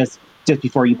books just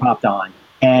before you popped on,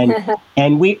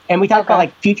 and we talked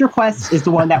about Future Quest is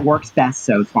the one that works best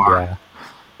so far. Yeah.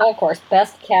 Of course,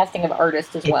 best casting of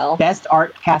artists as well. Best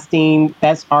art casting,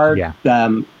 best art. Yeah.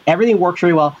 Everything works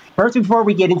really well. First, before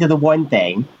we get into the one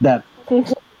thing, did you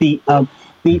read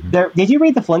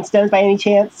the Flintstones by any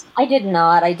chance? I did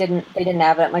not. They didn't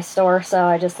have it at my store, so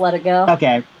I just let it go.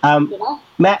 Okay.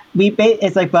 Matt, you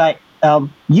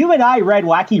and I read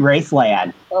Wacky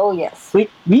Raceland. Oh, yes.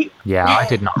 Yeah, I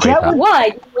did not read that. Why?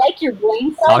 Do you like your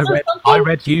brain cells or something? I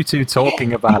read you two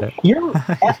talking about it. Your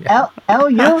tweets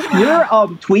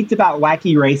about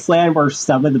Wacky Raceland were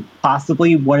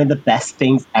possibly one of the best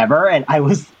things ever, and I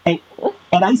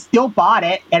still bought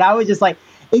it, and I was just like,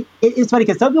 it's funny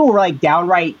because some people were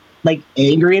downright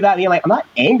angry about me. I'm not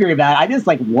angry about it. I just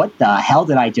what the hell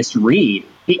did I just read?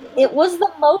 It was the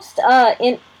most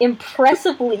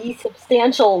impressively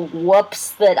substantial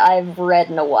whoops that I've read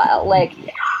in a while.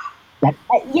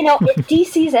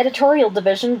 DC's editorial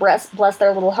division, bless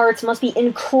their little hearts, must be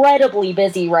incredibly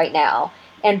busy right now,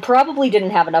 and probably didn't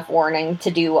have enough warning to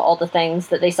do all the things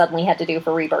that they suddenly had to do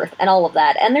for Rebirth and all of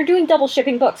that. And they're doing double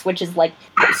shipping books, which is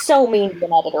so mean to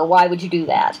an editor. Why would you do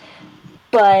that?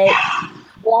 But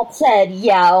that said,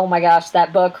 oh my gosh,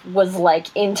 that book was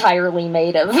entirely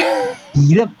made of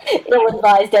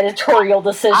ill-advised editorial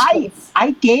decisions.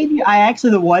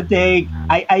 The one thing,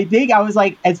 I think I was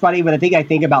it's funny, but I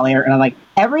think about later, and I'm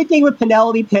everything with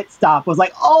Penelope Pitstop was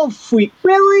oh, sweet,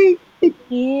 really?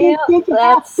 Yeah,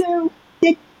 that's...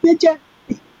 Did you?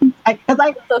 Because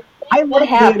I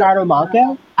like Leonardo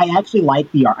Manco. I actually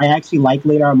like the art. I actually like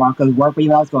Leonardo Manco's work, but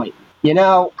I was going,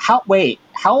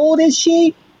 how old is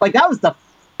she? That was the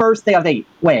first thing I was thinking,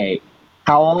 wait,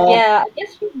 how old? Yeah, I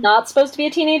guess she's not supposed to be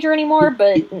a teenager anymore,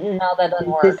 but no, that doesn't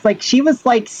work. It's she was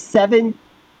 7,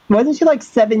 wasn't she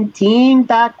 17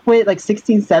 back when,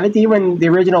 16, 17 when the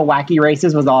original Wacky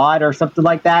Races was on or something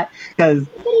like that? Because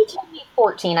Did he tell me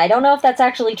 14. I don't know if that's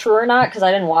actually true or not because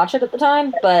I didn't watch it at the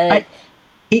time, but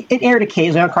it aired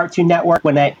occasionally on Cartoon Network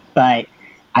but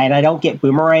I don't get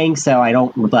Boomerang, so I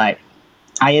don't. But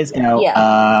I just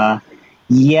go, and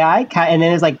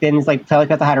then it's like felt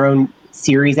like I had her own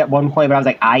series at one point, but I was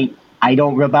like, I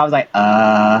don't. But I was like,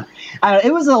 I don't know,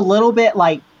 it was a little bit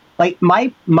like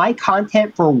my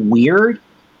content for weird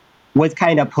was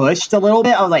kind of pushed a little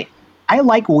bit. I was like, I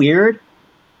like weird,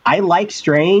 I like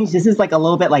strange. This is like a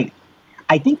little bit like,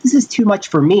 I think this is too much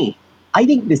for me. I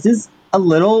think this is a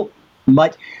little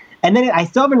much. And then I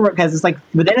still haven't, because it's like,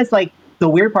 but then it's like the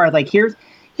weird part is like, here's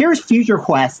Future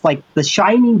Quest, like the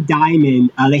Shining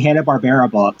Diamond, the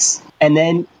Hanna-Barbera books. And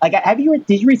then like,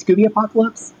 did you read Scooby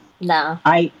Apocalypse? no.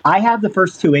 I have the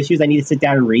first 2 issues. I need to sit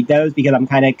down and read those because I'm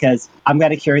kind of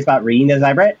curious about reading those.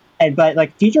 I've read, but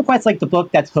like Future Quest, like the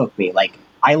book that's hooked me. Like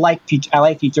I like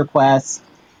Future Quest.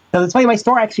 So it's funny, my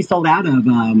store actually sold out of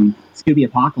Scooby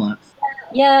Apocalypse.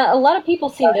 Yeah, a lot of people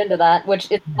seemed into that,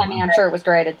 which is, I mean, I'm sure it was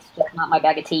great. It's just not my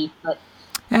bag of tea, but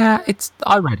Yeah,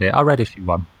 I read it. I read issue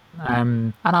 1.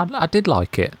 And I did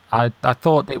like it. I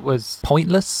thought it was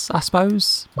pointless, I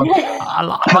suppose. I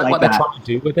like what they're trying to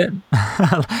do with it.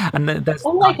 And there's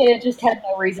it just had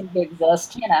no reason to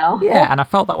exist, you know. Yeah, and I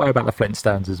felt that way about the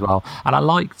Flintstones as well. And I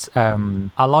liked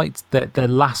that the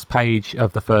last page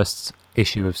of the first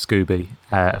issue of Scooby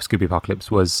Apocalypse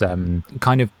was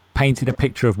kind of painted a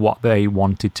picture of what they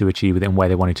wanted to achieve with it and where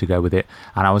they wanted to go with it,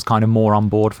 and I was kind of more on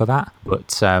board for that.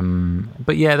 But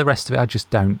yeah, the rest of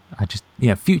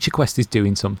it, Future Quest is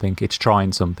doing something, it's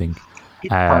trying something.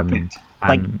 Perfect.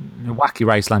 And Wacky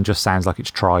Raceland just sounds like it's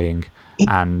trying,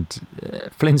 and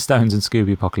Flintstones and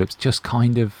Scooby Apocalypse just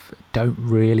kind of don't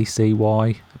really see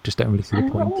why. Just don't really see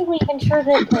the point. I'm not really even sure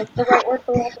that like, the right word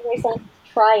for Wacky Raceland is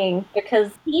trying,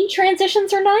 because scene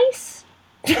transitions are nice.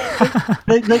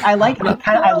 I like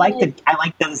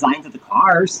the designs of the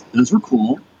cars. Those were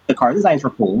cool. The car designs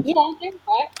were cool. Yeah,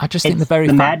 I just think the fact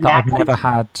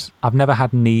that I've never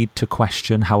had need to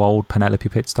question how old Penelope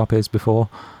Pitstop is before,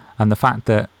 and the fact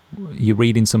that you're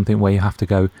reading something where you have to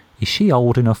go, is she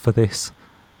old enough for this?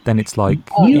 Then it's like,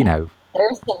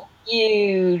 there's some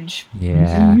huge.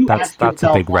 Yeah, that's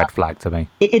a big red flag to me.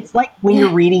 It's like when you're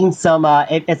reading some.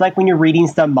 It's like when you're reading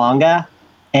some manga,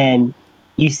 and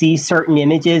you see certain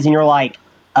images and you're like,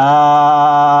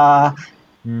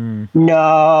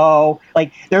 no.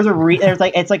 Like there's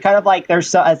it's like kind of like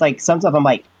it's like some stuff I'm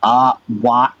like,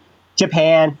 what?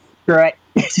 Japan, screw it.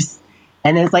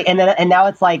 And then it's like, and now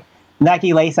it's like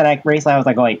Naki Lace and Raceland. I was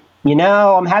like going,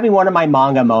 I'm having one of my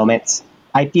manga moments.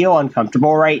 I feel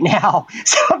uncomfortable right now.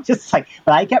 So I'm just like,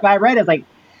 but I read it all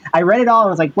and I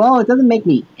was like, well, it doesn't make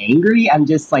me angry. I'm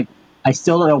just like, I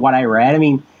still don't know what I read. I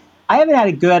mean, I haven't had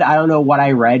a good I don't know what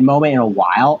I read moment in a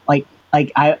while. Like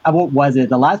what was it?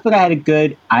 The last book I had a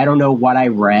good I don't know what I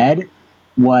read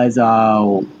was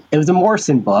it was a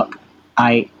Morrison book.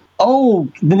 The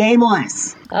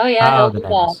Nameless. Oh yeah,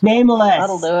 Nameless.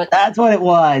 That'll do it. That's what it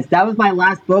was. That was my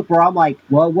last book where I'm like,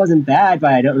 well, it wasn't bad,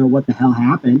 but I don't know what the hell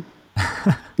happened.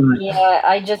 Yeah,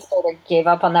 I just sort of gave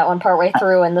up on that one partway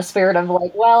through in the spirit of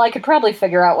like, well, I could probably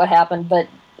figure out what happened, but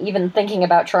even thinking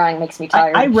about trying makes me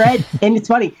tired. I read, and it's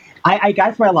funny. I got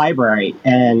it from my library,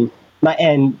 and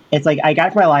it's like I got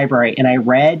it from my library, and I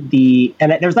read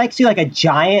and there's actually like a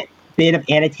giant bit of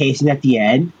annotation at the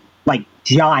end, like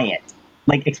giant,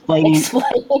 like explaining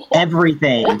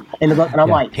everything in the book, and I'm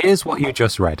like, here's what you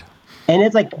just read, and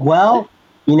it's like, well,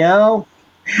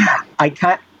 I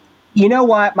can't. You know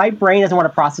what? My brain doesn't want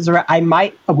to process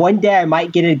it. One day I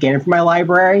might get it again from my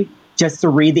library just to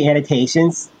read the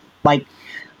annotations, but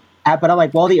I'm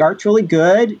like, well, the art's really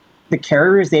good. The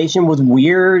characterization was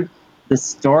weird. The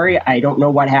story, I don't know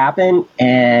what happened,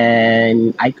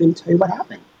 and I couldn't tell you what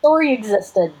happened. Story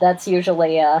existed. That's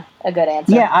usually a good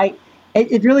answer. Yeah,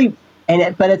 it really,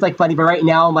 but it's like funny. But right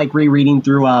now, I'm like rereading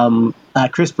through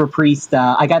Christopher Priest.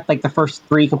 I got like the first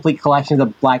 3 complete collections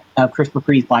of Christopher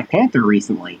Priest Black Panther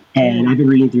recently, and I've been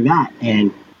reading through that,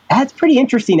 and that's pretty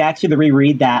interesting actually to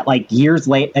reread that like years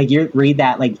late. Read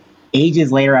that like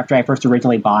ages later after I first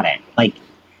originally bought it. Like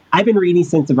I've been reading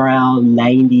since around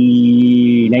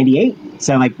 98.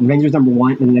 So like Avengers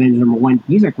 #1 and Avengers #1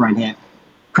 music run hit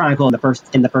Chronicle in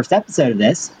the first episode of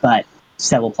this, but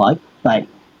several plug. But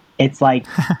it's like,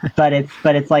 but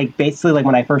it's like basically like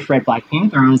when I first read Black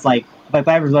Panther, I was like, but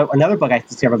another book I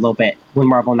discovered a little bit when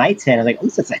Marvel Knights hit. I was like, oh,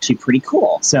 this is actually pretty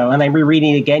cool. So, and I'm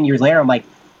rereading it again years later. I'm like,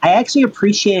 I actually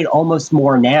appreciate it almost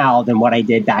more now than what I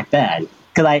did back then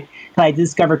because I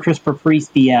discovered Christopher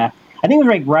Priest via. I think it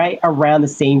was like right around the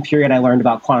same period I learned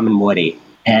about Quantum and Woody,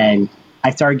 and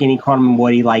I started getting Quantum and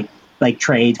Woody like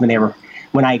trades when they were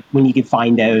when you could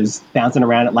find those bouncing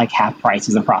around at like half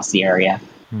prices across the area.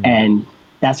 And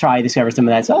that's how I discovered some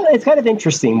of that. So it's kind of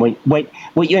interesting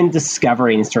what you end up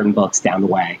discovering in certain books down the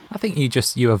way. I think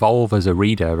you evolve as a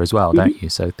reader as well, don't you?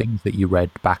 So things that you read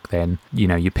back then,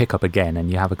 you pick up again and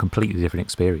you have a completely different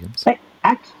experience. But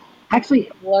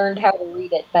actually, learned how to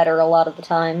read it better a lot of the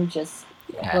time. Just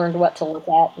learned what to look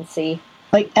at and see.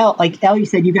 Like Elle, you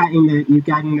said you got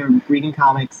into reading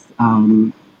comics.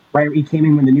 Right, you came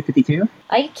in with the New 52.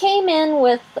 I came in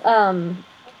with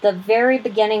the very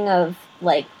beginning of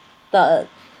like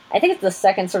I think it's the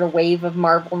second sort of wave of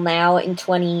Marvel now in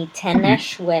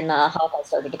 2010-ish when Hawkeye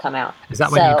started to come out. Is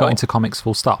that when you got into comics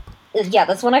full stop? Yeah,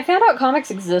 that's when I found out comics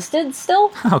existed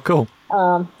still. Oh, cool.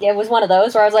 It was one of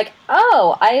those where I was like,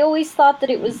 oh, I always thought that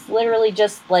it was literally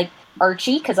just like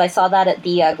Archie, because I saw that at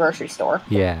the grocery store.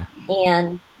 Yeah.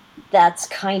 And that's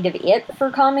kind of it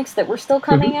for comics that were still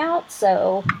coming out,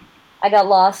 so I got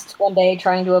lost one day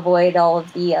trying to avoid all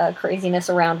of the craziness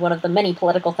around one of the many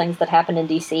political things that happened in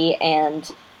DC,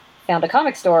 and found a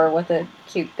comic store with a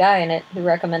cute guy in it who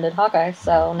recommended Hawkeye,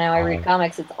 so now I read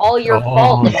comics. It's all your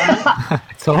fault, man.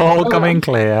 It's all coming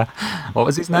clear. What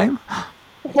was his name?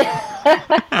 He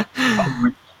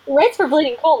writes for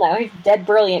Bleeding Cool now. He's a dead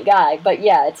brilliant guy, but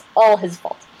yeah, it's all his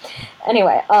fault.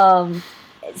 Anyway,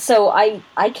 so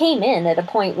I came in at a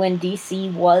point when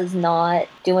DC was not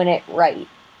doing it right.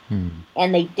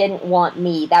 And they didn't want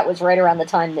me. That was right around the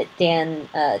time that Dan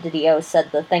DiDio said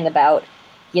the thing about,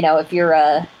 if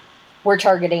you're we're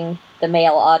targeting the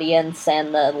male audience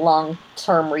and the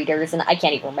long-term readers, and I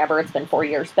can't even remember, it's been 4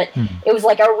 years, but it was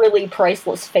like a really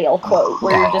priceless fail quote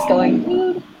where you're just going,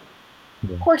 dude,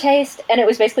 poor taste, and it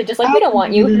was basically just like, we don't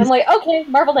want you, and I'm like, okay,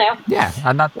 Marvel now. Yeah,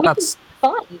 and that's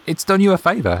fine. It's done you a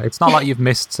favour. It's not like you've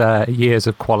missed years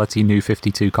of quality New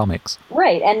 52 comics.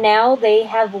 Right, and now they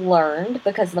have learned,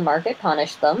 because the market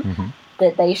punished them,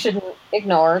 that they shouldn't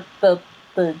ignore the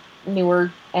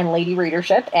newer and lady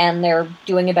readership, and they're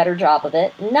doing a better job of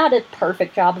it. Not a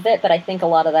perfect job of it, but I think a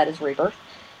lot of that is rebirth.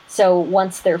 So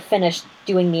once they're finished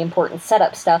doing the important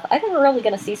setup stuff, I think we're really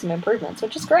going to see some improvements,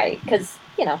 which is great, because,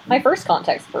 my first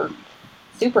context for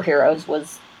superheroes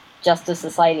was Justice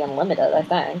Society Unlimited, I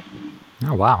think.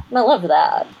 Oh, wow. And I loved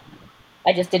that.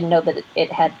 I just didn't know that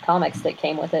it had comics that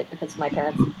came with it, because my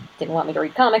parents didn't want me to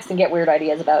read comics and get weird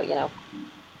ideas about,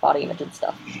 body image and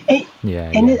stuff. And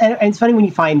it's funny when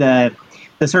you find the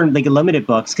certain like limited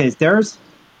books, because there's,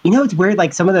 it's weird,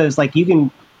 like some of those, like you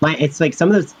can, like it's like some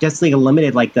of those just like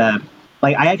limited, like I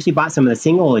actually bought some of the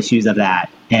single issues of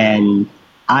that, and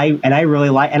I really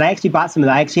like, and I actually bought some of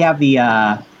that. I actually have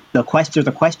the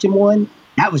question one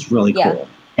that was really cool,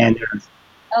 and there's.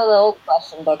 Oh, the old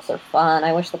question books are fun.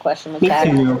 I wish the question was back.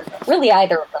 Really,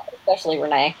 either of them, especially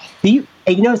Renee.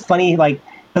 It's funny, like,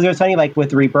 because it was funny, like,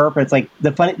 with Rebirth, it's like,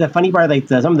 the funny part, like,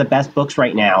 some of the best books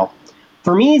right now,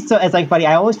 for me, it's like, funny,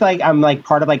 I always feel like I'm, like,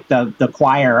 part of, like, the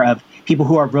choir of people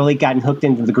who have really gotten hooked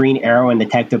into the Green Arrow and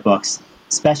Detective books,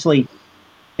 especially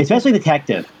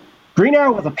Detective. Green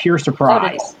Arrow was a pure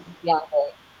surprise.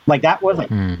 Like, that was, like,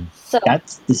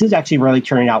 this is actually really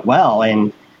turning out well,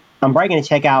 and I'm probably going to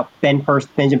check out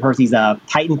Benjamin Percy's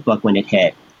Titans book when it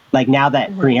hit. Like, now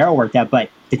that Green Arrow worked out, but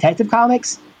Detective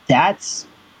Comics, that's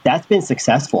been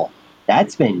successful.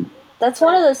 That's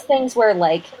one of those things where,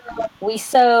 like, we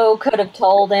so could have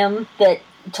told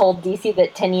DC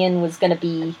that Tinian was going to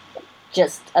be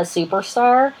just a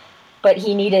superstar, but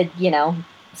he needed,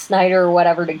 Snyder or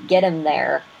whatever to get him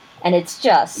there. And it's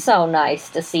just so nice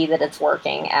to see that it's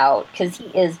working out, because he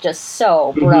is just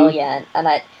so brilliant. And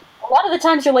a lot of the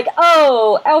times you're like,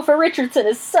 oh, Alpha Richardson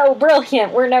is so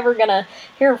brilliant. We're never going to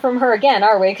hear from her again,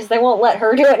 are we? Because they won't let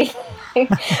her do anything.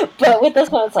 But with this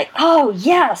one, it's like, oh,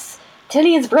 yes,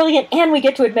 Tinian's brilliant, and we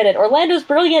get to admit it. Orlando's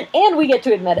brilliant, and we get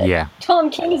to admit it. Yeah. Tom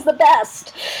King's the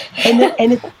best.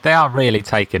 They are really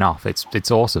taking off.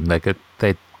 It's awesome. They're good.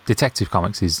 Detective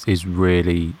Comics is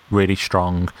really, really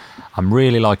strong. I'm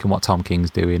really liking what Tom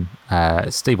King's doing.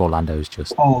 Steve Orlando is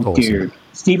just awesome. Dude.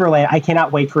 Steve Orlando, I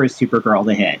cannot wait for his Supergirl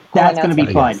to hit. That's going to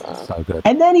be fun. So good.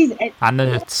 And then the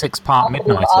 6-part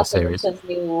Midnighter series. His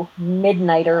new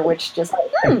Midnighter, which just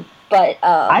but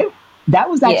that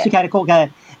was actually kind of cool.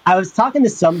 I was talking to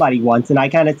somebody once, and I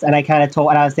kind of told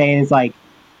what I was saying is like,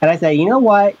 and I said, you know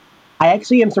what? I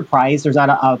actually am surprised there's not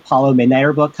a Apollo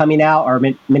Midnighter book coming out, or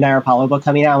Midnighter Apollo book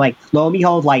coming out. Like, lo and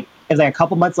behold, like, it was like a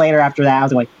couple months later after that, I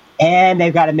was like, and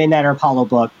they've got a Midnighter Apollo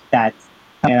book and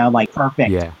I'm like, perfect.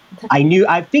 Yeah.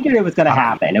 I figured it was going to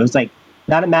happen. It was like,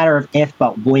 not a matter of if,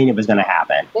 but when it was going to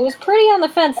happen. It was pretty on the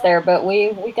fence there, but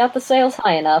we got the sales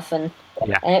high enough, and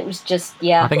it was just,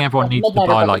 I think everyone needs to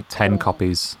buy like 10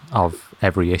 copies of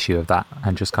every issue of that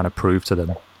and just kind of prove to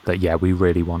them that, yeah, we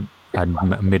really want a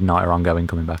Midnighter ongoing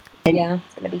coming back. Yeah,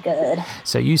 it's going to be good.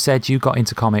 So you said you got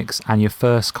into comics and your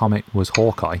first comic was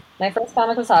Hawkeye. My first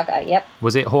comic was Hawkeye, yep.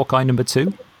 Was it Hawkeye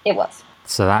 #2? It was.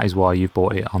 So that is why you've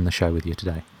brought it on the show with you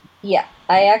today. Yeah,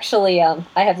 I actually, I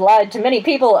have lied to many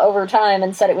people over time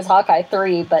and said it was Hawkeye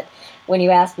 3, but when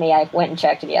you asked me, I went and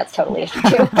checked, and yeah, it's totally issue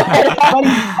 2.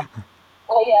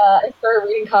 I started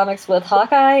reading comics with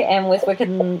Hawkeye and with Wicked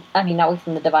and, not Wicked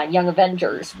and the Divine, Young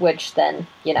Avengers, which then,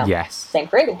 yes, same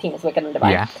creative team as Wicked and the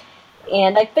Divine. Yeah.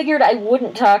 And I figured I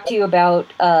wouldn't talk to you about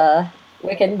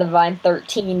Wicked and the Divine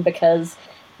 13 because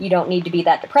you don't need to be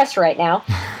that depressed right now.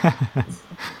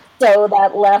 So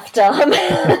that left,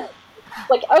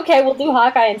 like, okay, we'll do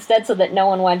Hawkeye instead so that no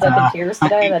one winds up in tears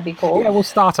today. That'd be cool. Yeah, we'll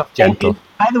start off gentle.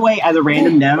 By the way, as a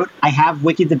random note, I have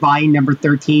Wicked Divine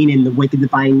 #13 in the Wicked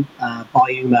Divine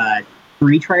Volume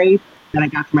 3 trade that I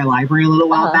got from my library a little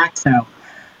while back, so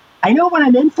I know what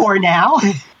I'm in for now.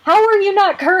 How are you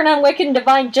not current on Wicked and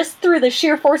Divine just through the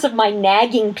sheer force of my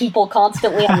nagging people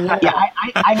constantly on the internet? Yeah,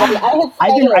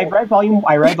 I read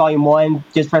Volume 1,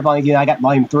 just read Volume 2, and I got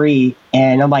Volume 3,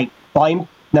 and I'm like, Volume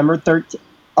number 13,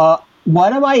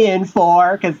 what am I in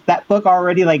for? Because that book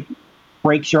already, like,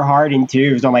 breaks your heart in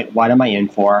two, so I'm like, what am I in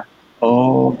for?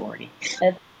 Oh, Lordy.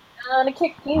 It's gonna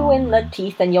kick you in the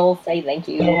teeth, and you'll say thank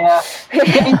you. Yeah.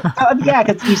 Yeah,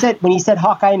 because when you said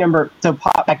Hawkeye so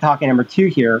pop back to Hawkeye #2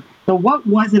 here, so what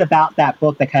was it about that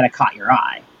book that kind of caught your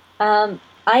eye? I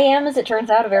am, as it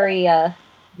turns out, a very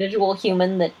visual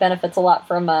human that benefits a lot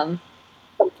from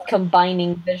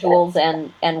combining visuals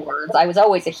and words. I was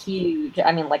always a huge,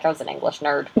 I was an English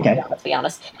nerd, let's be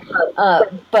honest.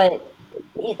 But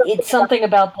it's something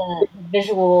about the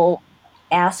visual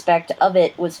aspect of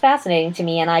it was fascinating to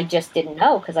me, and I just didn't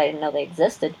know because I didn't know they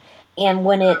existed. And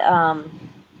when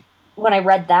I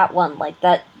read that one, like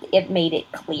that, it made it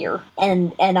clear.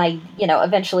 And I,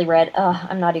 eventually read,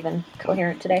 I'm not even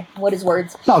coherent today. What is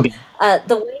words? Okay.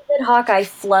 The way that Hawkeye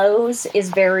flows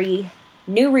is very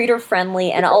new reader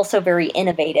friendly and also very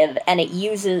innovative, and it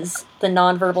uses the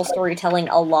nonverbal storytelling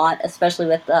a lot, especially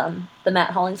with the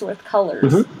Matt Hollingsworth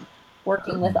colors,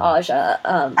 working with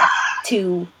Aja,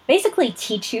 to basically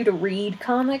teach you to read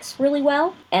comics really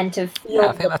well and to feel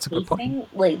I think that's a good point.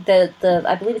 Like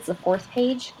I believe it's the 4th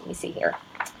page. Let me see here.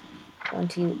 1,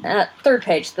 2, 3rd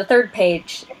page. The 3rd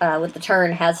page with the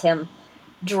turn has him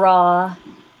draw,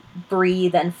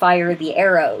 breathe, and fire the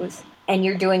arrows, and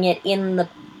you're doing it in the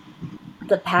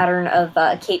pattern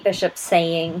of Kate Bishop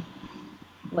saying,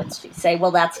 what's she say?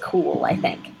 Well, that's cool, I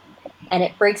think. And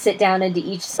it breaks it down into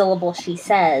each syllable she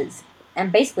says,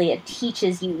 and basically it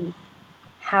teaches you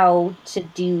how to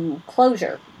do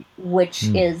closure, which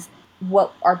is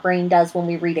what our brain does when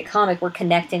we read a comic. We're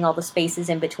connecting all the spaces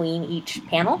in between each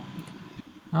panel.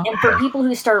 Okay. And for people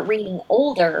who start reading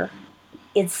older,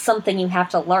 it's something you have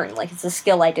to learn. Like, it's a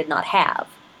skill I did not have.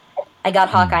 I got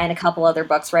Hawkeye and a couple other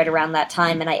books right around that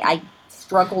time, and I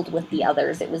struggled with the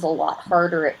others. It was a lot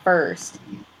harder at first.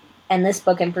 And this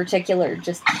book in particular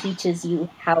just teaches you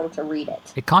how to read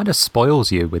it. It kind of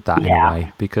spoils you with that in a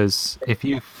way, because if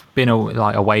you've been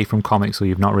away from comics or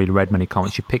you've not really read many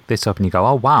comics, you pick this up and you go,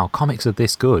 oh wow, comics are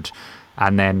this good.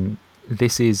 And then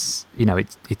this is,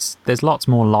 it's there's lots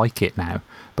more like it now.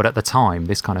 But at the time,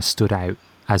 this kind of stood out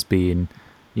as being,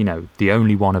 the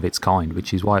only one of its kind,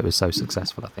 which is why it was so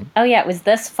successful, I think. Oh yeah, it was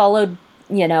this followed,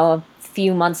 a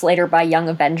few months later by Young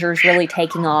Avengers really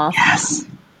taking off. Yes.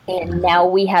 And now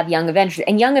we have Young Avengers.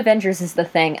 And Young Avengers is the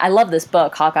thing. I love this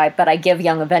book, Hawkeye, but I give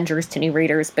Young Avengers to new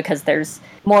readers because there's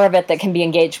more of it that can be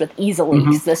engaged with easily,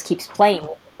 because this keeps playing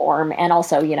with the form, and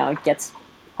also, it gets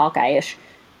Hawkeye-ish.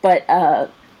 But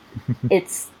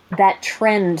it's that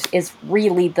trend is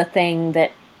really the thing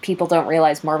that people don't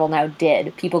realize Marvel Now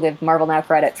did. People give Marvel Now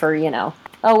credit for,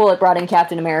 it brought in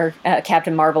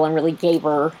Captain Marvel and really gave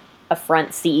her a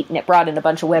front seat, and it brought in a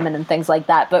bunch of women and things like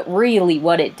that. But really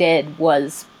what it did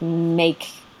was make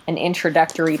an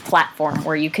introductory platform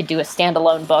where you could do a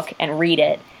standalone book and read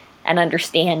it and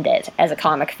understand it as a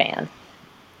comic fan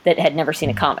that had never seen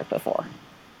a comic before.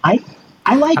 I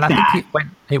like and that. I think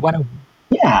it went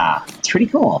yeah, it's pretty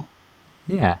cool.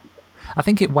 Yeah. I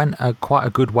think it went quite a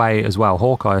good way as well,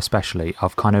 Hawkeye especially,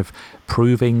 of kind of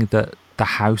proving that the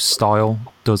house style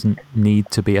doesn't need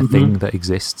to be a thing that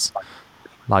exists.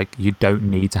 Like, you don't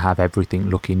need to have everything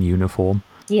look in uniform.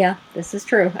 Yeah, this is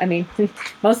true. I mean,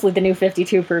 mostly the New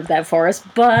 52 proved that for us,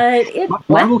 but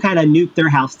Marvel kind of nuked their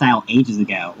house style ages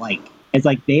ago. Like, it's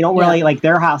like they don't really, like,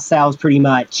 their house style is pretty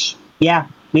much, we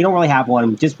don't really have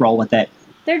one, just roll with it.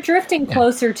 They're drifting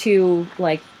closer to,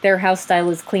 like, their house style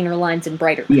is cleaner lines and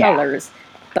brighter colors,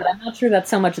 but I'm not sure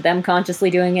that's so much them consciously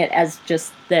doing it as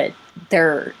just that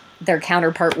they're their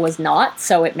counterpart was not,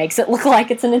 so it makes it look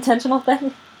like it's an intentional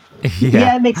thing.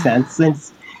 Yeah, it makes sense.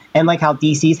 And like how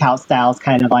DC's house style is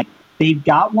kind of like, they've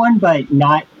got one, but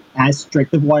not as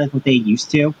strict of one as what they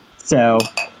used to. So,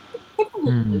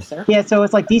 yeah, so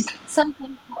it's like these... Some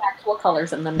things have actual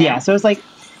colors in them now. Yeah, so it's like...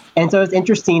 And so it's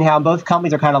interesting how both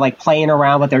companies are kind of like playing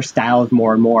around with their styles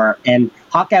more and more. And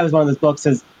Hawkeye was one of those books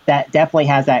that definitely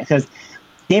has that, because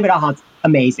David Aja's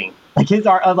amazing. Like his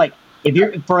art, like if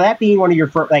you're for that being one of your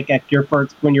first, like your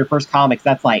first comics,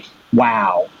 that's like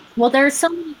wow. Well, there are so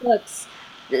many books.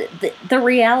 The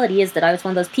reality is that I was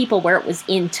one of those people where it was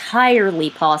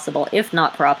entirely possible, if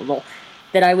not probable,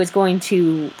 that I was going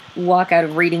to walk out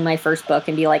of reading my first book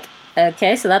and be like,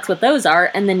 okay, so that's what those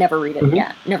are, and then never read it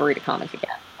again, never read a comic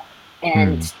again.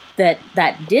 And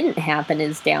that didn't happen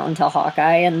is down to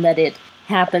Hawkeye, and that it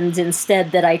happens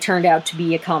instead that I turned out to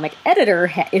be a comic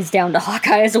editor is down to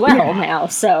Hawkeye as well now.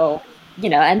 So,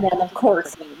 and then of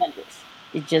course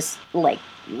it just like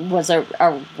was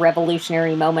a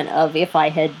revolutionary moment of, if I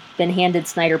had been handed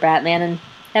Snyder Batman, and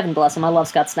heaven bless him, I love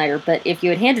Scott Snyder, but if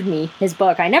you had handed me his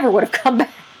book, I never would have come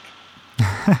back.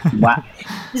 Wow.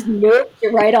 Just noped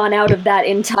it right on out of that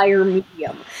entire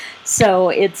medium. So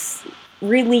it's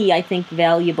really, I think,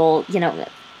 valuable.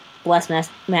 Bless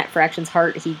Matt Fraction's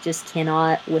heart, he just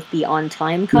cannot with the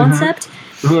on-time concept.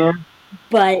 Yeah.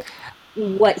 But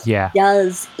what he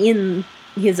does in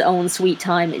his own sweet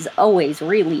time is always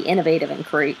really innovative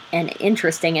and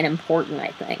interesting and important, I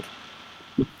think.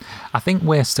 I think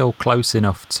we're still close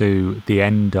enough to the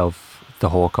end of the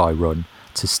Hawkeye run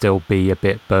to still be a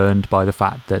bit burned by the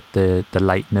fact that the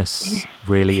lateness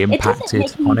really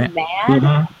impacted on it.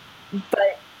 Mad,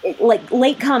 but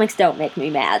late comics don't make me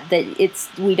mad. That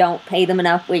we don't pay them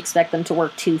enough. We expect them to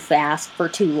work too fast for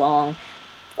too long.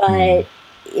 But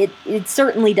it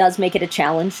certainly does make it a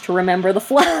challenge to remember the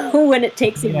flow when it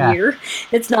takes a year.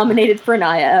 It's nominated for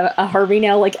a Harvey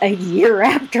now, like a year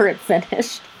after it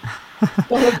finished.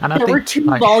 There were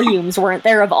 2 volumes, weren't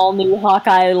there, of all new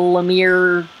Hawkeye,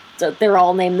 Lemire. They're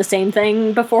all named the same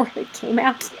thing before it came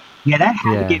out. Yeah, that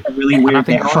had to get really weird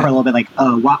there for a little bit. Like,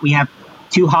 we have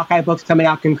 2 Hawkeye books coming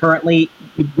out concurrently.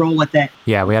 We roll with it.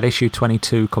 Yeah, we had issue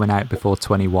 22 coming out before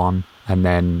 21, and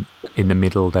then in the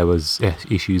middle there was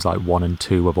issues like 1 and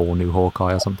 2 of all new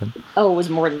Hawkeye or something. Oh, it was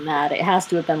more than that. It has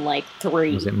to have been like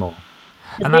 3. Was it more?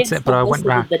 And that's it. But I went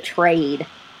back. The trade.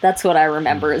 That's what I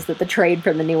remember, is that the trade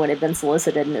from the new one had been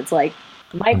solicited, and it's like,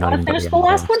 might want to finish the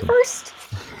last one first.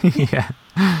 Yeah.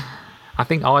 I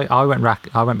think I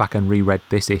went back and reread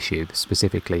this issue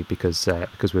specifically because we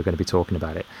were going to be talking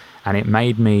about it, and it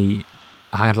made me...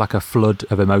 I had like a flood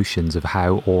of emotions of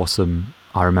how awesome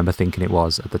I remember thinking it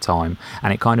was at the time,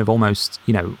 and it kind of almost,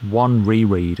 one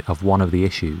reread of one of the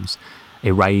issues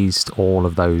erased all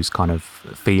of those kind of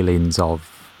feelings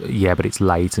of, but it's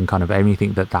late, and kind of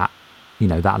anything that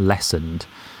lessened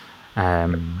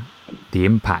the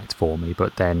impact for me.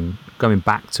 But then going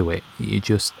back to it,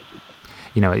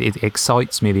 it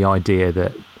excites me, the idea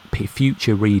that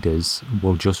future readers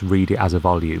will just read it as a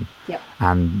volume,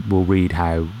 and will read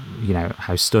how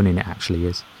stunning it actually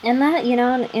is. And that,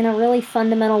 in a really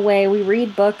fundamental way, we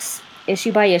read books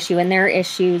issue by issue, and there are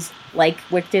issues like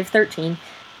Wicked 13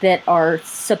 that are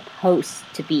supposed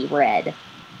to be read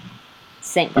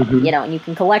single, and you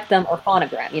can collect them, or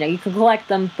phonogram, you can collect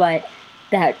them, but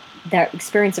that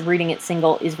experience of reading it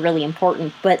single is really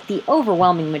important. But the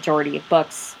overwhelming majority of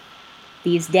books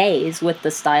these days, with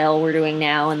the style we're doing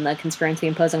now and the constraints we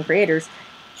impose on creators,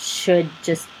 should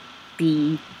just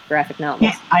be graphic novels.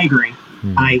 Yeah, I agree.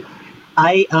 I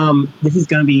this is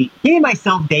going to be getting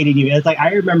myself dated even. It's like,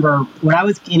 I remember when I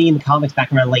was getting into comics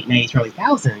back around the late 90s, early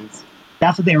 2000s,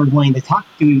 that's what they were willing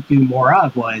to do more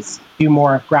of, was do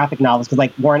more graphic novels. Because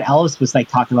like Warren Ellis was like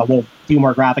talking about, well, do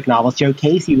more graphic novels. Joe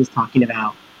Casey was talking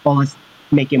about, well, let's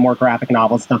make it more graphic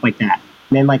novels, stuff like that.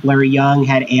 And then like Larry Young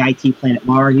had AIT Planet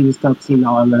Mars. He was focusing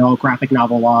on the whole graphic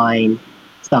novel line,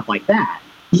 stuff like that.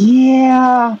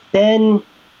 Yeah, then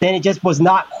it just was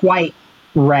not quite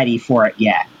ready for it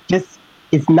yet.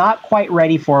 It's not quite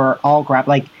ready for all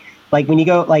graphic. Like when you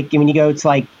go to like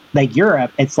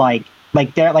Europe, it's like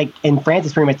they're like, in France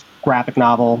it's pretty much graphic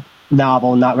novel,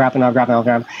 not graphic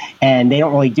novel, and they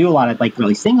don't really do a lot of like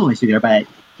really single issue there. But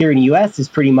here in the US it's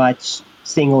pretty much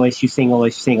single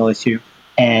issue,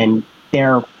 and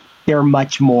they're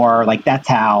much more like, that's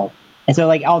how. And so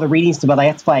like all the reading stuff,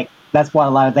 but that's what a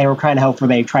lot of they were trying to hope for.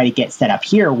 They try to get set up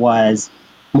here was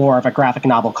more of a graphic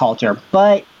novel culture,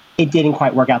 but it didn't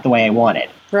quite work out the way I wanted.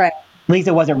 Right. At least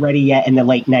it wasn't ready yet in the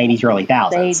late 90s, early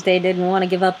 2000s. They didn't want to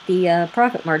give up the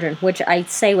profit margin, which I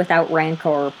say without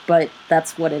rancor, but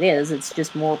that's what it is. It's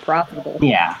just more profitable.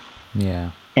 Yeah.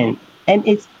 Yeah. And and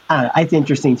it's I don't know, it's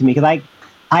interesting to me because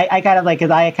I kind of like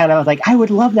because I kind of was like I would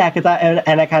love that because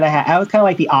I kind of I was kind of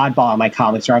like the oddball in my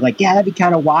comic store. I was like, yeah, that'd be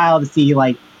kind of wild to see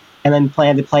like, and then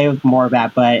plan to play with more of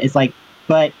that. But it's like,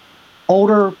 but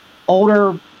older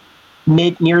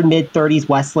near mid 30s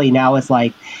Wesley now is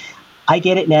like, I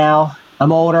get it now.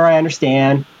 I'm older, I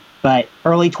understand. But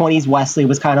early 20s Wesley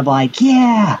was kind of like,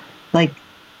 yeah, like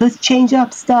let's change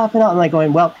up stuff. And I'm like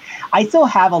going, well, I still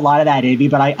have a lot of that in me,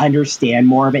 but I understand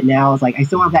more of it now. It's like I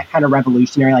still have that kind of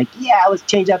revolutionary, like, yeah, let's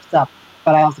change up stuff.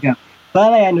 But I also go,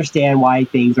 but I understand why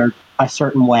things are a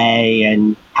certain way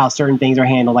and how certain things are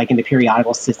handled, like in the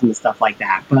periodical system and stuff like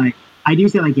that. But I do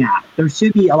say, like, yeah, there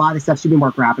should be a lot of stuff should be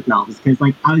more graphic novels because,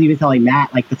 like, I was even telling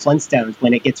Matt, like, the Flintstones,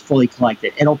 when it gets fully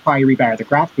collected, it'll probably read better as a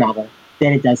graphic novel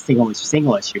than it does single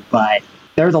issue. But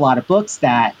there's a lot of books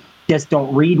that just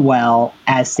don't read well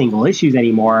as single issues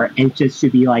anymore and just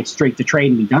should be, like, straight to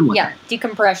trade and be done with it. Yeah,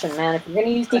 decompression, man. If you're going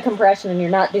to use decompression and you're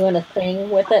not doing a thing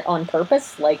with it on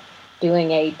purpose, like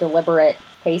doing a deliberate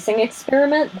pacing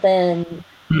experiment, then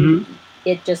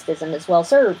it just isn't as well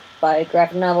served by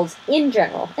graphic novels in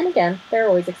general. And again, there are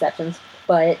always exceptions,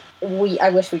 but I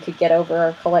wish we could get over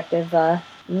our collective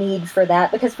need for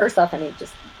that, because first off, I mean,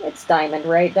 it's Diamond,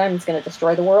 right? Diamond's going to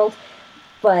destroy the world,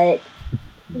 but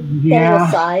setting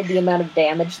aside the amount of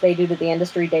damage they do to the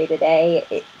industry day to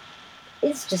day,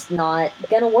 it's just not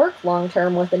going to work long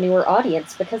term with a newer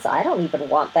audience, because I don't even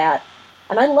want that.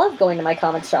 And I love going to my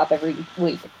comic shop every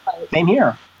week. Same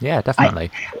here. Yeah,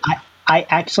 definitely. I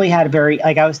actually had a very,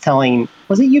 like I was telling,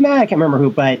 was it you, Matt? I can't remember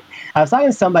who, but I was talking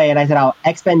to somebody and I said, oh,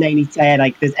 X-Men 92, I had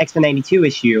like this X-Men 92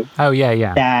 issue. Oh,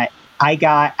 yeah. That I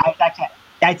got,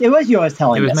 it was you I was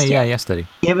telling this. It was me, yeah, yesterday.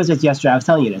 It was just yesterday, I was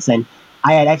telling you this, and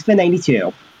I had X-Men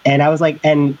 92, and I was like,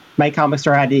 and my comic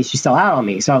store had the issue still out on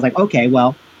me, so I was like, okay,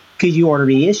 well, could you order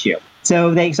me the issue?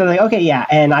 So they're like, okay, yeah,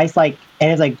 and I was like,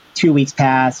 and it's like 2 weeks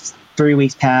passed, 3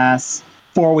 weeks passed,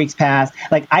 4 weeks passed.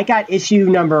 Like, I got issue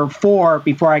number 4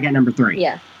 before I got number 3.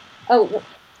 Yeah. Oh.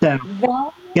 So,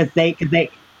 because they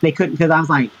couldn't, because I was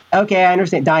like, okay, I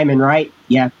understand. Diamond, right?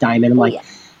 Yeah, Diamond. I'm like,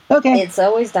 okay. It's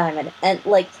always Diamond. And,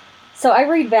 like, so I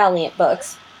read Valiant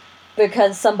books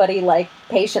because somebody, like,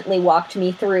 patiently walked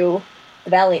me through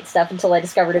the Valiant stuff until I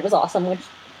discovered it was awesome, which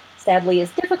sadly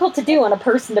is difficult to do on a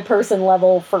person-to-person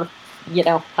level for,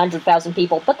 100,000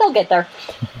 people, but they'll get there.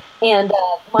 And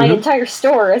my entire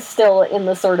store is still in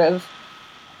the sort of,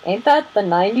 ain't that the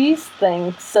 90s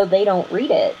thing, so they don't read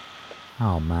it.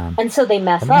 Oh, man. And so they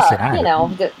mess up,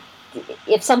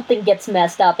 if something gets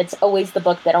messed up, it's always the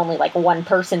book that only, like, one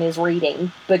person is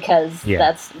reading, because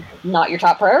that's not your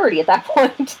top priority at that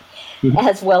point.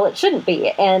 As well it shouldn't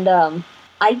be. And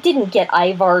I didn't get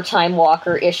Ivar Time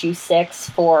Walker issue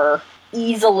 6 for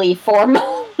easily 4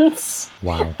 months.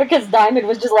 Wow. Because Diamond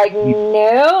was just like,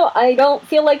 no, I don't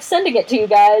feel like sending it to you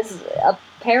guys,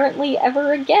 apparently,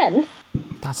 ever again.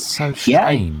 That's so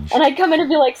strange. And I'd come in and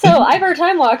be like, so, Ivar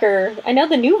Time Walker, I know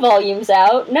the new volume's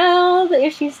out. No, the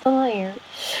issue's still here.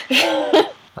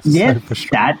 That's so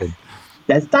frustrating.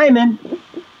 That's Diamond.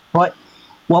 What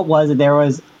was it? There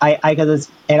was,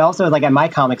 and also, like, at my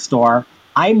comic store,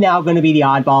 I'm now going to be the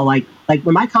oddball. Like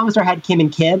when my comic store had Kim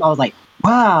and Kim, I was like,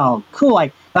 wow, cool.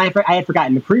 Like, I had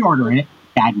forgotten to pre-order it.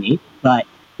 Bad me. But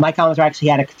my comic store actually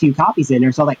had a few copies in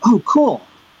there, so I was like, oh, cool.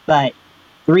 But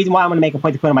the reason why I'm going to make a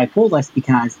point to put on my pull list,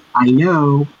 because I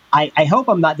know, I hope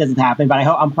doesn't happen, but I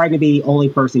hope I'm probably going to be the only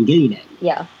person getting it.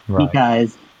 Yeah. Right.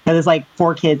 Because it's like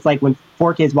 4 kids, like when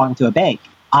 4 kids walk into a bank,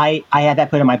 I had that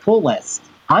put on my pull list.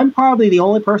 I'm probably the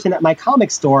only person at my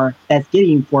comic store that's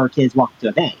getting 4 kids walk into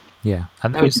a bank. Yeah,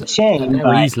 and which is a shame.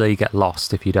 They'll easily get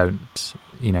lost if you don't,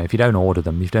 if you don't order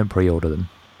them, if you don't pre-order them.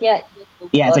 Yeah,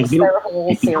 it's like their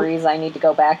whole series I need to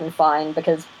go back and find,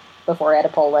 because before I had a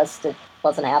pull list, it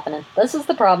wasn't happening. This is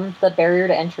the problem. The barrier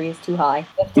to entry is too high.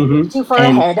 Too far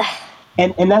ahead.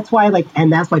 And that's why,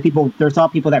 there's all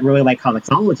people that really like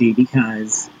Comixology,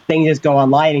 because things just go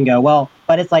online and go, well,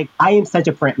 but it's like, I am such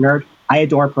a print nerd. I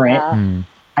adore print.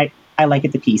 I like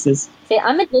it to pieces. See,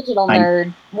 I'm a digital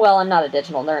nerd. Well, I'm not a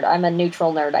digital nerd. I'm a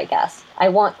neutral nerd, I guess. I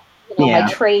want my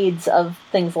trades of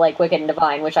things like Wicked and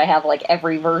Divine, which I have, like,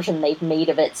 every version they've made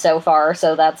of it so far,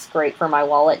 so that's great for my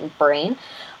wallet and brain.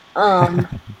 I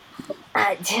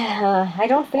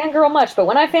don't fangirl much, but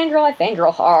when I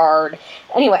fangirl hard.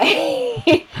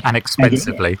 Anyway. And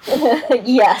expensively.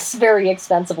 Yes, very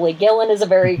expensively. Gillen is a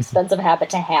very expensive habit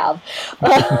to have.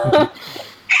 But...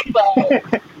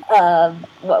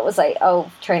 what was I?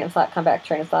 Oh, train of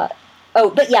thought. Oh,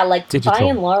 but yeah, like Digital. by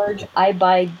and large, I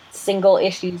buy single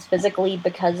issues physically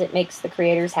because it makes the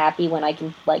creators happy when I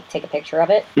can like take a picture of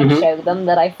it and show them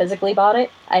that I physically bought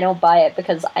it. I don't buy it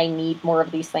because I need more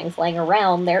of these things laying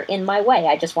around. They're in my way.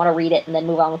 I just want to read it and then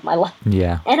move on with my life.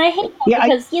 Yeah. And I hate that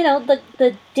because, you know,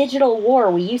 the digital war,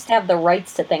 we used to have the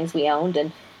rights to things we owned,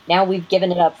 and now we've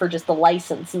given it up for just the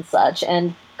license and such,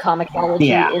 and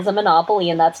Comixology is a monopoly,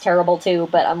 and that's terrible too,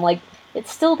 but I'm like,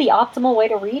 it's still the optimal way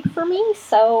to read for me,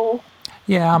 so...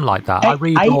 Yeah, I'm like that. I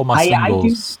read all my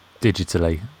singles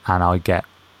digitally, and I get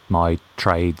my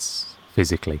trades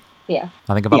physically. Yeah.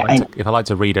 I think if I like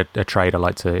to read a trade, I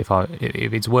like to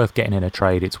if it's worth getting in a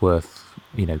trade, it's worth,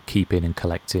 you know, keeping and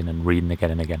collecting and reading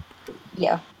again and again.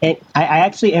 Yeah. And I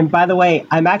actually, and by the way,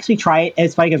 I'm actually trying.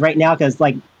 It's funny because right now, because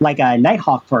like a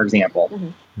Nighthawk, for example,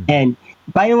 and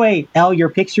by the way, Elle, your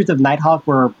pictures of Nighthawk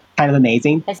were kind of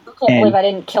amazing. I still can't believe I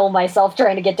didn't kill myself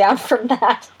trying to get down from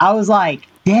that. I was like,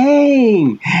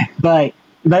 dang, but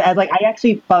as like I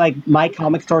actually, but like my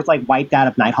comic store's like wiped out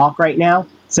of Nighthawk right now.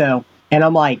 So, and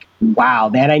I'm like, wow,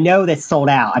 man, I know that's sold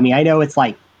out. I mean, I know it's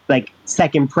like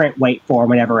second print, wait for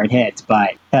whenever it hits,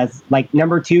 but because like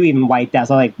number 2 even wiped out.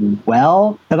 So I'm like,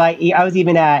 well, because I was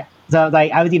even at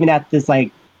this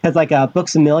like, because like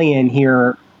Books A Million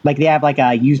here, like they have like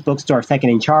a used bookstore, Second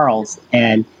and Charles,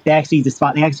 and they actually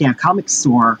have comic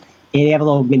store, and they have a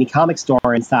little mini comic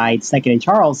store inside Second and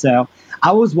Charles. So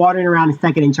I was wandering around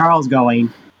Second and Charles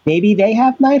going, maybe they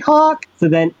have Nighthawk, so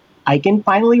then I can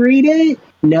finally read it.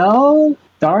 No,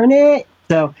 darn it.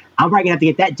 So I'm probably gonna have to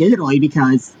get that digitally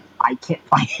because I can't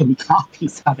find any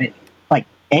copies of it like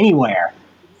anywhere.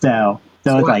 So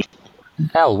it's like,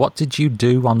 Elle, what did you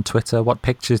do on Twitter? What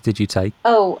pictures did you take?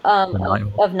 Oh,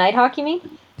 of Nighthawk, you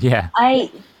mean? Yeah.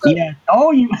 Yeah.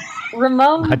 Oh, you.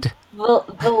 Ramon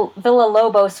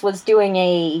Villalobos was doing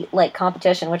a like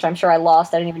competition, which I'm sure I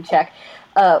lost. I didn't even check.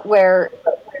 Where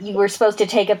you were supposed to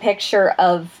take a picture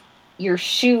of your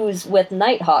shoes with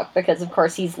Nighthawk because, of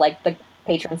course, he's like the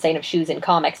patron saint of shoes in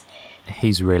comics.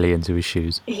 He's really into his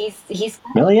shoes. He's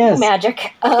really is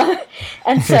magic.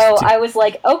 And so I was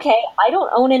like, okay, I don't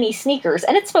own any sneakers,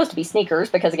 and it's supposed to be sneakers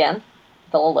because, again,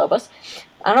 Villalobos.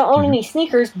 I don't own any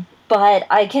sneakers, but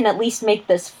I can at least make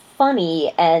this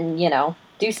funny and, you know,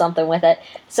 do something with it.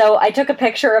 So I took a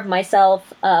picture of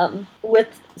myself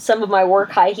with some of my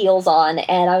work high heels on,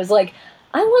 and I was like,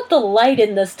 I want the light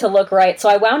in this to look right. So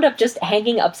I wound up just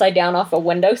hanging upside down off a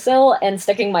windowsill and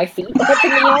sticking my feet up in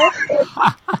the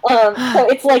air. So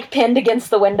it's like pinned against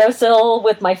the windowsill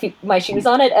with my shoes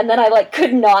on it, and then I like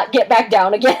could not get back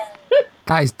down again.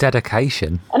 That is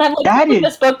dedication. And I'm like reading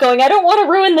this book going, I don't want to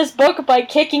ruin this book by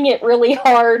kicking it really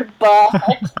hard, but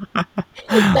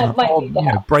that might be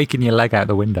bad. Breaking your leg out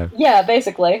the window. Yeah,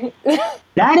 basically.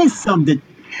 That is something.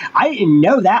 I didn't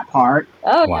know that part.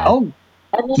 Oh, wow.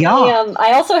 Yeah. Oh, and then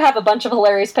I also have a bunch of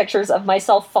hilarious pictures of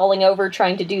myself falling over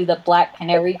trying to do the Black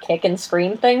Canary kick and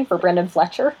scream thing for Brendan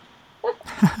Fletcher.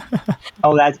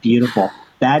 Oh, that's beautiful.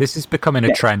 This is becoming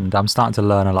a trend. I'm starting to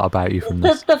learn a lot about you from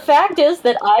this. The fact is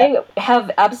that I have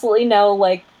absolutely no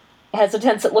like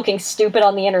hesitance at looking stupid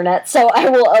on the internet, so I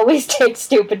will always take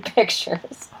stupid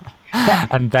pictures.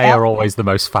 And they are always the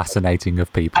most fascinating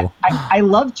of people. I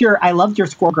loved your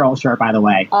Squirrel Girl shirt, by the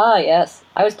way. Ah, yes,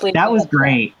 I was pleased. That was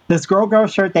great. The Squirrel Girl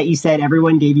shirt that you said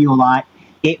everyone gave you a lot.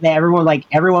 Everyone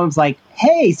was like,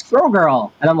 "Hey, Squirrel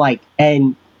Girl," and I'm like,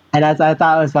 and I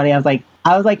thought it was funny. I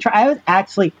was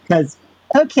actually because.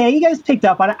 Okay, you guys picked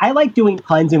up on it. I like doing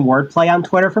puns and wordplay on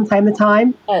Twitter from time to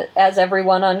time. As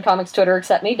everyone on comics Twitter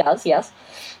except me does, yes.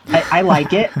 I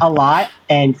like it a lot,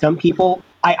 and some people,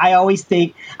 I always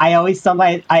get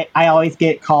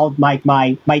called my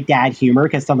dad humor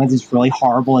because sometimes it's really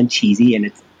horrible and cheesy and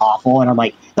it's awful, and I'm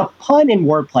like, the pun and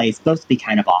wordplay is supposed to be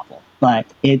kind of awful, but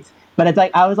it's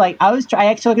like I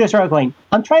actually started going,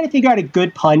 I'm trying to figure out a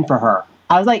good pun for her.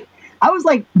 I was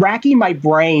like racking my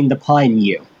brain to pun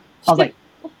you. I was like,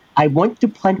 I want to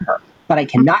pun her, but I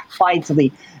cannot find something.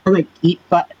 I'm like,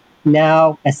 but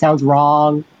no, that sounds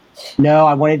wrong. No,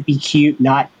 I want it to be cute,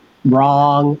 not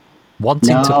wrong. Wanting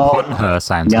to pun her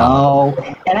sounds no.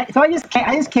 And so I just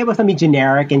came up with something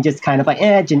generic and just kind of like,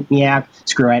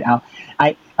 screw it.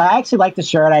 I actually liked the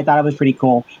shirt. I thought it was pretty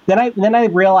cool. Then I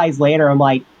realized later, I'm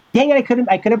like, dang it, I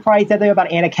could have probably said something about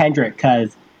Anna Kendrick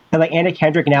because like Anna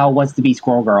Kendrick now wants to be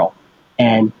Squirrel Girl,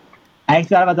 and I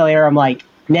thought about that later. I'm like,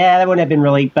 nah, that wouldn't have been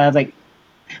really. But I was like,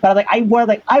 I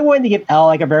wanted to give Elle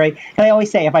like a very. And I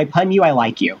always say, if I pun you, I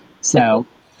like you. So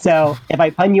if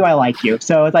I pun you, I like you.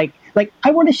 So it's like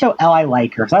I want to show Elle I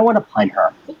like her, so I want to pun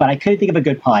her. But I couldn't think of a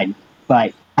good pun.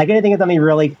 But I couldn't think of something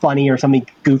really funny or something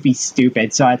goofy,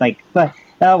 stupid. So I was like, but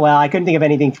oh well, I couldn't think of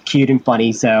anything cute and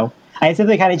funny. So I had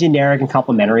something kind of generic and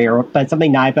complimentary, but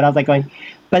something nice. But I was like going,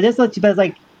 but this was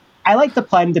like, I like to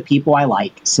pun the people I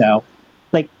like. So,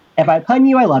 like, if I pun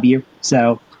you, I love you.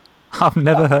 So, I've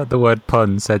never heard the word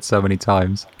pun said so many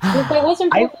times.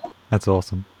 That's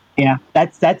awesome. Yeah,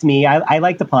 that's me. I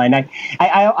like the pun.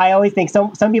 I always think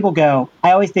some people go.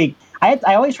 I always think I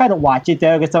always try to watch it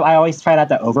though, because so I always try not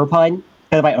to over pun.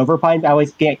 Because if I over pun, I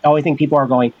always think people are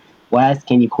going, Wes,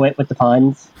 can you quit with the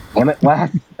puns? Damn it,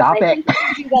 Wes, stop it.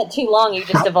 If you do that too long, you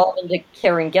just evolve into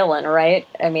Kieran Gillen, right?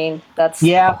 I mean, that's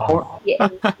the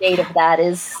state of that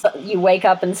is you wake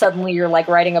up and suddenly you're like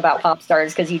writing about pop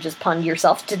stars because you just punned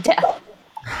yourself to death.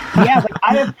 Yeah, like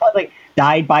I have like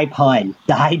died by pun,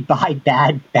 died by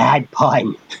bad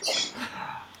pun.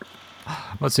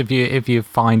 What's if you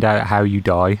find out how you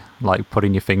die, like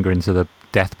putting your finger into the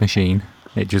death machine,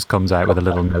 it just comes out with a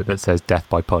little note that says "death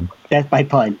by pun." Death by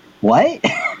pun. What?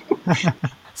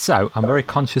 So I'm very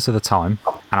conscious of the time,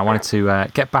 and I wanted to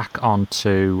get back on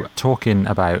to talking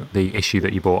about the issue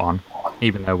that you brought on,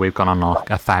 even though we've gone on like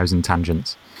 1,000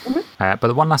 tangents. But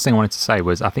the one last thing I wanted to say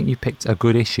was I think you picked a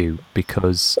good issue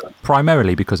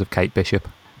primarily because of Kate Bishop.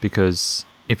 Because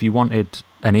if you wanted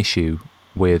an issue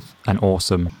with an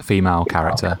awesome female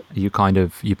character, you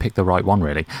picked the right one,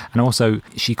 really. And also,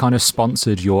 she kind of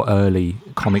sponsored your early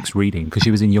comics reading because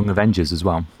she was in Young Avengers as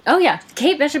well. Oh yeah,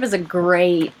 Kate Bishop is a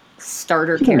great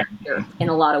starter character in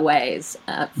a lot of ways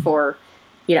for,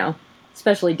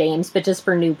 especially dames, but just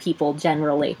for new people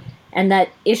generally. And that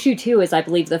issue 2 is, I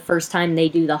believe, the first time they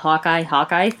do the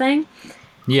Hawkeye thing.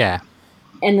 Yeah.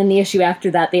 And then the issue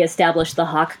after that, they establish the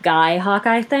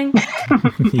Hawkeye thing.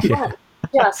 Yeah.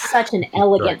 Just such an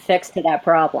elegant fix to that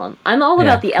problem. I'm all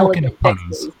about the elegant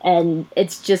fixes, and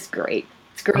it's just great.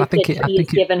 It's great that she's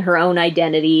given her own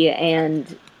identity,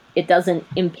 and it doesn't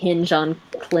impinge on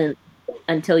Clint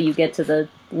until you get to the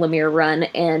Lemire run,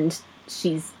 and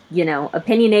she's,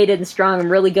 opinionated and strong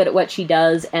and really good at what she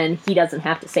does, and he doesn't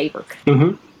have to save her.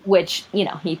 Mm-hmm. Which,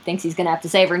 he thinks he's going to have to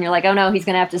save her, and you're like, oh no, he's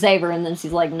going to have to save her, and then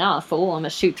she's like, nah, fool, I'm going to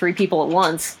shoot 3 people at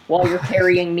once while you're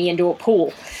carrying me into a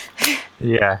pool.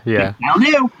 Yeah. I'll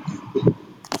do.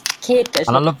 Kate Bishop.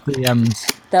 And I love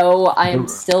the... Though I'm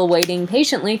still waiting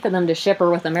patiently for them to ship her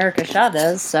with America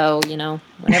Chavez, so, whenever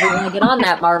you want to get on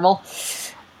that, Marvel.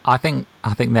 I think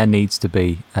there needs to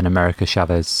be an America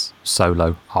Chavez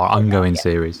solo or ongoing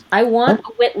series. I want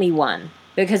a Whitley one,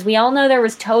 because we all know there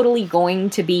was totally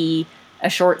going to be a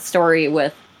short story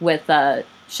with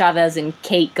Chavez and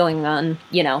Kate going on,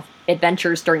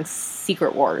 adventures during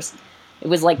Secret Wars. It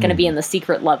was like going to be in the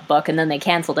Secret Love book, and then they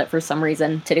canceled it for some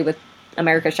reason to do with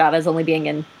America Chavez only being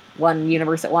in one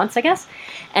universe at once, I guess.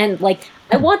 And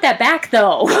I want that back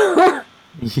though.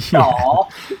 Yeah.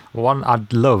 One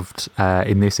I'd loved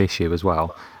in this issue as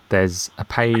well. There's a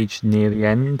page near the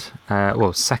end,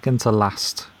 second to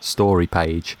last story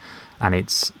page, and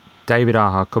it's David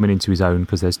Aja coming into his own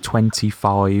because there's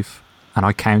 25, and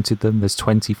I counted them. There's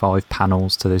 25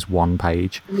 panels to this one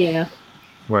page. Yeah.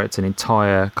 Where it's an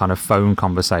entire kind of phone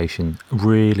conversation,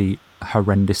 really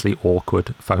horrendously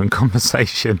awkward phone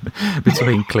conversation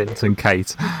between Clint and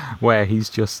Kate, where he's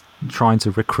just trying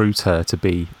to recruit her to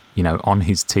be, on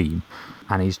his team,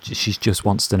 and she just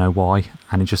wants to know why,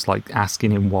 and he's just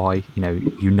asking him why,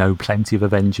 plenty of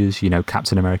Avengers,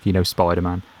 Captain America,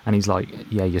 Spider-Man, and he's like,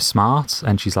 yeah, you're smart,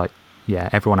 and she's like, yeah,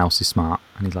 everyone else is smart,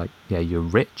 and he's like, yeah, you're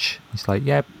rich, he's like,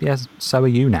 yeah, so are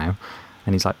you now,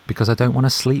 and he's like, because I don't want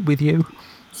to sleep with you,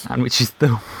 and which is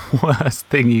the worst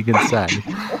thing you can say.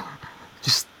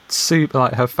 Just super,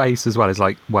 her face as well is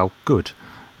like, well, good,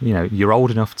 you're old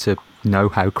enough to know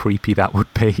how creepy that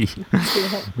would be.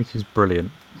 Which is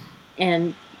brilliant.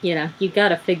 And you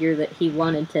gotta figure that he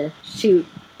wanted to shoot,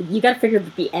 you gotta figure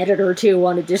that the editor too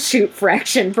wanted to shoot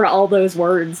fraction for all those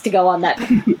words to go on that.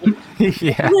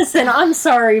 Yeah. Listen, I'm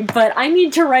sorry, but I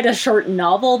need to write a short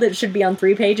novel that should be on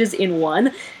 3 pages in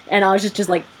one, and I was just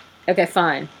like, okay,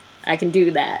 fine, I can do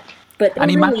that. But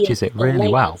and he matches it really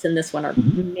well. And this one are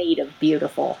made of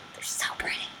beautiful. They're so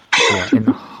pretty. Yeah, in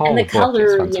the whole and the book,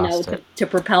 color, it's to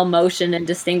propel motion and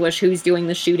distinguish who's doing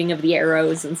the shooting of the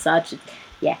arrows and such.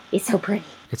 Yeah, it's so pretty.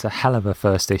 It's a hell of a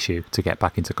first issue to get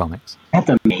back into comics. That's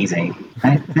amazing.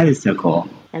 That is so cool.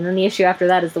 And then the issue after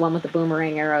that is the one with the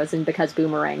boomerang arrows and Because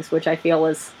Boomerangs, which I feel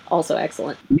is also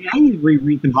excellent. Yeah, I need to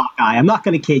reread some Hawkeye. I'm not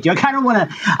going to kid you. I kind of want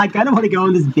to go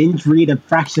on this binge read of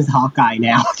Fraction's Hawkeye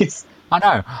now. I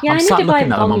know. Yeah, I'm sat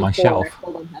looking at them on my shelf.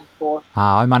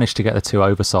 I managed to get the 2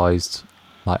 oversized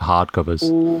hardcovers.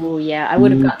 Ooh, yeah. I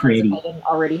would have gotten them if I didn't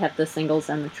already have the singles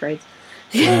and the trades.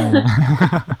 Yeah.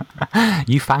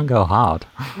 You fangirl hard.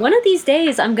 One of these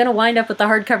days, I'm going to wind up with the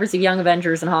hardcovers of Young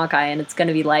Avengers and Hawkeye, and it's going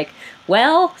to be like,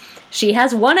 well, she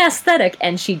has one aesthetic,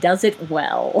 and she does it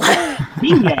well.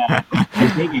 Yeah.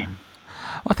 I dig it.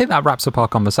 I think that wraps up our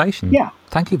conversation. Yeah.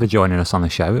 Thank you for joining us on the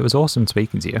show. It was awesome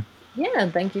speaking to you. Yeah,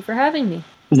 thank you for having me. It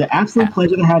was an absolute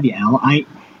pleasure to have you, Al.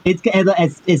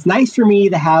 It's nice for me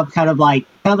to have kind of like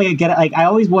a get like I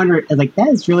always wonder like that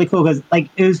is really cool because like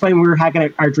it was funny when we were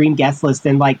having our dream guest list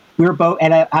and like we were both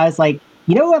and I was like,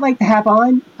 you know what I'd like to have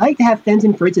on? I like to have Femmes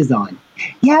and Fridges on.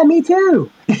 Yeah, me too.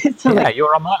 So yeah, like,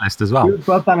 you're on my list as well. We were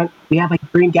both we have like a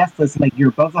dream guest list. And, like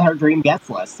you're both on our dream guest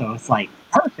list, so it's like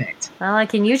perfect. Well, I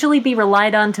can usually be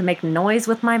relied on to make noise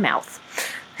with my mouth.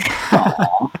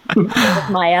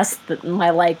 my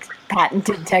like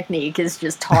patented technique is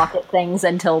just talk at things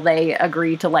until they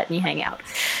agree to let me hang out.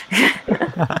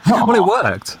 Well, it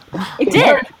worked. It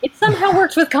did. It somehow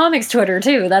works with comics Twitter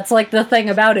too. That's like the thing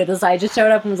about it is I just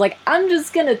showed up and was like, I'm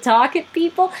just gonna talk at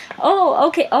people. Oh,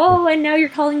 okay. Oh, and now you're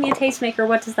calling me a tastemaker.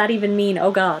 What does that even mean?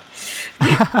 Oh God.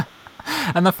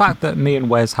 And the fact that me and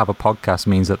Wes have a podcast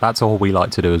means that that's all we like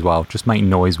to do as well. Just make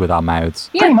noise with our mouths.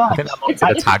 Yeah, I think that might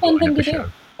be the tagline of the show.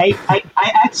 I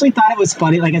actually thought it was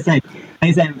funny. Like I said,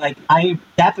 like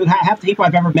half the people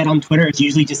I've ever met on Twitter, it's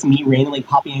usually just me randomly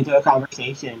popping into a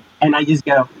conversation, and I just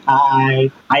go, I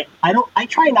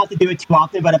try not to do it too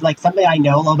often, but if like something I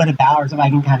know a little bit about or something, I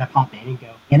can kind of pop in and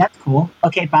go, yeah, that's cool.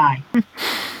 Okay, bye.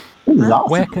 This is awesome.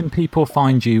 Where can people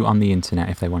find you on the internet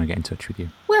if they want to get in touch with you?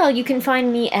 Well, you can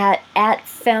find me at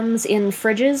Femmes in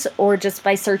Fridges, or just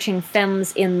by searching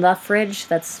Femmes in the Fridge.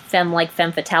 That's Femme like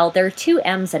Femme Fatale. There are 2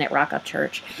 M's in it, Rock Up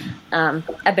Church.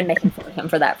 I've been making fun of him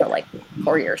for that for like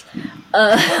 4 years.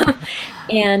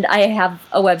 And I have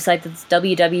a website that's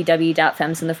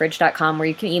www.femmesinthefridge.com where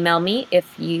you can email me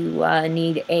if you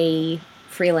need a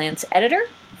freelance editor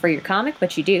for your comic,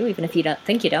 but you do, even if you don't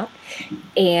think you don't.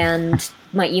 And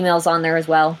my email's on there as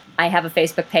well. I have a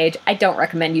Facebook page. I don't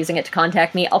recommend using it to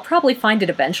contact me. I'll probably find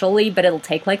it eventually, but it'll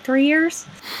take like 3 years.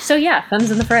 So yeah, Femmes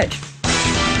in the Fridge.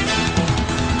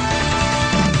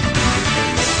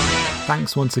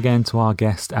 Thanks once again to our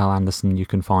guest, Elle Anderson. You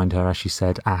can find her, as she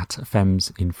said, at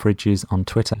Femmes in Fridges on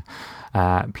Twitter.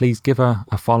 Please give her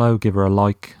a follow, give her a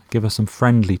like, give her some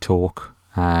friendly talk.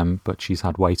 But she's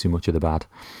had way too much of the bad.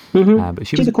 Mm-hmm. But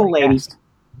she's a cool lady. Guest.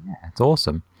 Yeah, it's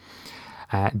awesome.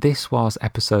 This was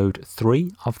episode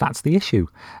 3 of That's the Issue.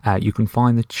 You can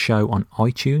find the show on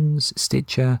iTunes,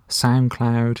 Stitcher,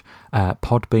 SoundCloud,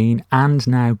 Podbean, and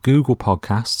now Google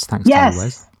Podcasts. Thanks to you,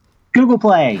 Wes. Google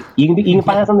Play. You can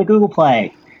find us on the Google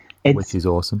Play, which is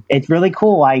awesome. It's really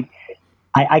cool. I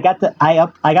got the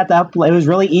upload. It was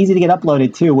really easy to get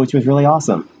uploaded too, which was really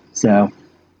awesome. So.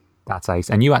 That's ace.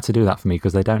 And you had to do that for me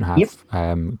because they don't have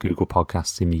Google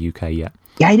Podcasts in the UK yet.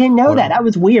 Yeah, I didn't know that. That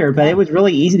was weird, but it was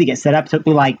really easy to get set up. It took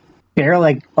me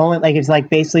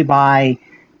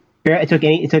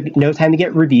it took no time to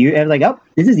get reviewed. I was like, oh,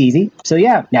 this is easy. So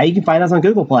yeah, now you can find us on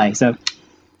Google Play. So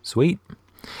sweet.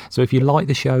 So if you like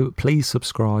the show, please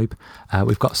subscribe.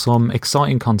 We've got some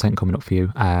exciting content coming up for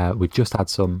you. We've just had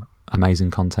some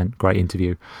amazing content, great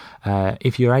interview.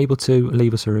 If you're able to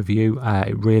leave us a review,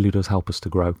 it really does help us to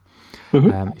grow.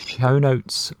 Mm-hmm. Show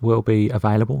notes will be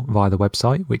available via the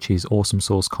website, which is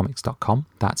awesomesourcecomics.com.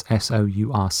 That's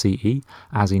SOURCE,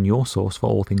 as in your source for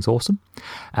all things awesome.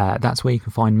 That's where you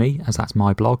can find me, as that's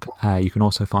my blog. You can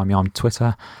also find me on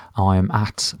Twitter. I'm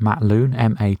at Matt Loon,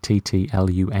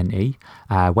 MATTLUNE.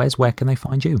 Where can they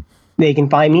find you? They can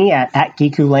find me at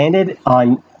Geeku Landed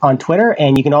on Twitter,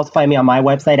 and you can also find me on my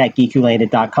website at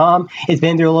geekulanded.com. It's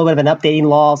been through a little bit of an updating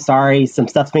lull. Sorry, some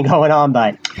stuff's been going on,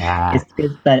 but I'm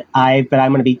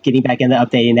going to be getting back into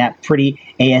updating that pretty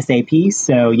ASAP.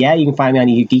 So yeah, you can find me on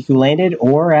Geeku Landed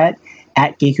or at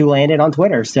Geeku Landed on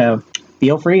Twitter. So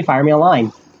feel free to fire me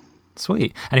online.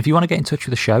 Sweet. And if you want to get in touch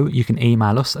with the show, you can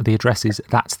email us. The address is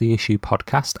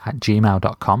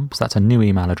that'stheissuepodcast@gmail.com. So that's a new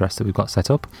email address that we've got set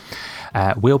up.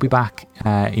 We'll be back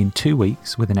in 2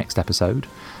 weeks with the next episode.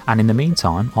 And in the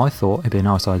meantime, I thought it'd be a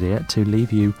nice idea to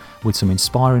leave you with some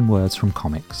inspiring words from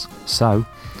comics. So,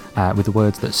 with the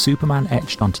words that Superman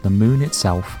etched onto the moon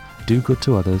itself, do good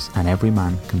to others and every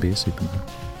man can be a Superman.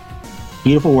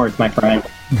 Beautiful words, my friend.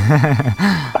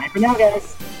 Bye for now,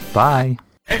 guys. Bye.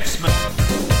 X-Men.